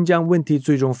决新疆问题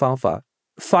最终方法,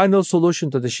 final solution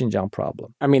to the Xinjiang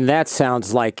problem. I mean, that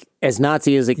sounds like as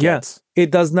Nazi as it gets. It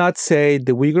does not say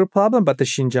the Uyghur problem, but the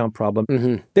Xinjiang problem.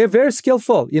 Mm-hmm. They're very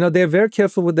skillful. They're very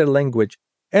careful with their language.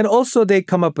 And also they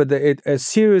come up with a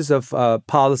series of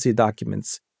policy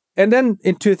documents. And then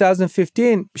in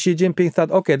 2015, Xi Jinping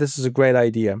thought, okay, this is a great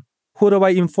idea. Who do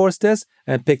I enforce this?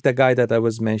 And pick the guy that I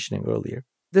was mentioning earlier.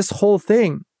 This whole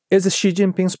thing is Xi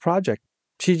Jinping's project,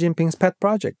 Xi Jinping's pet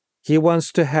project. He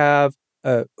wants to have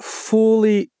a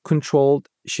fully controlled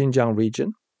Xinjiang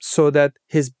region so that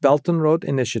his Belt and Road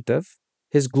Initiative,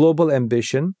 his global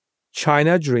ambition,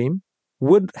 China dream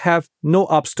would have no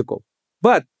obstacle.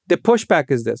 But the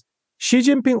pushback is this. Xi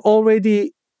Jinping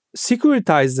already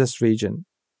securitized this region.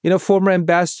 Former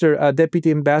deputy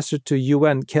ambassador to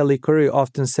UN, Kelly Curry,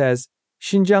 often says,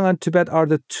 Xinjiang and Tibet are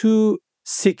the two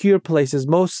secure places,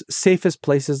 most safest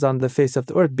places on the face of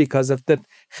the earth because of the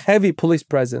heavy police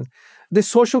presence. The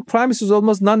social crimes is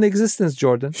almost non-existent,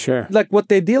 Jordan. Sure. Like what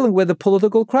they're dealing with, the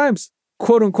political crimes,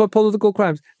 quote-unquote political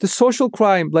crimes. The social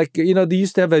crime, like, they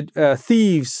used to have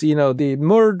thieves, the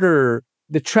murder,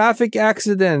 the traffic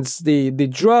accidents, the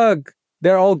drug,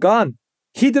 they're all gone.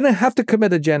 He didn't have to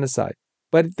commit a genocide.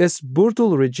 But this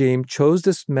brutal regime chose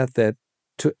this method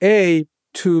to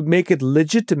make it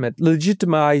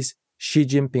legitimize Xi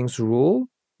Jinping's rule,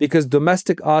 because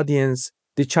domestic audience,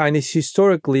 the Chinese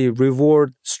historically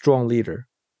reward strong leader,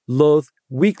 loathe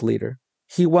weak leader.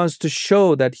 He wants to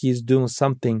show that he's doing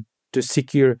something to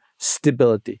secure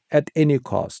stability at any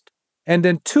cost. And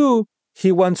then 2,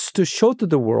 he wants to show to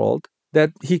the world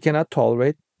that he cannot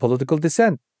tolerate political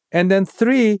dissent. And then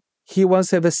 3, he wants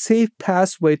to have a safe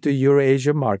pathway to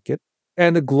Eurasia market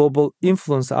and a global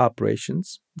influence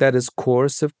operations that is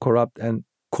coercive, corrupt, and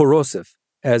corrosive,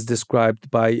 as described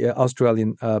by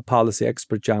Australian policy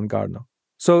expert John Garno.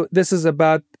 So this is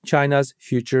about China's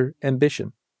future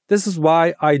ambition. This is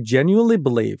why I genuinely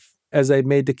believe, as I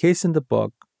made the case in the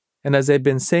book, and as I've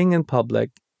been saying in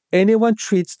public, anyone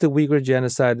treats the Uyghur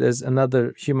genocide as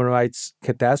another human rights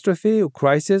catastrophe or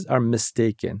crisis are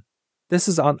mistaken. This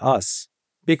is on us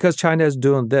because China is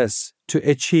doing this to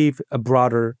achieve a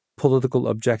broader political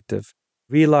objective,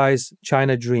 realize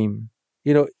China dream,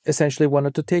 essentially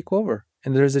wanted to take over.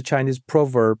 And there's a Chinese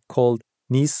proverb called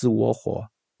你死我活,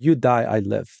 you die, I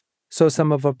live. So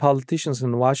some of our politicians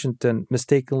in Washington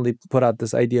mistakenly put out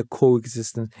this idea of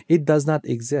coexistence. It does not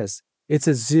exist. It's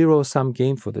a zero-sum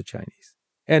game for the Chinese.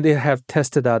 And they have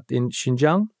tested out in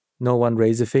Xinjiang. No one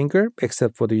raised a finger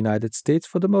except for the United States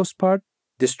for the most part.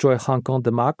 Destroy Hong Kong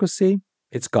democracy.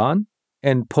 It's gone.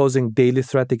 And posing daily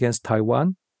threat against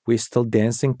Taiwan. We're still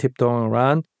dancing, tiptoeing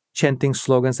around, chanting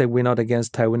slogans that we're not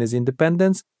against Taiwanese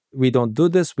independence. We don't do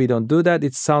this. We don't do that.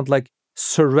 It sounds like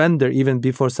surrender even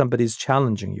before somebody's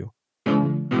challenging you.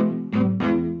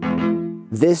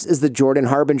 This is the Jordan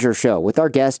Harbinger Show with our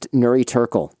guest, Nury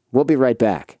Turkel. We'll be right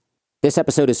back. This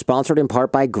episode is sponsored in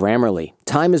part by Grammarly.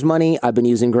 Time is money. I've been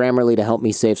using Grammarly to help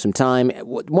me save some time.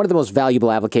 One of the most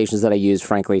valuable applications that I use,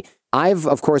 frankly. I've,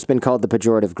 of course, been called the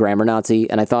pejorative grammar Nazi,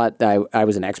 and I thought I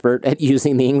was an expert at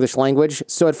using the English language.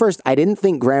 So at first, I didn't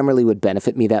think Grammarly would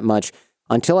benefit me that much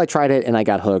until I tried it and I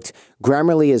got hooked.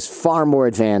 Grammarly is far more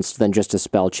advanced than just a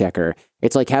spell checker.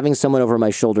 It's like having someone over my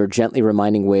shoulder gently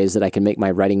reminding ways that I can make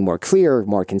my writing more clear,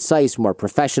 more concise, more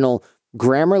professional.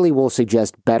 Grammarly will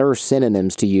suggest better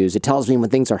synonyms to use. It tells me when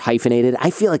things are hyphenated. I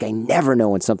feel like I never know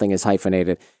when something is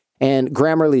hyphenated. And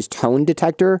Grammarly's tone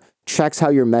detector checks how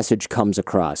your message comes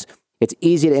across. It's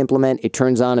easy to implement. It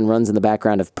turns on and runs in the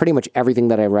background of pretty much everything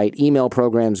that I write, email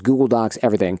programs, Google Docs,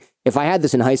 everything. If I had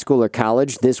this in high school or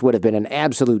college, this would have been an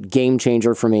absolute game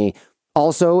changer for me.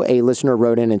 Also, a listener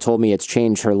wrote in and told me it's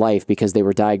changed her life because they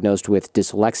were diagnosed with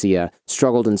dyslexia,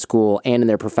 struggled in school and in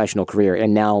their professional career,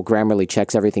 and now Grammarly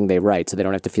checks everything they write so they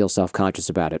don't have to feel self-conscious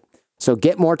about it. So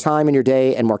get more time in your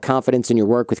day and more confidence in your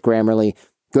work with Grammarly.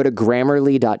 Go to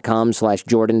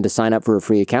Grammarly.com/Jordan to sign up for a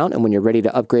free account, and when you're ready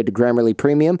to upgrade to Grammarly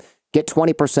Premium, get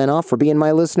 20% off for being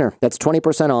my listener. That's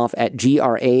 20% off at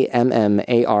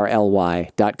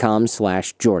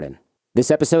GRAMMARLY.com/Jordan. This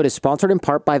episode is sponsored in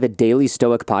part by the Daily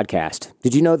Stoic podcast.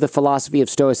 Did you know the philosophy of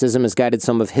Stoicism has guided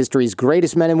some of history's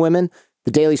greatest men and women?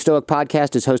 The Daily Stoic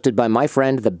podcast is hosted by my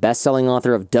friend, the best-selling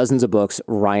author of dozens of books,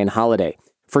 Ryan Holiday.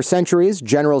 For centuries,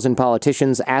 generals and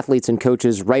politicians, athletes and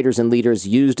coaches, writers and leaders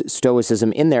used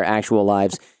Stoicism in their actual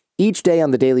lives. Each day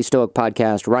on the Daily Stoic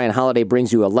podcast, Ryan Holiday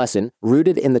brings you a lesson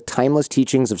rooted in the timeless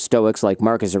teachings of Stoics like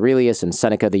Marcus Aurelius and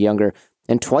Seneca the Younger.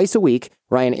 And twice a week,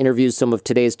 Ryan interviews some of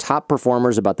today's top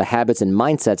performers about the habits and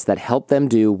mindsets that help them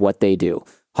do what they do.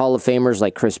 Hall of Famers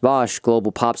like Chris Bosh,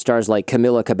 global pop stars like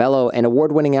Camila Cabello, and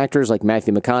award-winning actors like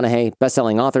Matthew McConaughey,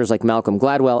 best-selling authors like Malcolm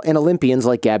Gladwell, and Olympians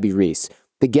like Gabby Reese.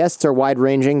 The guests are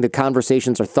wide-ranging, the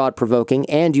conversations are thought-provoking,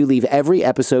 and you leave every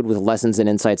episode with lessons and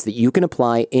insights that you can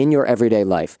apply in your everyday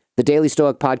life. The Daily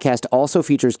Stoic podcast also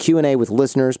features Q&A with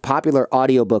listeners, popular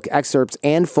audiobook excerpts,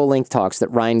 and full-length talks that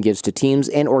Ryan gives to teams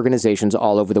and organizations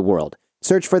all over the world.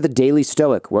 Search for The Daily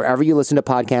Stoic wherever you listen to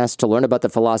podcasts to learn about the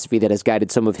philosophy that has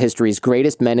guided some of history's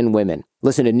greatest men and women.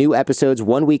 Listen to new episodes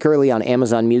 1 week early on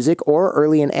Amazon Music or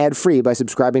early and ad-free by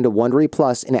subscribing to Wondery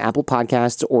Plus in Apple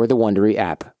Podcasts or the Wondery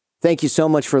app. Thank you so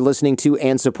much for listening to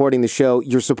and supporting the show.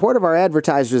 Your support of our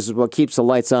advertisers is what keeps the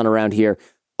lights on around here.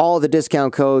 All the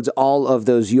discount codes, all of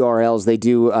those URLs, they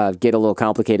do get a little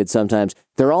complicated sometimes.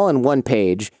 They're all on one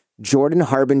page.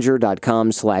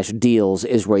 JordanHarbinger.com/deals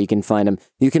is where you can find them.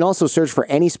 You can also search for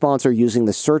any sponsor using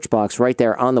the search box right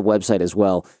there on the website as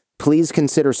well. Please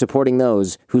consider supporting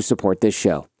those who support this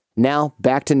show. Now,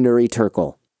 back to Nury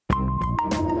Turkel.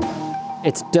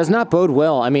 It does not bode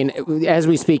well. I mean, as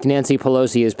we speak, Nancy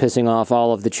Pelosi is pissing off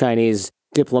all of the Chinese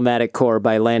diplomatic corps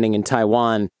by landing in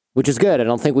Taiwan, which is good. I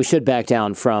don't think we should back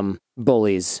down from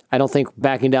bullies. I don't think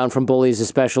backing down from bullies,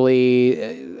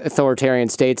 especially authoritarian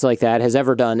states like that, has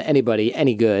ever done anybody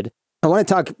any good. I want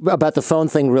to talk about the phone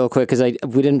thing real quick because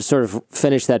we didn't sort of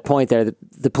finish that point there.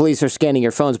 The police are scanning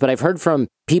your phones, but I've heard from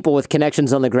people with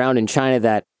connections on the ground in China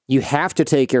that you have to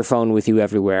take your phone with you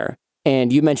everywhere.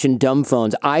 And you mentioned dumb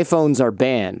phones. iPhones are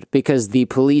banned because the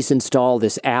police install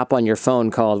this app on your phone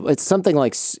called, it's something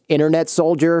like Internet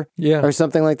Soldier or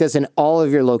something like this. And all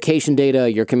of your location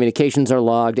data, your communications are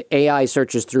logged. AI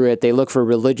searches through it. They look for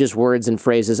religious words and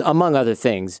phrases, among other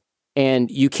things.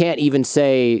 And you can't even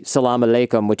say Salam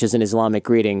Alaikum, which is an Islamic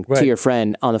greeting, to your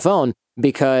friend on the phone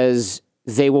because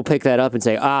they will pick that up and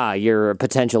say, you're a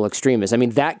potential extremist. I mean,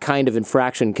 that kind of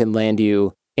infraction can land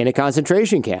you in a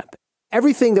concentration camp.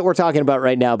 Everything that we're talking about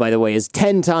right now, by the way, is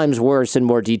 10 times worse and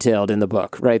more detailed in the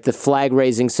book, right? The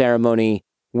flag-raising ceremony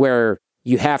where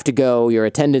you have to go, your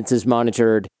attendance is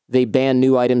monitored, They ban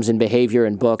new items in behavior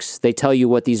in books. They tell you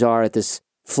what these are at this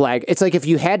flag. It's like if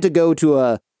you had to go to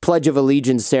a Pledge of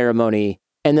Allegiance ceremony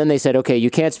and then they said, okay, you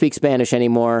can't speak Spanish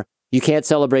anymore. You can't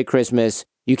celebrate Christmas.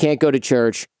 You can't go to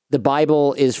church. The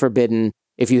Bible is forbidden.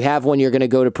 If you have one, you're going to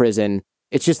go to prison.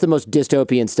 It's just the most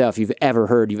dystopian stuff you've ever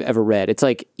heard, you've ever read. It's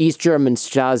like East German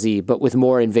Stasi, but with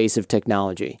more invasive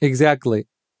technology. Exactly.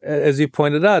 As you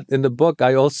pointed out in the book,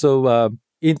 I also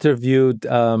interviewed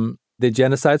the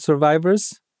genocide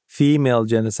survivors, female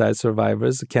genocide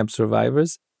survivors, camp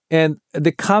survivors. And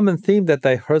the common theme that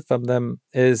I heard from them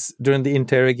is during the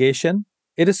interrogation,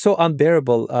 it is so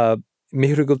unbearable.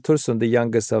 Mihrigul Tursun, the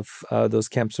youngest of those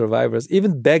camp survivors,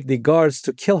 even begged the guards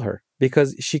to kill her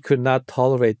because she could not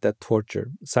tolerate that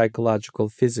torture, psychological,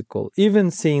 physical,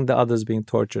 even seeing the others being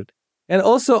tortured. And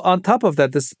also on top of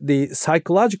that, the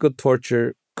psychological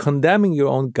torture, condemning your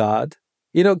own God.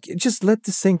 Just let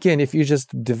this sink in if you're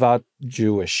just devout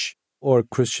Jewish or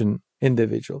Christian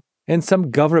individual. And some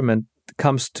government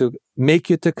comes to make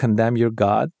you to condemn your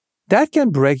God. That can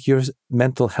break your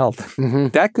mental health. Mm-hmm.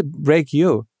 That could break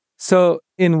you. So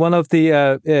in one of the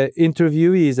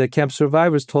interviewees at Camp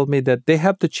Survivors told me that they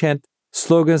have to chant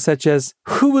slogans such as,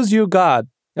 "Who was your God?"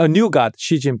 A new God,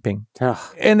 Xi Jinping. Ugh.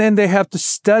 And then they have to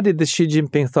study the Xi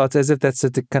Jinping thoughts as if that's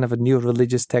a kind of a new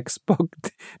religious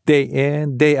textbook, day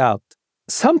in, day out.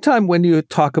 Sometimes when you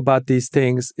talk about these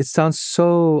things, it sounds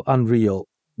so unreal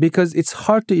because it's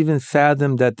hard to even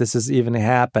fathom that this is even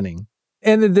happening.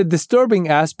 And the disturbing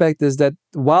aspect is that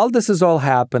while this is all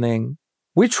happening,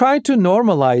 we try to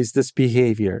normalize this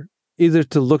behavior, either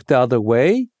to look the other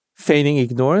way, feigning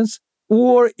ignorance,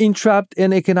 or entrapped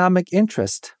in economic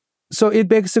interest. So it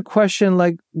begs the question,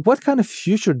 like, what kind of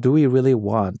future do we really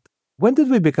want? When did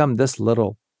we become this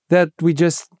little that we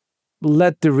just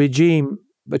let the regime,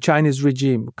 the Chinese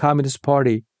regime, Communist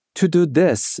Party, to do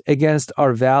this against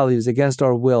our values, against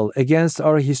our will, against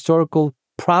our historical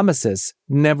promises?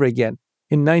 Never again.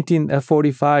 In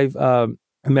 1945,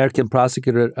 American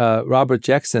prosecutor Robert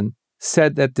Jackson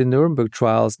said at the Nuremberg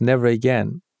trials, never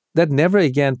again. That never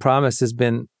again promise has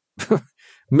been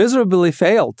miserably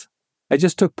failed. I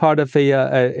just took part of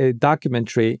a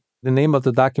documentary. The name of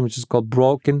the documentary is called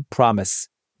Broken Promise.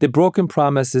 The Broken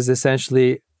Promise is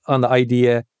essentially on the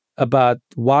idea about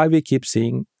why we keep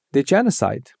seeing the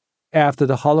genocide. After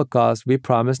the Holocaust, we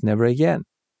promised never again.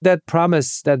 That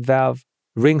promise, that vow,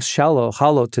 rings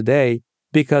hollow today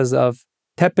because of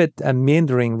tepid and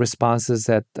meandering responses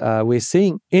that we're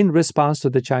seeing in response to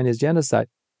the Chinese genocide.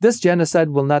 This genocide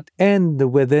will not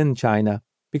end within China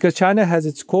because China has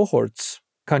its cohorts.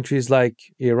 Countries like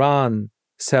Iran,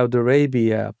 Saudi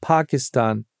Arabia,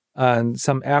 Pakistan, and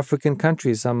some African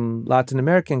countries, some Latin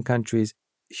American countries,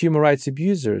 human rights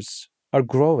abusers are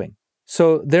growing.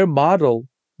 So their model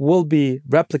will be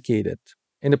replicated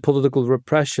in a political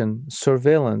repression,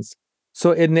 surveillance.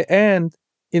 So in the end,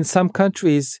 in some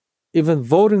countries, even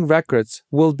voting records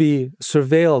will be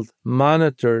surveilled,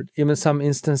 monitored, even some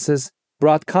instances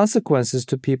brought consequences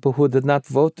to people who did not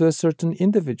vote to a certain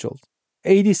individual.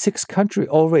 86 countries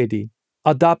already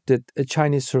adopted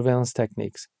Chinese surveillance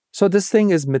techniques. So this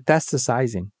thing is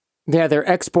metastasizing. Yeah, they're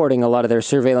exporting a lot of their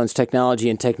surveillance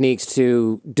technology and techniques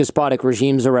to despotic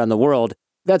regimes around the world.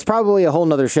 That's probably a whole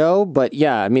nother show, but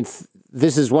yeah, I mean,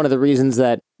 this is one of the reasons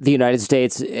that the United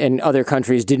States and other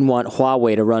countries didn't want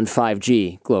Huawei to run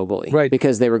 5G globally. Right.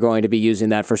 Because they were going to be using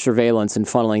that for surveillance and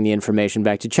funneling the information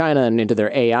back to China and into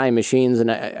their AI machines.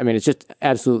 And I mean, it's just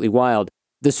absolutely wild.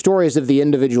 The stories of the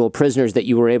individual prisoners that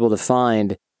you were able to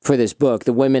find for this book,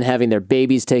 the women having their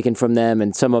babies taken from them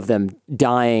and some of them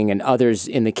dying and others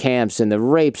in the camps and the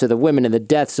rapes of the women and the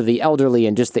deaths of the elderly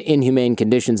and just the inhumane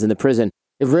conditions in the prison.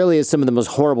 It really is some of the most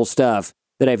horrible stuff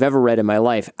that I've ever read in my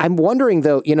life. I'm wondering,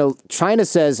 though, China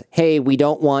says, hey, we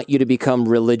don't want you to become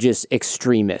religious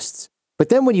extremists. But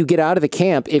then when you get out of the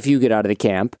camp, if you get out of the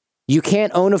camp, you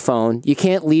can't own a phone, you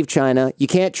can't leave China, you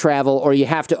can't travel, or you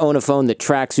have to own a phone that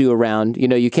tracks you around.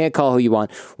 You can't call who you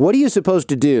want. What are you supposed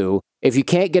to do if you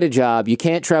can't get a job, you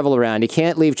can't travel around, you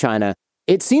can't leave China?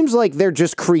 It seems like they're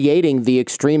just creating the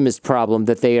extremist problem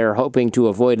that they are hoping to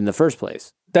avoid in the first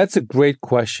place. That's a great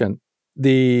question.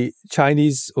 The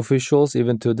Chinese officials,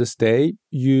 even to this day,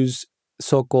 use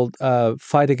so-called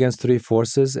fight against three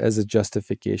forces as a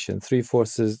justification. Three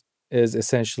forces is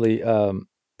essentially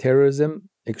terrorism,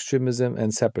 extremism,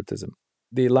 and separatism.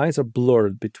 The lines are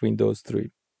blurred between those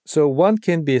three. So one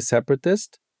can be a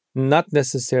separatist, not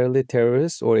necessarily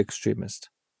terrorist or extremist.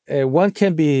 One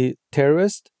can be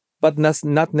terrorist, but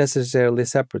not necessarily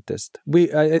separatist.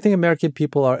 I think American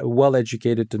people are well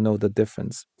educated to know the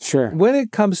difference. Sure. When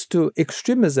it comes to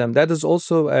extremism, that is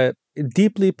also a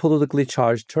deeply politically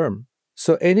charged term.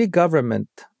 So any government,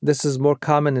 this is more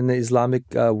common in the Islamic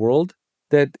world,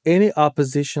 that any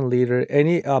opposition leader,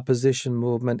 any opposition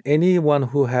movement, anyone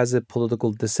who has a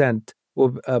political dissent, or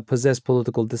possess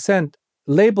political dissent,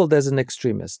 labeled as an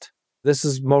extremist. This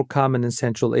is more common in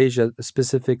Central Asia,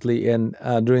 specifically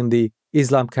during the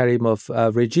Islam Karimov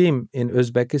regime in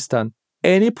Uzbekistan.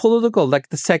 Any political, like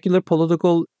the secular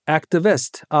political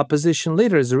activist, opposition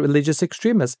leader is a religious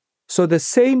extremist. So the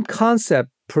same concept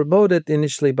promoted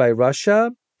initially by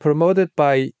Russia, promoted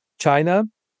by China,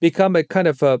 become a kind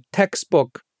of a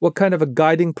textbook, what kind of a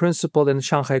guiding principle in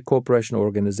Shanghai Cooperation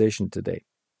Organization today.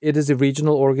 It is a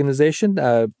regional organization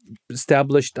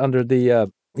established under the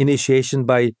initiation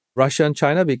by Russia and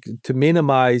China to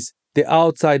minimize the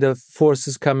outside of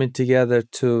forces coming together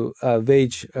to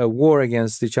wage a war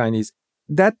against the Chinese.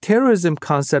 That terrorism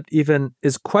concept even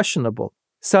is questionable.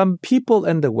 Some people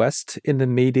in the West, in the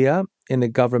media, in the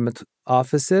government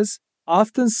offices,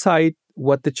 often cite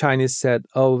what the Chinese said.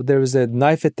 Oh, there was a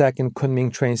knife attack in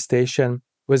Kunming train station,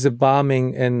 was a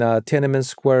bombing in Tiananmen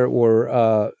Square or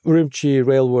Urumqi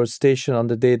railroad station on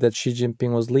the day that Xi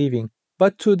Jinping was leaving.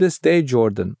 But to this day,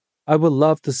 Jordan, I would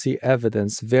love to see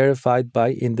evidence verified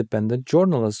by independent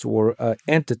journalists or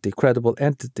credible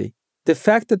entity. The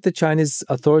fact that the Chinese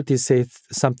authorities say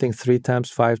something 3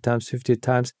 times, 5 times, 50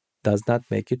 times does not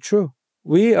make it true.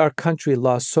 We, our country,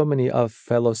 lost so many of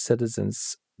fellow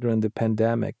citizens during the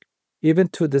pandemic. Even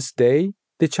to this day,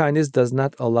 the Chinese does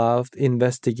not allow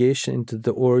investigation into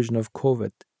the origin of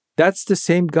COVID. That's the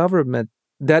same government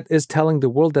that is telling the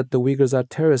world that the Uyghurs are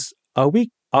terrorists. Are we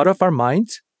out of our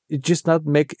minds? It just not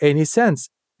make any sense.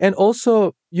 And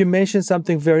also, you mentioned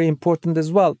something very important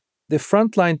as well. The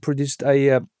Frontline produced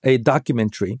a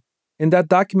documentary. In that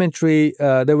documentary,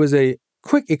 there was a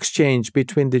quick exchange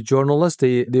between the journalist,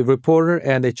 the reporter,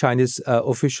 and a Chinese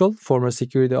official, former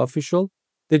security official.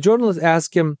 The journalist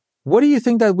asked him, "What do you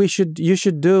think that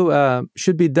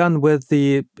should be done with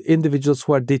the individuals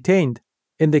who are detained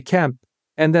in the camp?"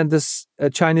 And then this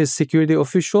Chinese security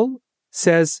official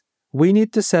says, "We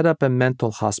need to set up a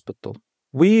mental hospital.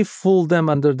 We fooled them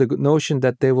under the notion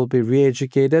that they will be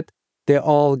re-educated. They're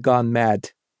all gone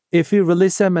mad. If we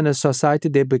release them in a society,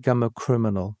 they become a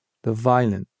criminal, the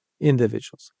violent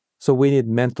individuals. So we need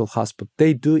mental hospital."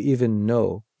 They do even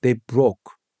know they broke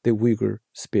the Uyghur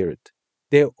spirit.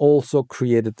 They also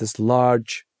created this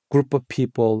large group of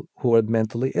people who are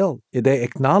mentally ill. They're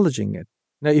acknowledging it.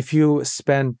 Now, if you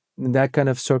spend in that kind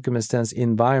of circumstance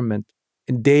environment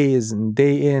days and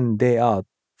day in, day out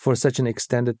for such an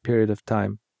extended period of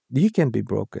time, you can be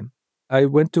broken. I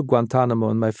went to Guantanamo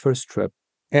on my first trip,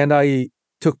 and I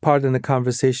took part in a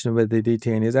conversation with the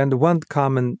detainees. And one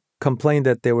common complaint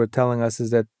that they were telling us is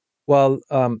that, well,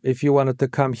 if you wanted to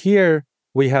come here,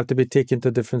 we have to be taken to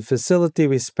a different facility.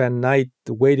 We spend night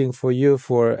waiting for you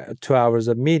for 2 hours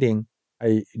of meeting.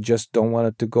 I just don't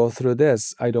want to go through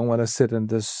this. I don't want to sit in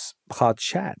this hot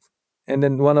chat. And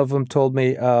then one of them told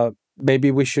me, maybe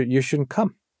you shouldn't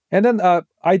come. And then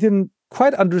I didn't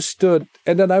quite understood.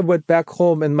 And then I went back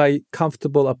home in my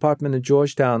comfortable apartment in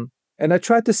Georgetown. And I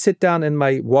tried to sit down in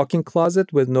my walk-in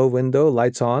closet with no window,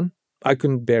 lights on. I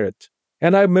couldn't bear it.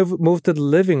 And I moved to the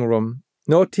living room.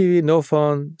 No TV, no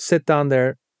phone, sit down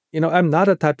there. I'm not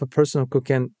a type of person who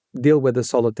can deal with the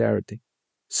solidarity.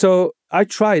 So I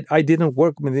tried. I didn't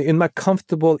work in my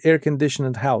comfortable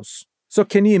air-conditioned house. So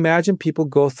can you imagine people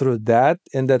go through that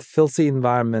in that filthy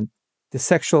environment, the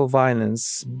sexual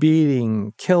violence,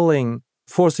 beating, killing,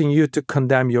 forcing you to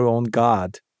condemn your own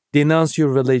God, denounce your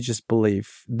religious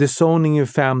belief, disowning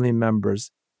your family members?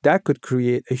 That could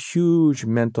create a huge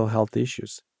mental health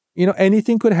issues.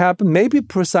 Anything could happen. Maybe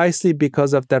precisely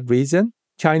because of that reason,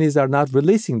 Chinese are not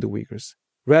releasing the Uyghurs.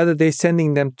 Rather, they're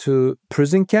sending them to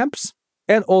prison camps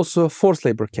and also forced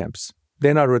labor camps.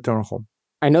 They're not returning home.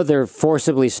 I know they're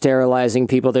forcibly sterilizing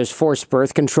people. There's forced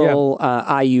birth control,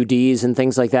 IUDs and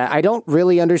things like that. I don't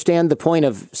really understand the point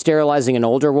of sterilizing an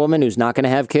older woman who's not going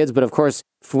to have kids. But of course,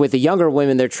 with the younger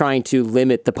women, they're trying to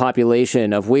limit the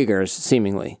population of Uyghurs,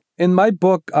 seemingly. In my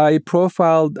book, I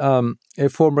profiled a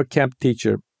former camp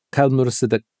teacher,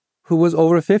 Nury, who was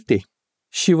over 50.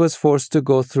 She was forced to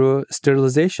go through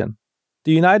sterilization.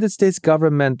 The United States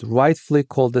government rightfully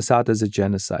called this out as a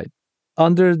genocide.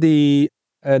 Under the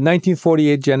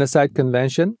 1948 Genocide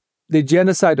Convention, the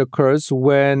genocide occurs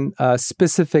when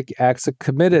specific acts are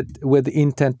committed with the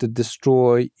intent to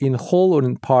destroy, in whole or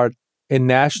in part, a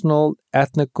national,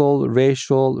 ethnical,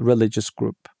 racial, religious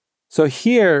group. So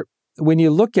here, when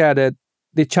you look at it,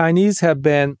 the Chinese have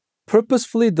been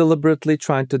purposefully, deliberately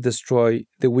trying to destroy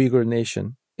the Uyghur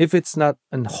nation, if it's not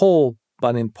in whole,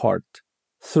 but in part,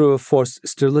 through forced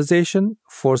sterilization,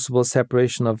 forcible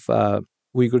separation of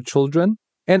Uyghur children,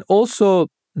 and also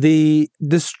the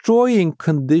destroying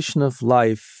condition of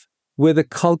life with a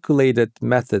calculated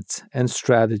methods and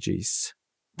strategies.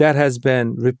 That has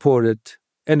been reported,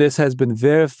 and this has been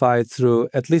verified through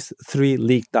at least 3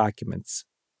 leaked documents.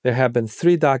 There have been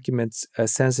 3 documents,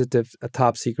 sensitive,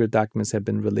 top secret documents have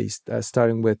been released,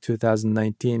 starting with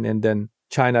 2019, and then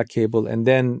China Cable, and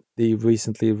then the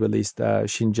recently released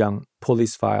Xinjiang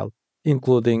police file,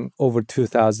 including over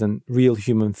 2,000 real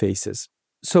human faces.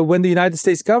 So when the United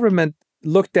States government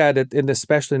looked at it, and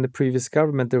especially in the previous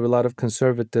government, there were a lot of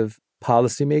conservative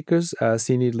policymakers,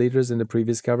 senior leaders in the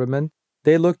previous government.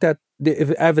 They looked at the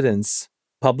evidence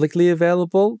publicly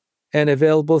available and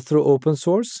available through open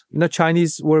source.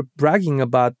 Chinese were bragging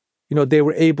about, they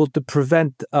were able to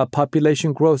prevent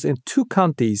population growth in 2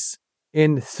 counties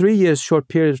in 3 years short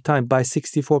period of time by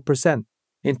 64%.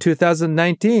 In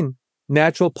 2019,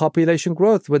 natural population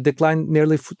growth would decline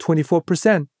nearly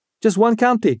 24%, just 1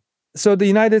 county. So the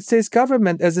United States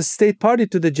government, as a state party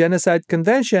to the Genocide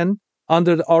Convention,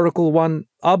 under the Article 1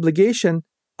 obligation,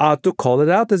 ought to call it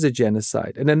out as a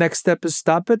genocide. And the next step is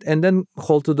stop it and then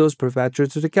hold to those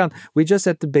perpetrators to account. We just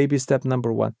at the baby step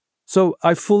number 1. So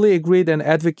I fully agreed and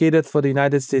advocated for the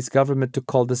United States government to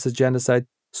call this a genocide.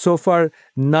 So far,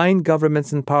 9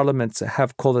 governments and parliaments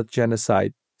have called it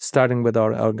genocide, starting with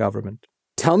our government.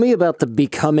 Tell me about the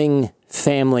Becoming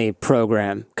Family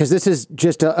program, because this is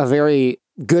just a very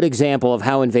good example of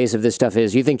how invasive this stuff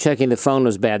is. You think checking the phone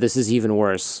was bad. This is even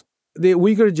worse. The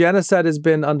Uyghur genocide has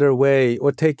been underway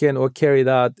or taken or carried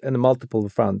out on multiple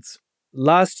fronts.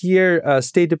 Last year,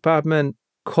 State Department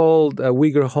called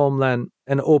Uyghur homeland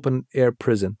an open-air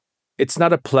prison. It's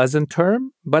not a pleasant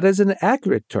term, but it's an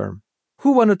accurate term.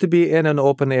 Who wanted to be in an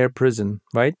open-air prison,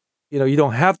 right? You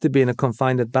don't have to be in a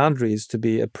confined boundaries to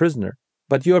be a prisoner,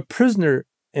 but you're a prisoner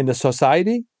in the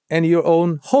society and your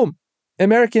own home.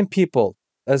 American people,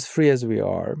 as free as we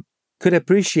are, could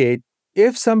appreciate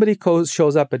if somebody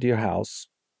shows up at your house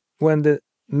when the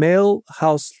male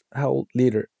household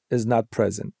leader is not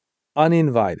present,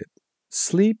 uninvited,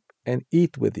 sleep and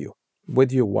eat with you,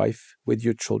 with your wife, with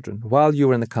your children, while you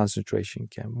were in the concentration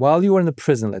camp, while you were in the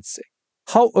prison, let's say.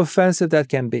 How offensive that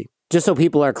can be. Just so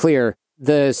people are clear,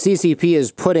 the CCP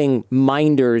is putting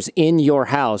minders in your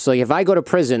house. Like if I go to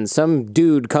prison, some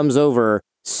dude comes over,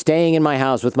 staying in my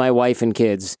house with my wife and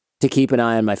kids to keep an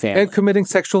eye on my family. And committing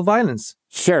sexual violence.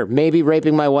 Sure, maybe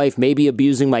raping my wife, maybe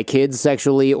abusing my kids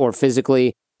sexually or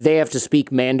physically. They have to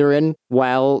speak Mandarin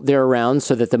while they're around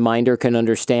so that the minder can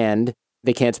understand.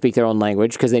 They can't speak their own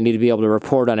language because they need to be able to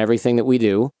report on everything that we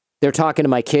do. They're talking to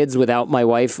my kids without my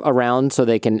wife around so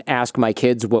they can ask my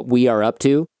kids what we are up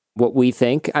to, what we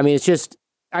think. I mean, it's just,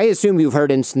 I assume you've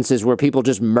heard instances where people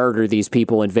just murder these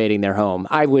people invading their home.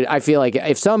 I feel like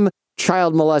if some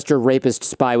child molester, rapist,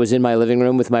 spy was in my living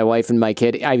room with my wife and my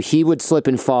kid, he would slip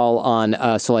and fall on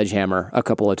a sledgehammer a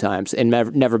couple of times and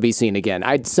never be seen again.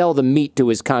 I'd sell the meat to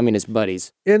his communist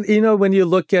buddies. And, when you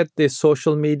look at the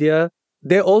social media,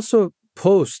 they also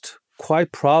post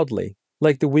quite proudly,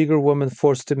 like the Uyghur woman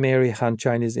forced to marry Han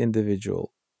Chinese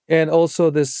individual. And also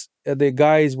the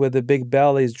guys with the big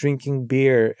bellies drinking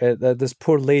beer. This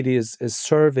poor lady is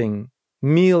serving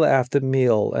meal after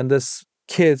meal. And this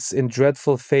kids in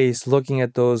dreadful face looking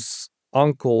at those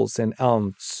uncles and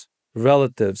aunts,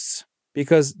 relatives,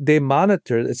 because they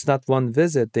monitor. It's not one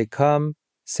visit. They come,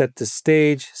 set the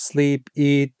stage, sleep,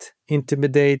 eat,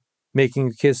 intimidate,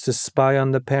 making kids to spy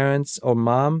on the parents or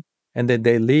mom. And then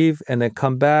they leave and then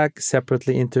come back,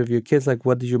 separately interview kids. Like,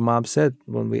 what did your mom said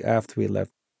after we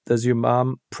left? Does your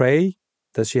mom pray?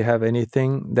 Does she have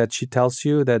anything that she tells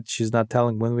you that she's not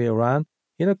telling when we're around?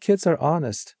 Kids are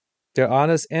honest. Their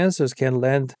honest answers can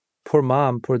land poor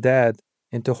mom, poor dad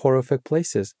into horrific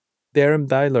places. Darren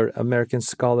Byler, American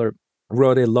scholar,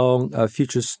 wrote a long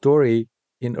future story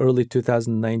in early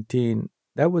 2019.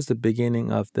 That was the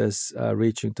beginning of this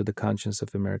reaching to the conscience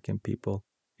of American people.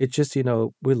 It's just,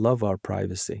 we love our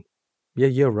privacy. Yeah,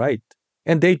 you're right.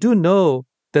 And they do know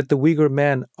that the Uyghur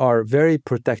men are very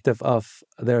protective of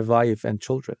their wife and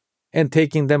children. And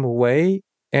taking them away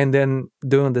and then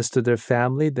doing this to their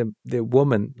family, the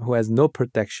woman who has no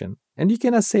protection. And you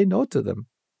cannot say no to them.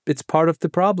 It's part of the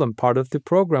problem, part of the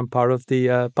program, part of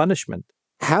the punishment.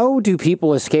 How do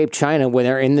people escape China when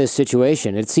they're in this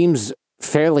situation? It seems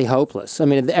fairly hopeless. I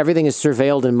mean, everything is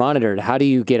surveilled and monitored. How do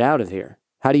you get out of here?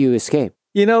 How do you escape?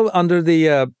 Under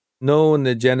the known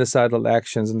genocidal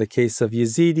actions in the case of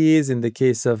Yazidis, in the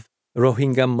case of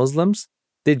Rohingya Muslims,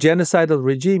 the genocidal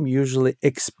regime usually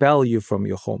expel you from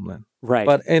your homeland. Right.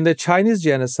 But in the Chinese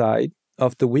genocide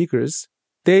of the Uyghurs,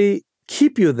 they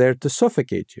keep you there to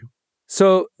suffocate you.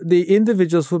 So the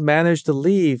individuals who manage to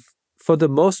leave for the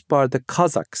most part, the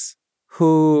Kazakhs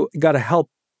who got help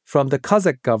from the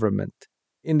Kazakh government.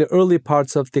 In the early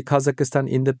parts of the Kazakhstan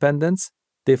independence,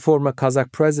 the former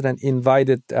Kazakh president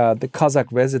invited the Kazakh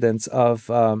residents of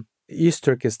East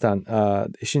Turkestan,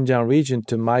 Xinjiang region,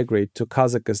 to migrate to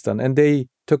Kazakhstan. And they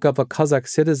took up a Kazakh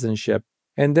citizenship.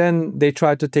 And then they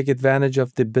tried to take advantage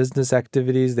of the business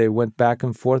activities. They went back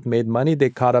and forth, made money. They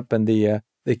caught up in the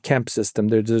camp system.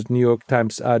 There's this New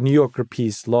Yorker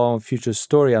piece, long future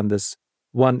story on this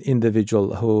one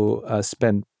individual who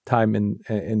spent time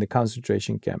in the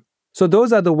concentration camp. So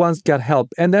those are the ones got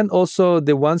help. And then also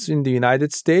the ones in the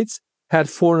United States had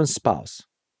foreign spouse.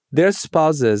 Their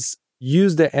spouses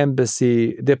used the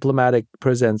embassy diplomatic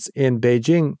presence in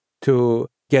Beijing to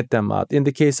get them out. In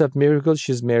the case of Miracle,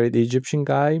 she's married Egyptian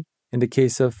guy. In the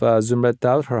case of Zumrat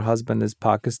Daud, her husband is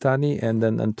Pakistani. And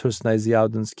then in Tusnay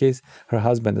Ziauddin's case, her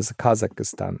husband is a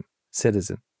Kazakhstan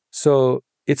citizen. So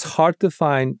it's hard to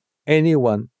find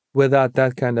anyone without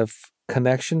that kind of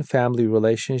connection, family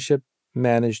relationship,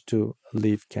 managed to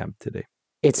leave camp today.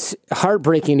 It's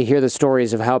heartbreaking to hear the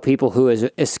stories of how people who has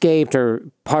escaped or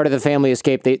part of the family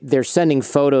escaped, they're sending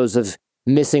photos of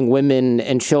missing women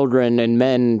and children and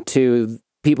men to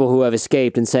people who have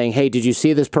escaped and saying, hey, did you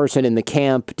see this person in the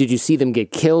camp? Did you see them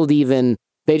get killed even?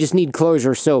 They just need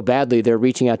closure so badly. They're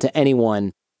reaching out to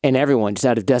anyone and everyone just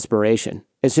out of desperation.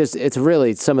 It's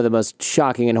really some of the most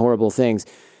shocking and horrible things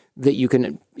that you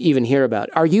can even hear about.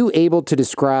 Are you able to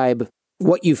describe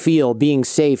what you feel being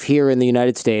safe here in the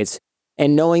United States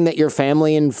and knowing that your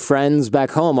family and friends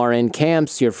back home are in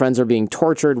camps, your friends are being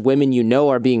tortured, women you know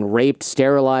are being raped,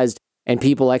 sterilized, and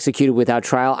people executed without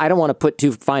trial? I don't want to put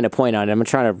too fine a point on it. I'm not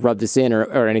trying to rub this in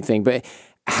or anything, but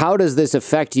how does this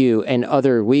affect you and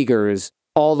other Uyghurs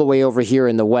all the way over here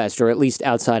in the West, or at least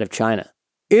outside of China?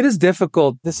 It is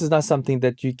difficult. This is not something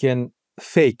that you can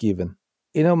fake even.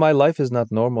 My life is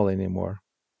not normal anymore.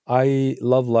 I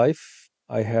love life.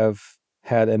 I have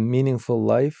had a meaningful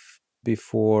life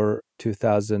before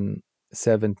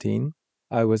 2017.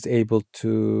 I was able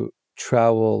to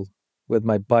travel with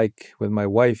my bike, with my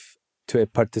wife, to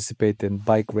participate in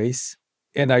bike race.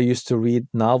 And I used to read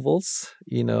novels.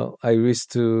 I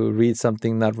used to read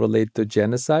something not related to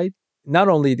genocide. Not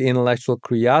only the intellectual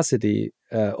curiosity,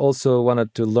 also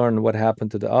wanted to learn what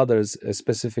happened to the others,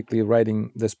 specifically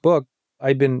writing this book.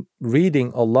 I've been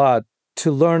reading a lot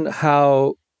to learn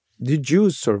how the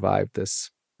Jews survived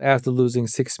this. After losing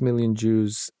 6 million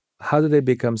Jews, how did they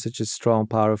become such a strong,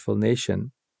 powerful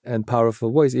nation and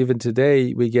powerful voice? Even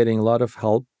today, we're getting a lot of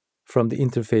help from the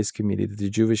interfaith community,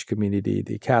 the Jewish community,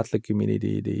 the Catholic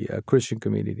community, the Christian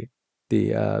community.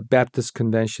 The Baptist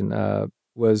Convention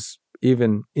was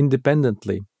even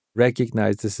independently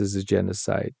recognized this as a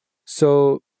genocide.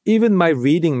 So even my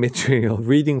reading material,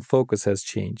 reading focus has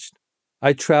changed.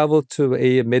 I traveled to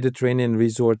a Mediterranean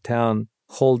resort town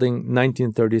holding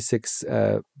 1936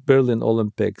 Berlin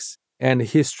Olympics and a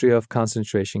history of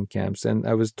concentration camps. And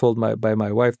I was told by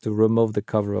my wife to remove the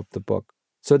cover of the book.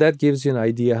 So that gives you an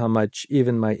idea how much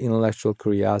even my intellectual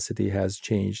curiosity has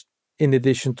changed. In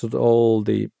addition to all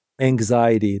the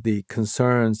anxiety, the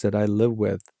concerns that I live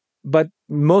with. But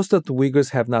most of the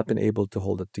Uyghurs have not been able to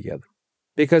hold it together.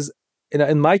 Because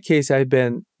in my case, I've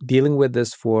been dealing with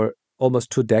this for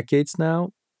almost 2 decades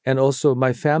now. And also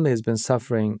my family has been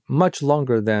suffering much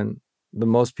longer than the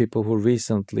most people who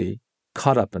recently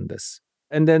caught up in this.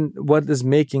 And then what is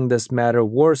making this matter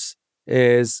worse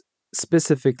is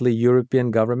specifically European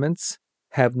governments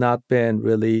have not been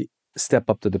really step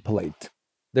up to the plate.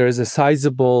 There is a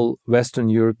sizable Western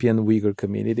European Uyghur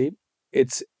community.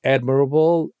 It's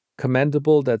admirable,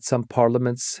 commendable that some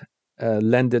parliaments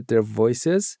lended their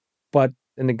voices, but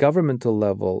in the governmental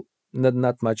level,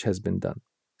 not much has been done.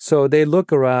 So they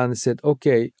look around and said,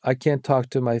 okay, I can't talk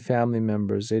to my family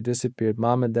members. They disappeared.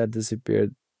 Mom and dad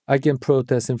disappeared. I can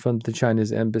protest in front of the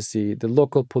Chinese embassy. The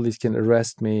local police can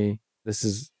arrest me. This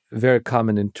is very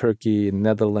common in Turkey, in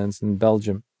Netherlands, and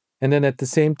Belgium. And then at the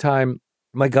same time,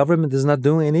 my government is not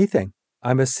doing anything.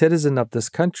 I'm a citizen of this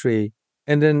country.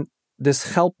 And then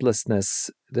this helplessness,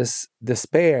 this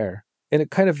despair, and a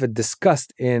kind of a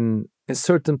disgust in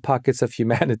certain pockets of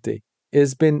humanity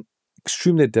has been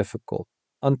extremely difficult.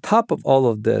 On top of all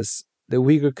of this, the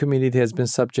Uyghur community has been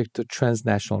subject to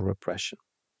transnational repression.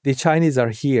 The Chinese are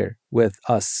here with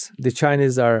us. The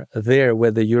Chinese are there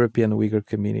with the European Uyghur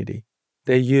community.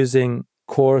 They're using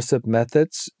coercive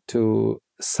methods to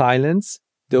silence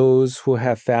those who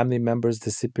have family members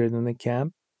disappeared in the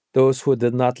camp. Those who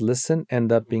did not listen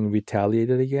end up being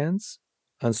retaliated against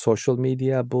on social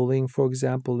media, bullying, for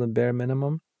example, the bare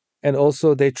minimum. And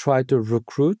also they try to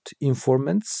recruit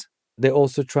informants. They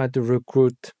also try to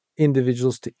recruit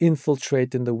individuals to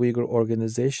infiltrate in the Uyghur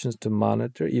organizations to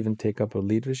monitor, even take up a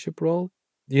leadership role.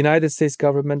 The United States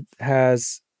government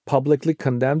has publicly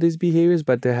condemned these behaviors,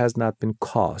 but there has not been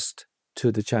cost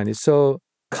to the Chinese. So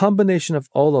combination of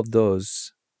all of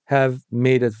those have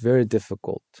made it very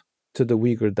difficult to the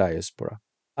Uyghur diaspora.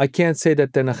 I can't say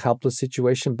that they're in a helpless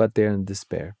situation, but they're in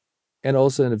despair and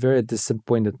also in a very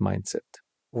disappointed mindset.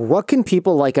 What can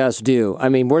people like us do? I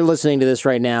mean, we're listening to this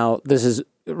right now. This is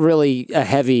really a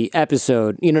heavy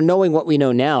episode. Knowing what we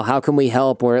know now, how can we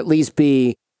help or at least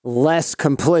be less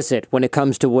complicit when it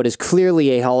comes to what is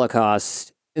clearly a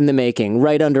Holocaust in the making,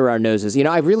 right under our noses?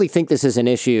 I really think this is an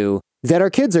issue that our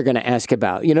kids are going to ask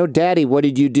about. Daddy, what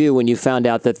did you do when you found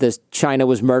out that this China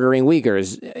was murdering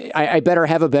Uyghurs? I better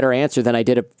have a better answer than I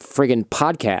did a friggin'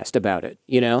 podcast about it,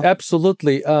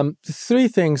 Absolutely. 3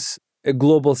 things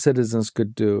global citizens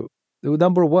could do.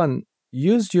 Number 1,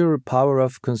 use your power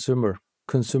of consumer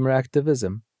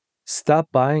activism. Stop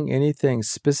buying anything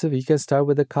specific. You can start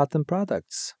with the cotton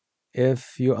products.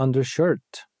 If your undershirt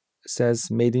says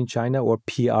made in China or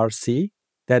PRC,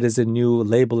 that is a new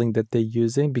labeling that they're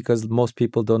using because most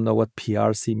people don't know what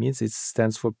PRC means. It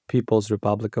stands for People's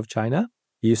Republic of China.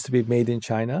 It used to be made in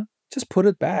China. Just put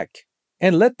it back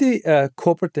and let the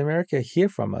corporate America hear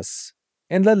from us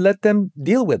and let them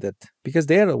deal with it because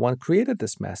they are the one created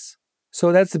this mess.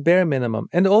 So that's the bare minimum.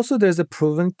 And also there's a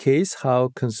proven case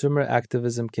how consumer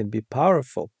activism can be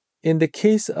powerful. In the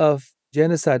case of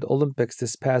Genocide Olympics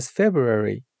this past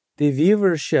February, the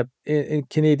viewership in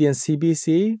Canadian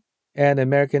CBC and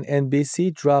American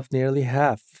NBC dropped nearly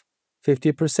half,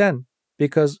 50%,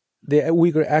 because the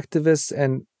Uyghur activists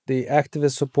and the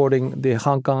activists supporting the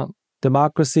Hong Kong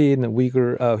democracy and the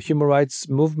Uyghur human rights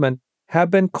movement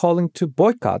have been calling to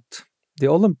boycott the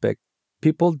Olympic.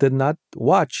 People did not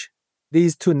watch.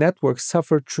 These 2 networks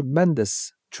suffered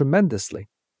tremendously.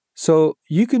 So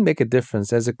you can make a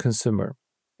difference as a consumer.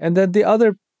 And then the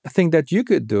other thing that you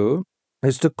could do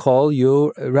is to call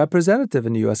your representative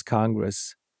in the U.S.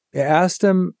 Congress. Ask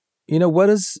them, what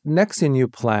is next in your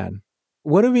plan?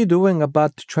 What are we doing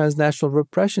about transnational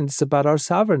repression? It's about our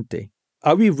sovereignty.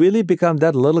 Are we really become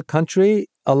that little country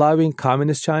allowing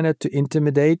communist China to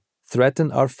intimidate,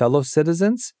 threaten our fellow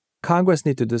citizens? Congress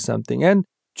need to do something. And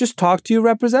just talk to your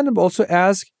representative. Also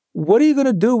ask, what are you going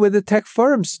to do with the tech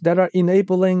firms that are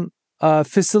enabling,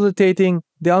 facilitating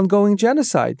the ongoing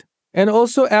genocide? And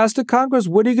also ask the Congress,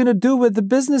 what are you going to do with the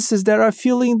businesses that are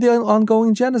fueling the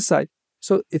ongoing genocide?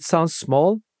 So it sounds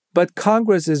small, but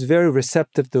Congress is very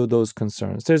receptive to those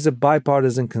concerns. There's a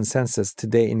bipartisan consensus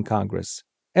today in Congress.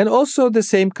 And also the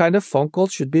same kind of phone call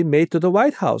should be made to the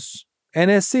White House,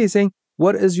 NSC, saying,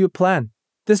 what is your plan?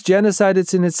 This genocide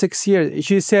is in its 6th year. You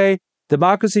should say,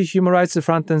 democracy, human rights are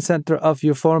front and center of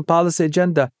your foreign policy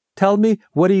agenda. Tell me,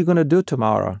 what are you going to do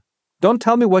tomorrow? Don't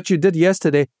tell me what you did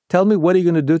yesterday. Tell me, what are you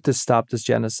going to do to stop this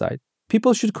genocide?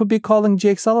 People could be calling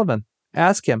Jake Sullivan.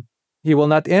 Ask him. He will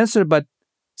not answer, but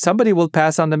somebody will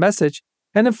pass on the message.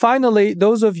 And then finally,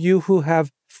 those of you who have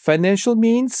financial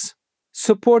means,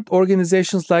 support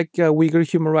organizations like Uyghur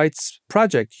Human Rights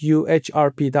Project,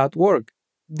 uhrp.org.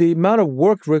 The amount of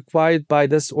work required by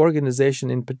this organization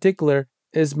in particular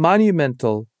is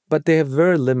monumental, but they have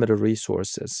very limited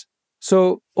resources.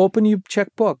 So open your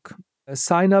checkbook,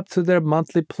 sign up to their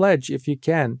monthly pledge if you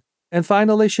can. And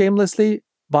finally, shamelessly,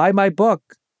 buy my book.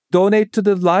 Donate to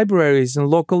the libraries and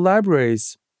local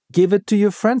libraries. Give it to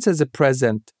your friends as a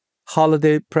present,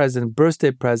 holiday present,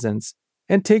 birthday presents,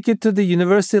 and take it to the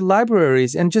university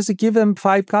libraries and just give them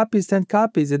 5 copies, 10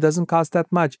 copies. It doesn't cost that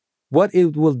much. What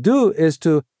it will do is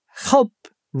to help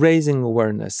raising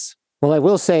awareness. Well, I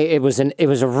will say it was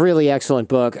a really excellent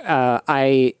book.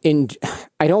 I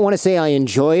don't want to say I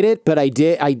enjoyed it, but I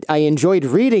did. I enjoyed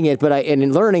reading it,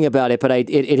 and learning about it. But it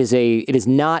is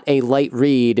not a light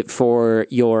read for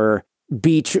your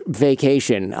beach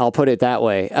vacation. I'll put it that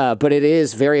way. But it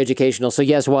is very educational. So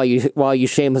yes, while you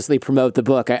shamelessly promote the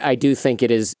book, I do think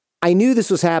it is. I knew this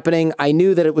was happening. I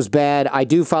knew that it was bad. I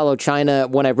do follow China.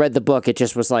 When I read the book, it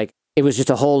just was like it was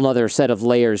just a whole nother set of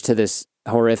layers to this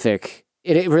horrific.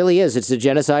 It really is. It's a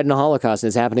genocide and a Holocaust, and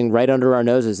it's happening right under our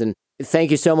noses. And thank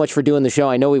you so much for doing the show.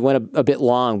 I know we went a bit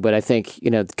long, but I think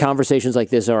conversations like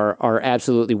this are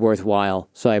absolutely worthwhile.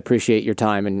 So I appreciate your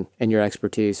time and your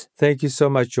expertise. Thank you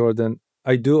so much, Jordan.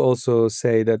 I do also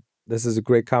say that this is a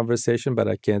great conversation, but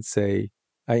I can't say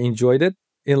I enjoyed it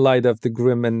in light of the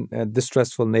grim and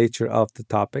distressful nature of the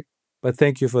topic. But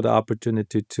thank you for the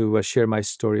opportunity to share my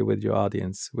story with your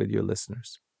audience, with your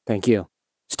listeners. Thank you.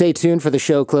 Stay tuned for the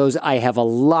show close. I have a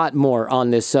lot more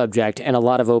on this subject and a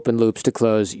lot of open loops to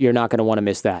close. You're not going to want to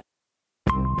miss that.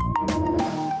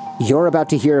 You're about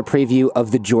to hear a preview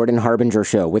of The Jordan Harbinger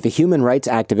Show with a human rights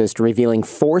activist revealing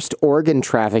forced organ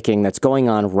trafficking that's going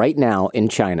on right now in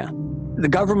China. The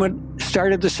government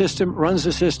started the system, runs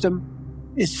the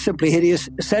system. It's simply hideous,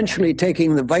 essentially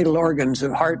taking the vital organs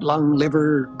of heart, lung,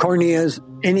 liver, corneas,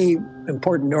 any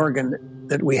important organ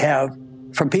that we have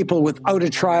from people without a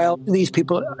trial. These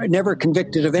people are never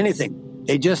convicted of anything.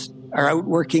 They just are out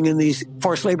working in these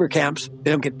forced labor camps. They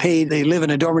don't get paid. They live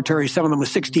in a dormitory, some of them with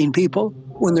 16 people.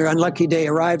 When their unlucky day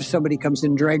arrives, somebody comes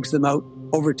in, drags them out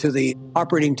over to the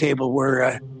operating table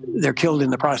where they're killed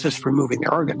in the process for removing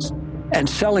their organs, and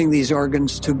selling these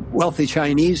organs to wealthy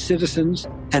Chinese citizens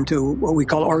and to what we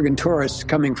call organ tourists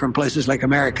coming from places like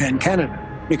America and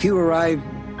Canada. If you arrive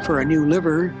for a new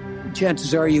liver,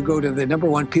 chances are you go to the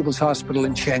 #1 People's Hospital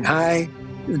in Shanghai.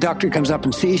 The doctor comes up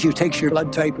and sees you, takes your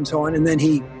blood type and so on, and then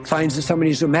he finds that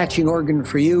somebody's a matching organ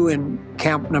for you in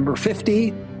camp number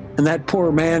 50, and that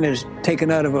poor man is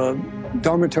taken out of a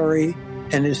dormitory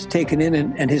and is taken in,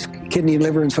 and his kidney,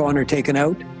 liver, and so on are taken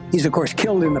out. He's, of course,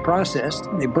 killed in the process.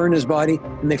 They burn his body,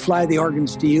 and they fly the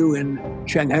organs to you in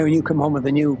Shanghai, and you come home with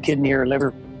a new kidney or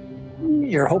liver.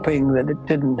 You're hoping that it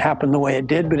didn't happen the way it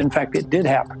did, but in fact, it did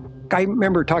happen. I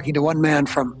remember talking to one man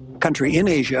from a country in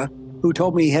Asia who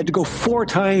told me he had to go 4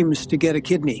 times to get a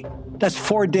kidney. That's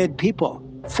 4 dead people.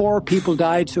 4 people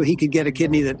died so he could get a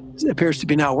kidney that appears to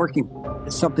be now working.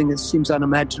 It's something that seems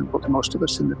unimaginable to most of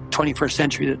us in the 21st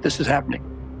century that this is happening.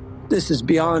 This is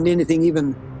beyond anything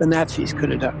even the Nazis could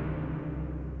have done.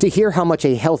 To hear how much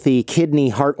a healthy kidney,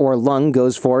 heart, or lung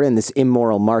goes for in this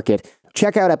immoral market,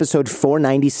 check out episode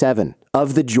 497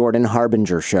 of The Jordan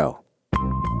Harbinger Show.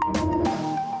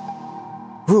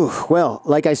 Whew, well,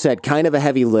 like I said, kind of a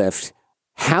heavy lift.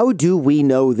 How do we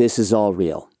know this is all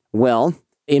real? Well,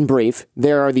 in brief,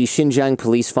 there are the Xinjiang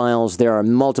police files. There are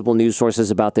multiple news sources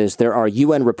about this. There are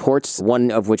UN reports,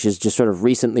 one of which is just sort of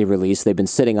recently released. They've been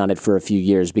sitting on it for a few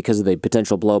years because of the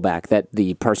potential blowback that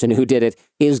the person who did it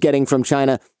is getting from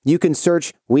China. You can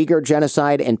search Uyghur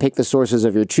genocide and pick the sources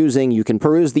of your choosing. You can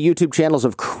peruse the YouTube channels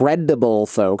of credible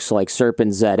folks like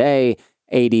Serpent ZA,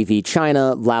 ADV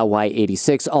China, Lao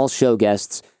Y86, all show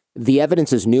guests. The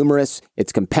evidence is numerous.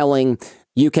 It's compelling.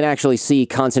 You can actually see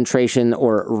concentration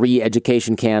or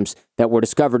re-education camps that were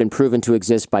discovered and proven to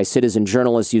exist by citizen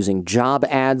journalists using job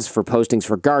ads for postings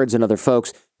for guards and other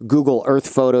folks, Google Earth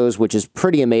photos, which is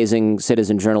pretty amazing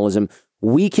citizen journalism.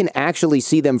 We can actually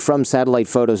see them from satellite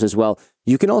photos as well.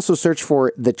 You can also search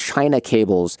for the China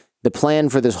cables. The plan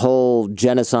for this whole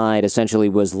genocide essentially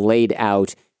was laid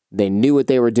out. They knew what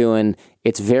they were doing.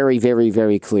 It's very, very,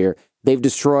 very clear. They've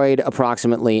destroyed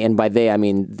approximately, and by they, I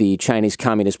mean the Chinese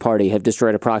Communist Party, have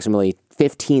destroyed approximately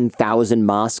 15,000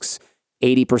 mosques.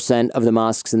 80% of the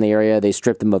mosques in the area, they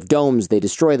strip them of domes, they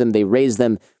destroy them, they raze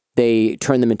them, they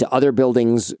turn them into other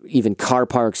buildings, even car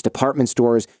parks, department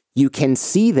stores. You can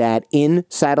see that in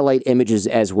satellite images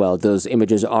as well. Those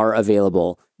images are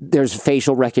available. There's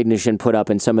facial recognition put up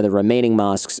in some of the remaining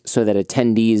mosques so that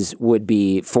attendees would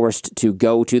be forced to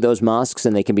go to those mosques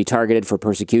and they can be targeted for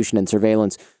persecution and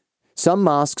surveillance. Some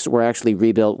mosques were actually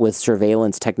rebuilt with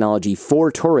surveillance technology for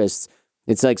tourists.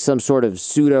 It's like some sort of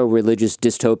pseudo-religious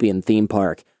dystopian theme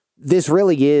park. This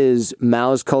really is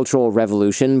Mao's Cultural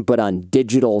Revolution, but on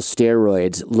digital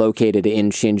steroids located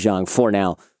in Xinjiang for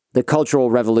now. The Cultural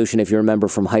Revolution, if you remember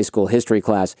from high school history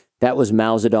class, that was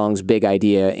Mao Zedong's big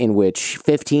idea in which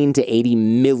 15 to 80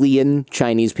 million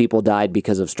Chinese people died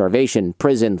because of starvation,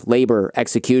 prison, labor,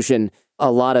 execution.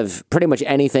 A lot of pretty much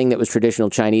anything that was traditional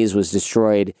Chinese was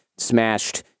destroyed,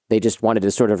 smashed. They just wanted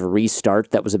to sort of restart.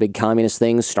 That was a big communist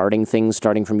thing, starting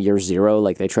from year 0,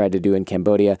 like they tried to do in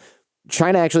Cambodia.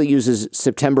 China actually uses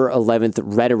September 11th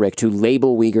rhetoric to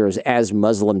label Uyghurs as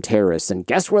Muslim terrorists. And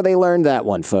guess where they learned that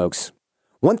one, folks?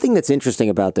 One thing that's interesting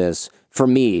about this, for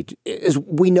me, is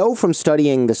we know from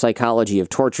studying the psychology of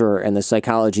torture and the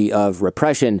psychology of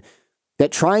repression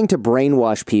that trying to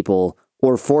brainwash people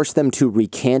or force them to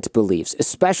recant beliefs,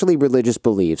 especially religious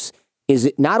beliefs,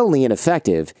 is not only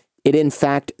ineffective, it in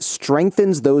fact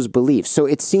strengthens those beliefs. So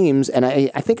it seems, and I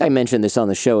think I mentioned this on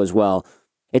the show as well,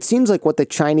 it seems like what the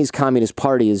Chinese Communist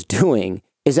Party is doing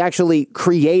is actually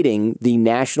creating the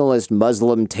nationalist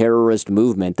Muslim terrorist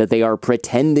movement that they are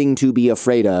pretending to be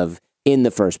afraid of in the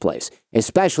first place,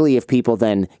 especially if people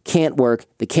then can't work,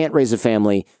 they can't raise a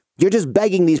family. You're just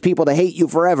begging these people to hate you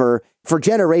forever for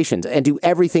generations and do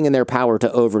everything in their power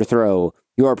to overthrow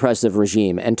your oppressive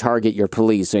regime and target your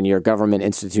police and your government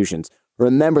institutions.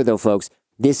 Remember, though, folks,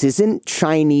 this isn't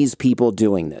Chinese people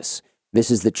doing this. This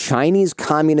is the Chinese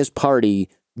Communist Party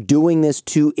doing this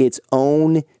to its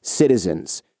own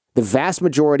citizens. The vast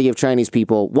majority of Chinese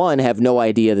people, one, have no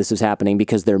idea this is happening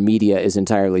because their media is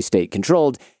entirely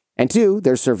state-controlled, And two,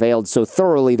 they're surveilled so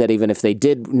thoroughly that even if they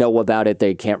did know about it,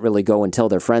 they can't really go and tell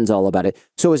their friends all about it.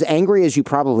 So as angry as you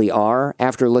probably are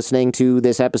after listening to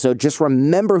this episode, just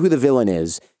remember who the villain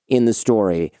is in the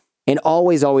story. And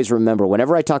always, always remember,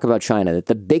 whenever I talk about China, that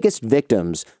the biggest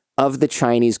victims of the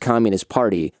Chinese Communist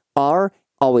Party are,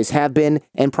 always have been,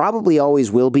 and probably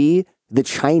always will be, the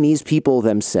Chinese people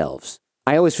themselves.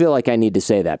 I always feel like I need to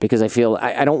say that because I feel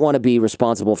I don't want to be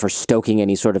responsible for stoking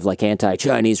any sort of like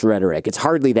anti-Chinese rhetoric. It's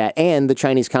hardly that. And the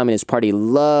Chinese Communist Party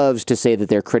loves to say that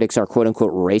their critics are quote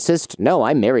unquote racist. No,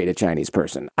 I married a Chinese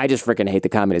person. I just freaking hate the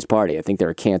Communist Party. I think they're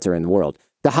a cancer in the world.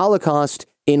 The Holocaust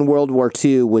in World War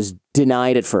II was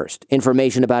denied at first.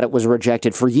 Information about it was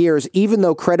rejected for years, even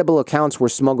though credible accounts were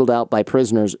smuggled out by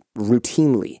prisoners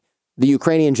routinely. The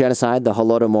Ukrainian genocide, the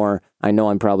Holodomor, I know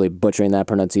I'm probably butchering that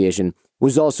pronunciation,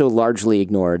 was also largely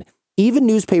ignored. Even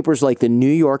newspapers like the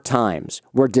New York Times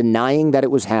were denying that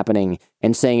it was happening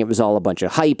and saying it was all a bunch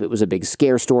of hype, it was a big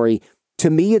scare story. To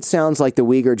me, it sounds like the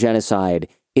Uyghur genocide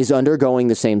is undergoing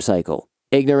the same cycle.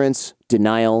 Ignorance,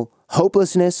 denial,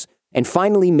 hopelessness, and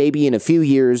finally, maybe in a few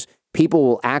years, people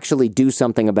will actually do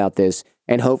something about this,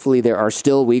 and hopefully there are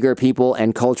still Uyghur people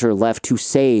and culture left to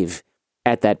save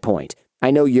at that point.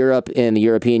 I know Europe and the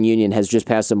European Union has just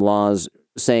passed some laws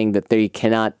saying that they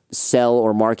cannot sell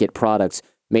or market products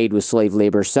made with slave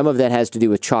labor. Some of that has to do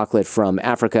with chocolate from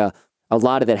Africa. A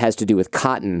lot of that has to do with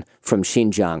cotton from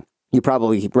Xinjiang. You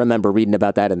probably remember reading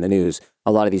about that in the news.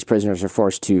 A lot of these prisoners are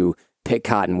forced to pick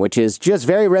cotton, which is just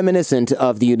very reminiscent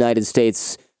of the United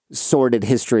States' sordid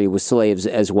history with slaves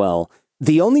as well.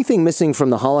 The only thing missing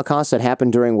from the Holocaust that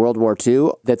happened during World War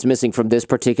II that's missing from this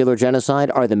particular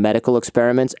genocide are the medical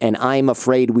experiments, and I'm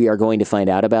afraid we are going to find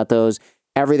out about those.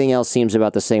 Everything else seems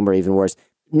about the same or even worse.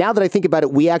 Now that I think about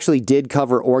it, we actually did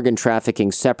cover organ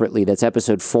trafficking separately. That's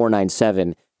episode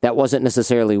 497. That wasn't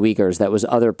necessarily Uyghurs. That was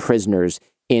other prisoners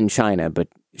in China. But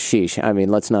sheesh, I mean,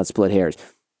 let's not split hairs.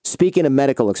 Speaking of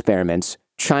medical experiments,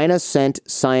 China sent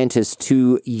scientists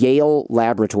to Yale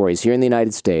laboratories here in the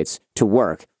United States to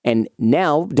work. And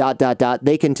now,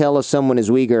 they can tell if someone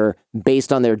is Uyghur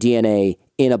based on their DNA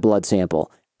in a blood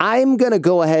sample. I'm going to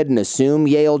go ahead and assume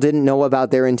Yale didn't know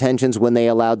about their intentions when they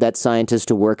allowed that scientist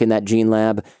to work in that gene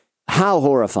lab. How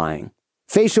horrifying.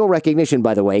 Facial recognition,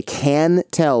 by the way, can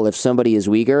tell if somebody is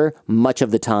Uyghur much of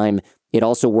the time. It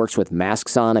also works with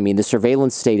masks on. I mean, the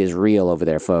surveillance state is real over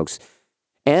there, folks.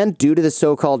 And due to the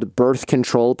so-called birth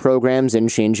control programs in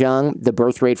Xinjiang, the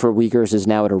birth rate for Uyghurs is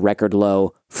now at a record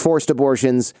low. Forced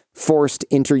abortions, forced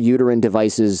intrauterine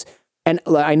devices. And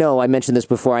I know I mentioned this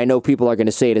before. I know people are going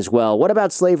to say it as well. What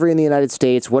about slavery in the United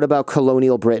States? What about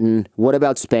colonial Britain? What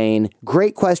about Spain?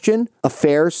 Great question. A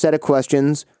fair set of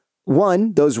questions.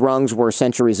 One, those wrongs were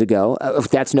centuries ago.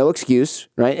 That's no excuse,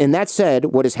 right? And that said,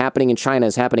 what is happening in China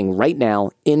is happening right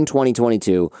now in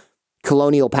 2022.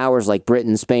 Colonial powers like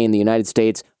Britain, Spain, the United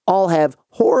States all have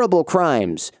horrible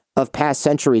crimes of past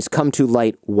centuries come to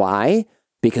light. Why?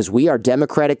 Because we are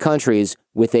democratic countries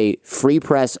with a free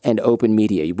press and open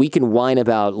media. We can whine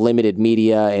about limited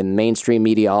media and mainstream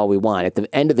media all we want. At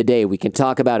the end of the day, we can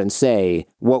talk about and say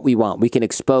what we want. We can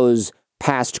expose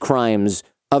past crimes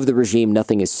of the regime.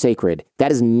 Nothing is sacred.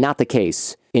 That is not the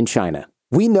case in China.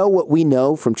 We know what we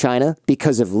know from China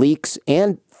because of leaks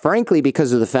and, frankly,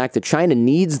 because of the fact that China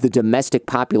needs the domestic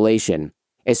population,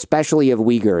 especially of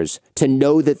Uyghurs, to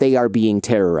know that they are being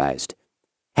terrorized.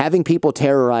 Having people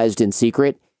terrorized in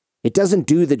secret, it doesn't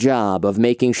do the job of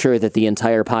making sure that the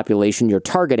entire population you're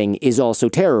targeting is also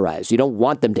terrorized. You don't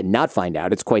want them to not find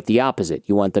out. It's quite the opposite.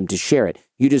 You want them to share it.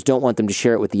 You just don't want them to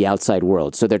share it with the outside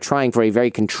world. So they're trying for a very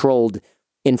controlled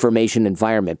information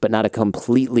environment, but not a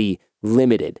completely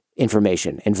limited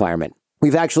information environment.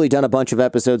 We've actually done a bunch of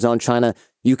episodes on China.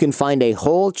 You can find a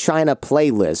whole China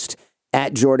playlist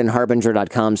at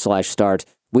jordanharbinger.com/start.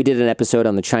 We did an episode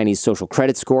on the Chinese social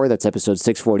credit score. That's episode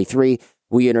 643.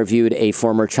 We interviewed a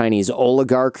former Chinese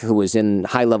oligarch who was in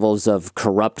high levels of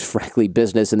corrupt, frankly,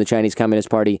 business in the Chinese Communist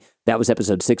Party. That was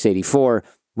episode 684.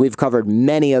 We've covered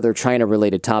many other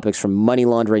China-related topics from money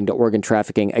laundering to organ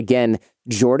trafficking. Again,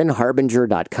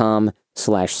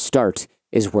 jordanharbinger.com/start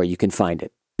is where you can find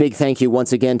it. Big thank you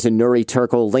once again to Nury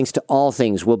Turkel. Links to all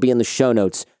things will be in the show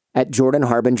notes at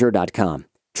jordanharbinger.com.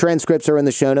 Transcripts are in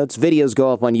the show notes. Videos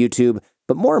go up on YouTube.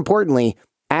 But more importantly,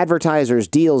 advertisers,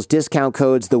 deals, discount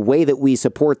codes, the way that we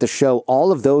support the show,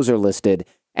 all of those are listed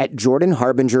at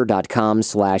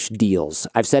jordanharbinger.com/deals.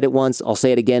 I've said it once. I'll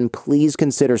say it again. Please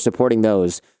consider supporting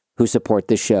those who support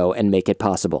this show and make it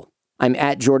possible. I'm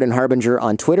at Jordan Harbinger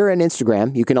on Twitter and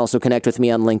Instagram. You can also connect with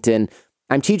me on LinkedIn.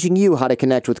 I'm teaching you how to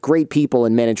connect with great people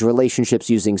and manage relationships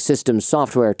using systems,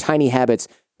 software, tiny habits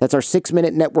That's our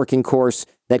 6-minute networking course.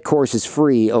 That course is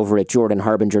free over at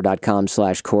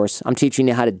jordanharbinger.com/course. I'm teaching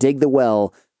you how to dig the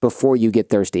well before you get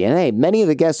thirsty. And hey, many of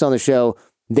the guests on the show,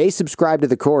 they subscribe to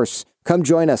the course. Come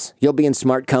join us. You'll be in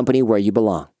smart company where you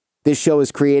belong. This show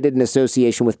is created in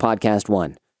association with Podcast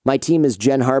One. My team is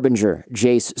Jen Harbinger,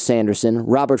 Jace Sanderson,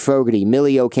 Robert Fogarty,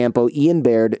 Millie Ocampo, Ian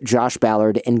Baird, Josh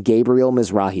Ballard, and Gabriel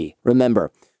Mizrahi.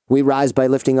 Remember, we rise by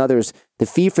lifting others. The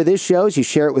fee for this show is you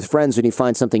share it with friends when you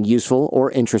find something useful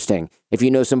or interesting. If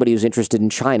you know somebody who's interested in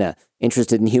China,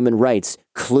 interested in human rights,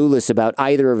 clueless about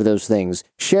either of those things,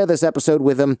 share this episode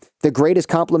with them. The greatest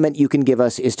compliment you can give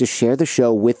us is to share the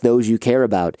show with those you care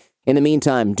about. In the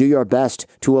meantime, do your best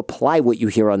to apply what you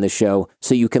hear on this show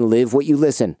so you can live what you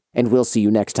listen, and we'll see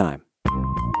you next time.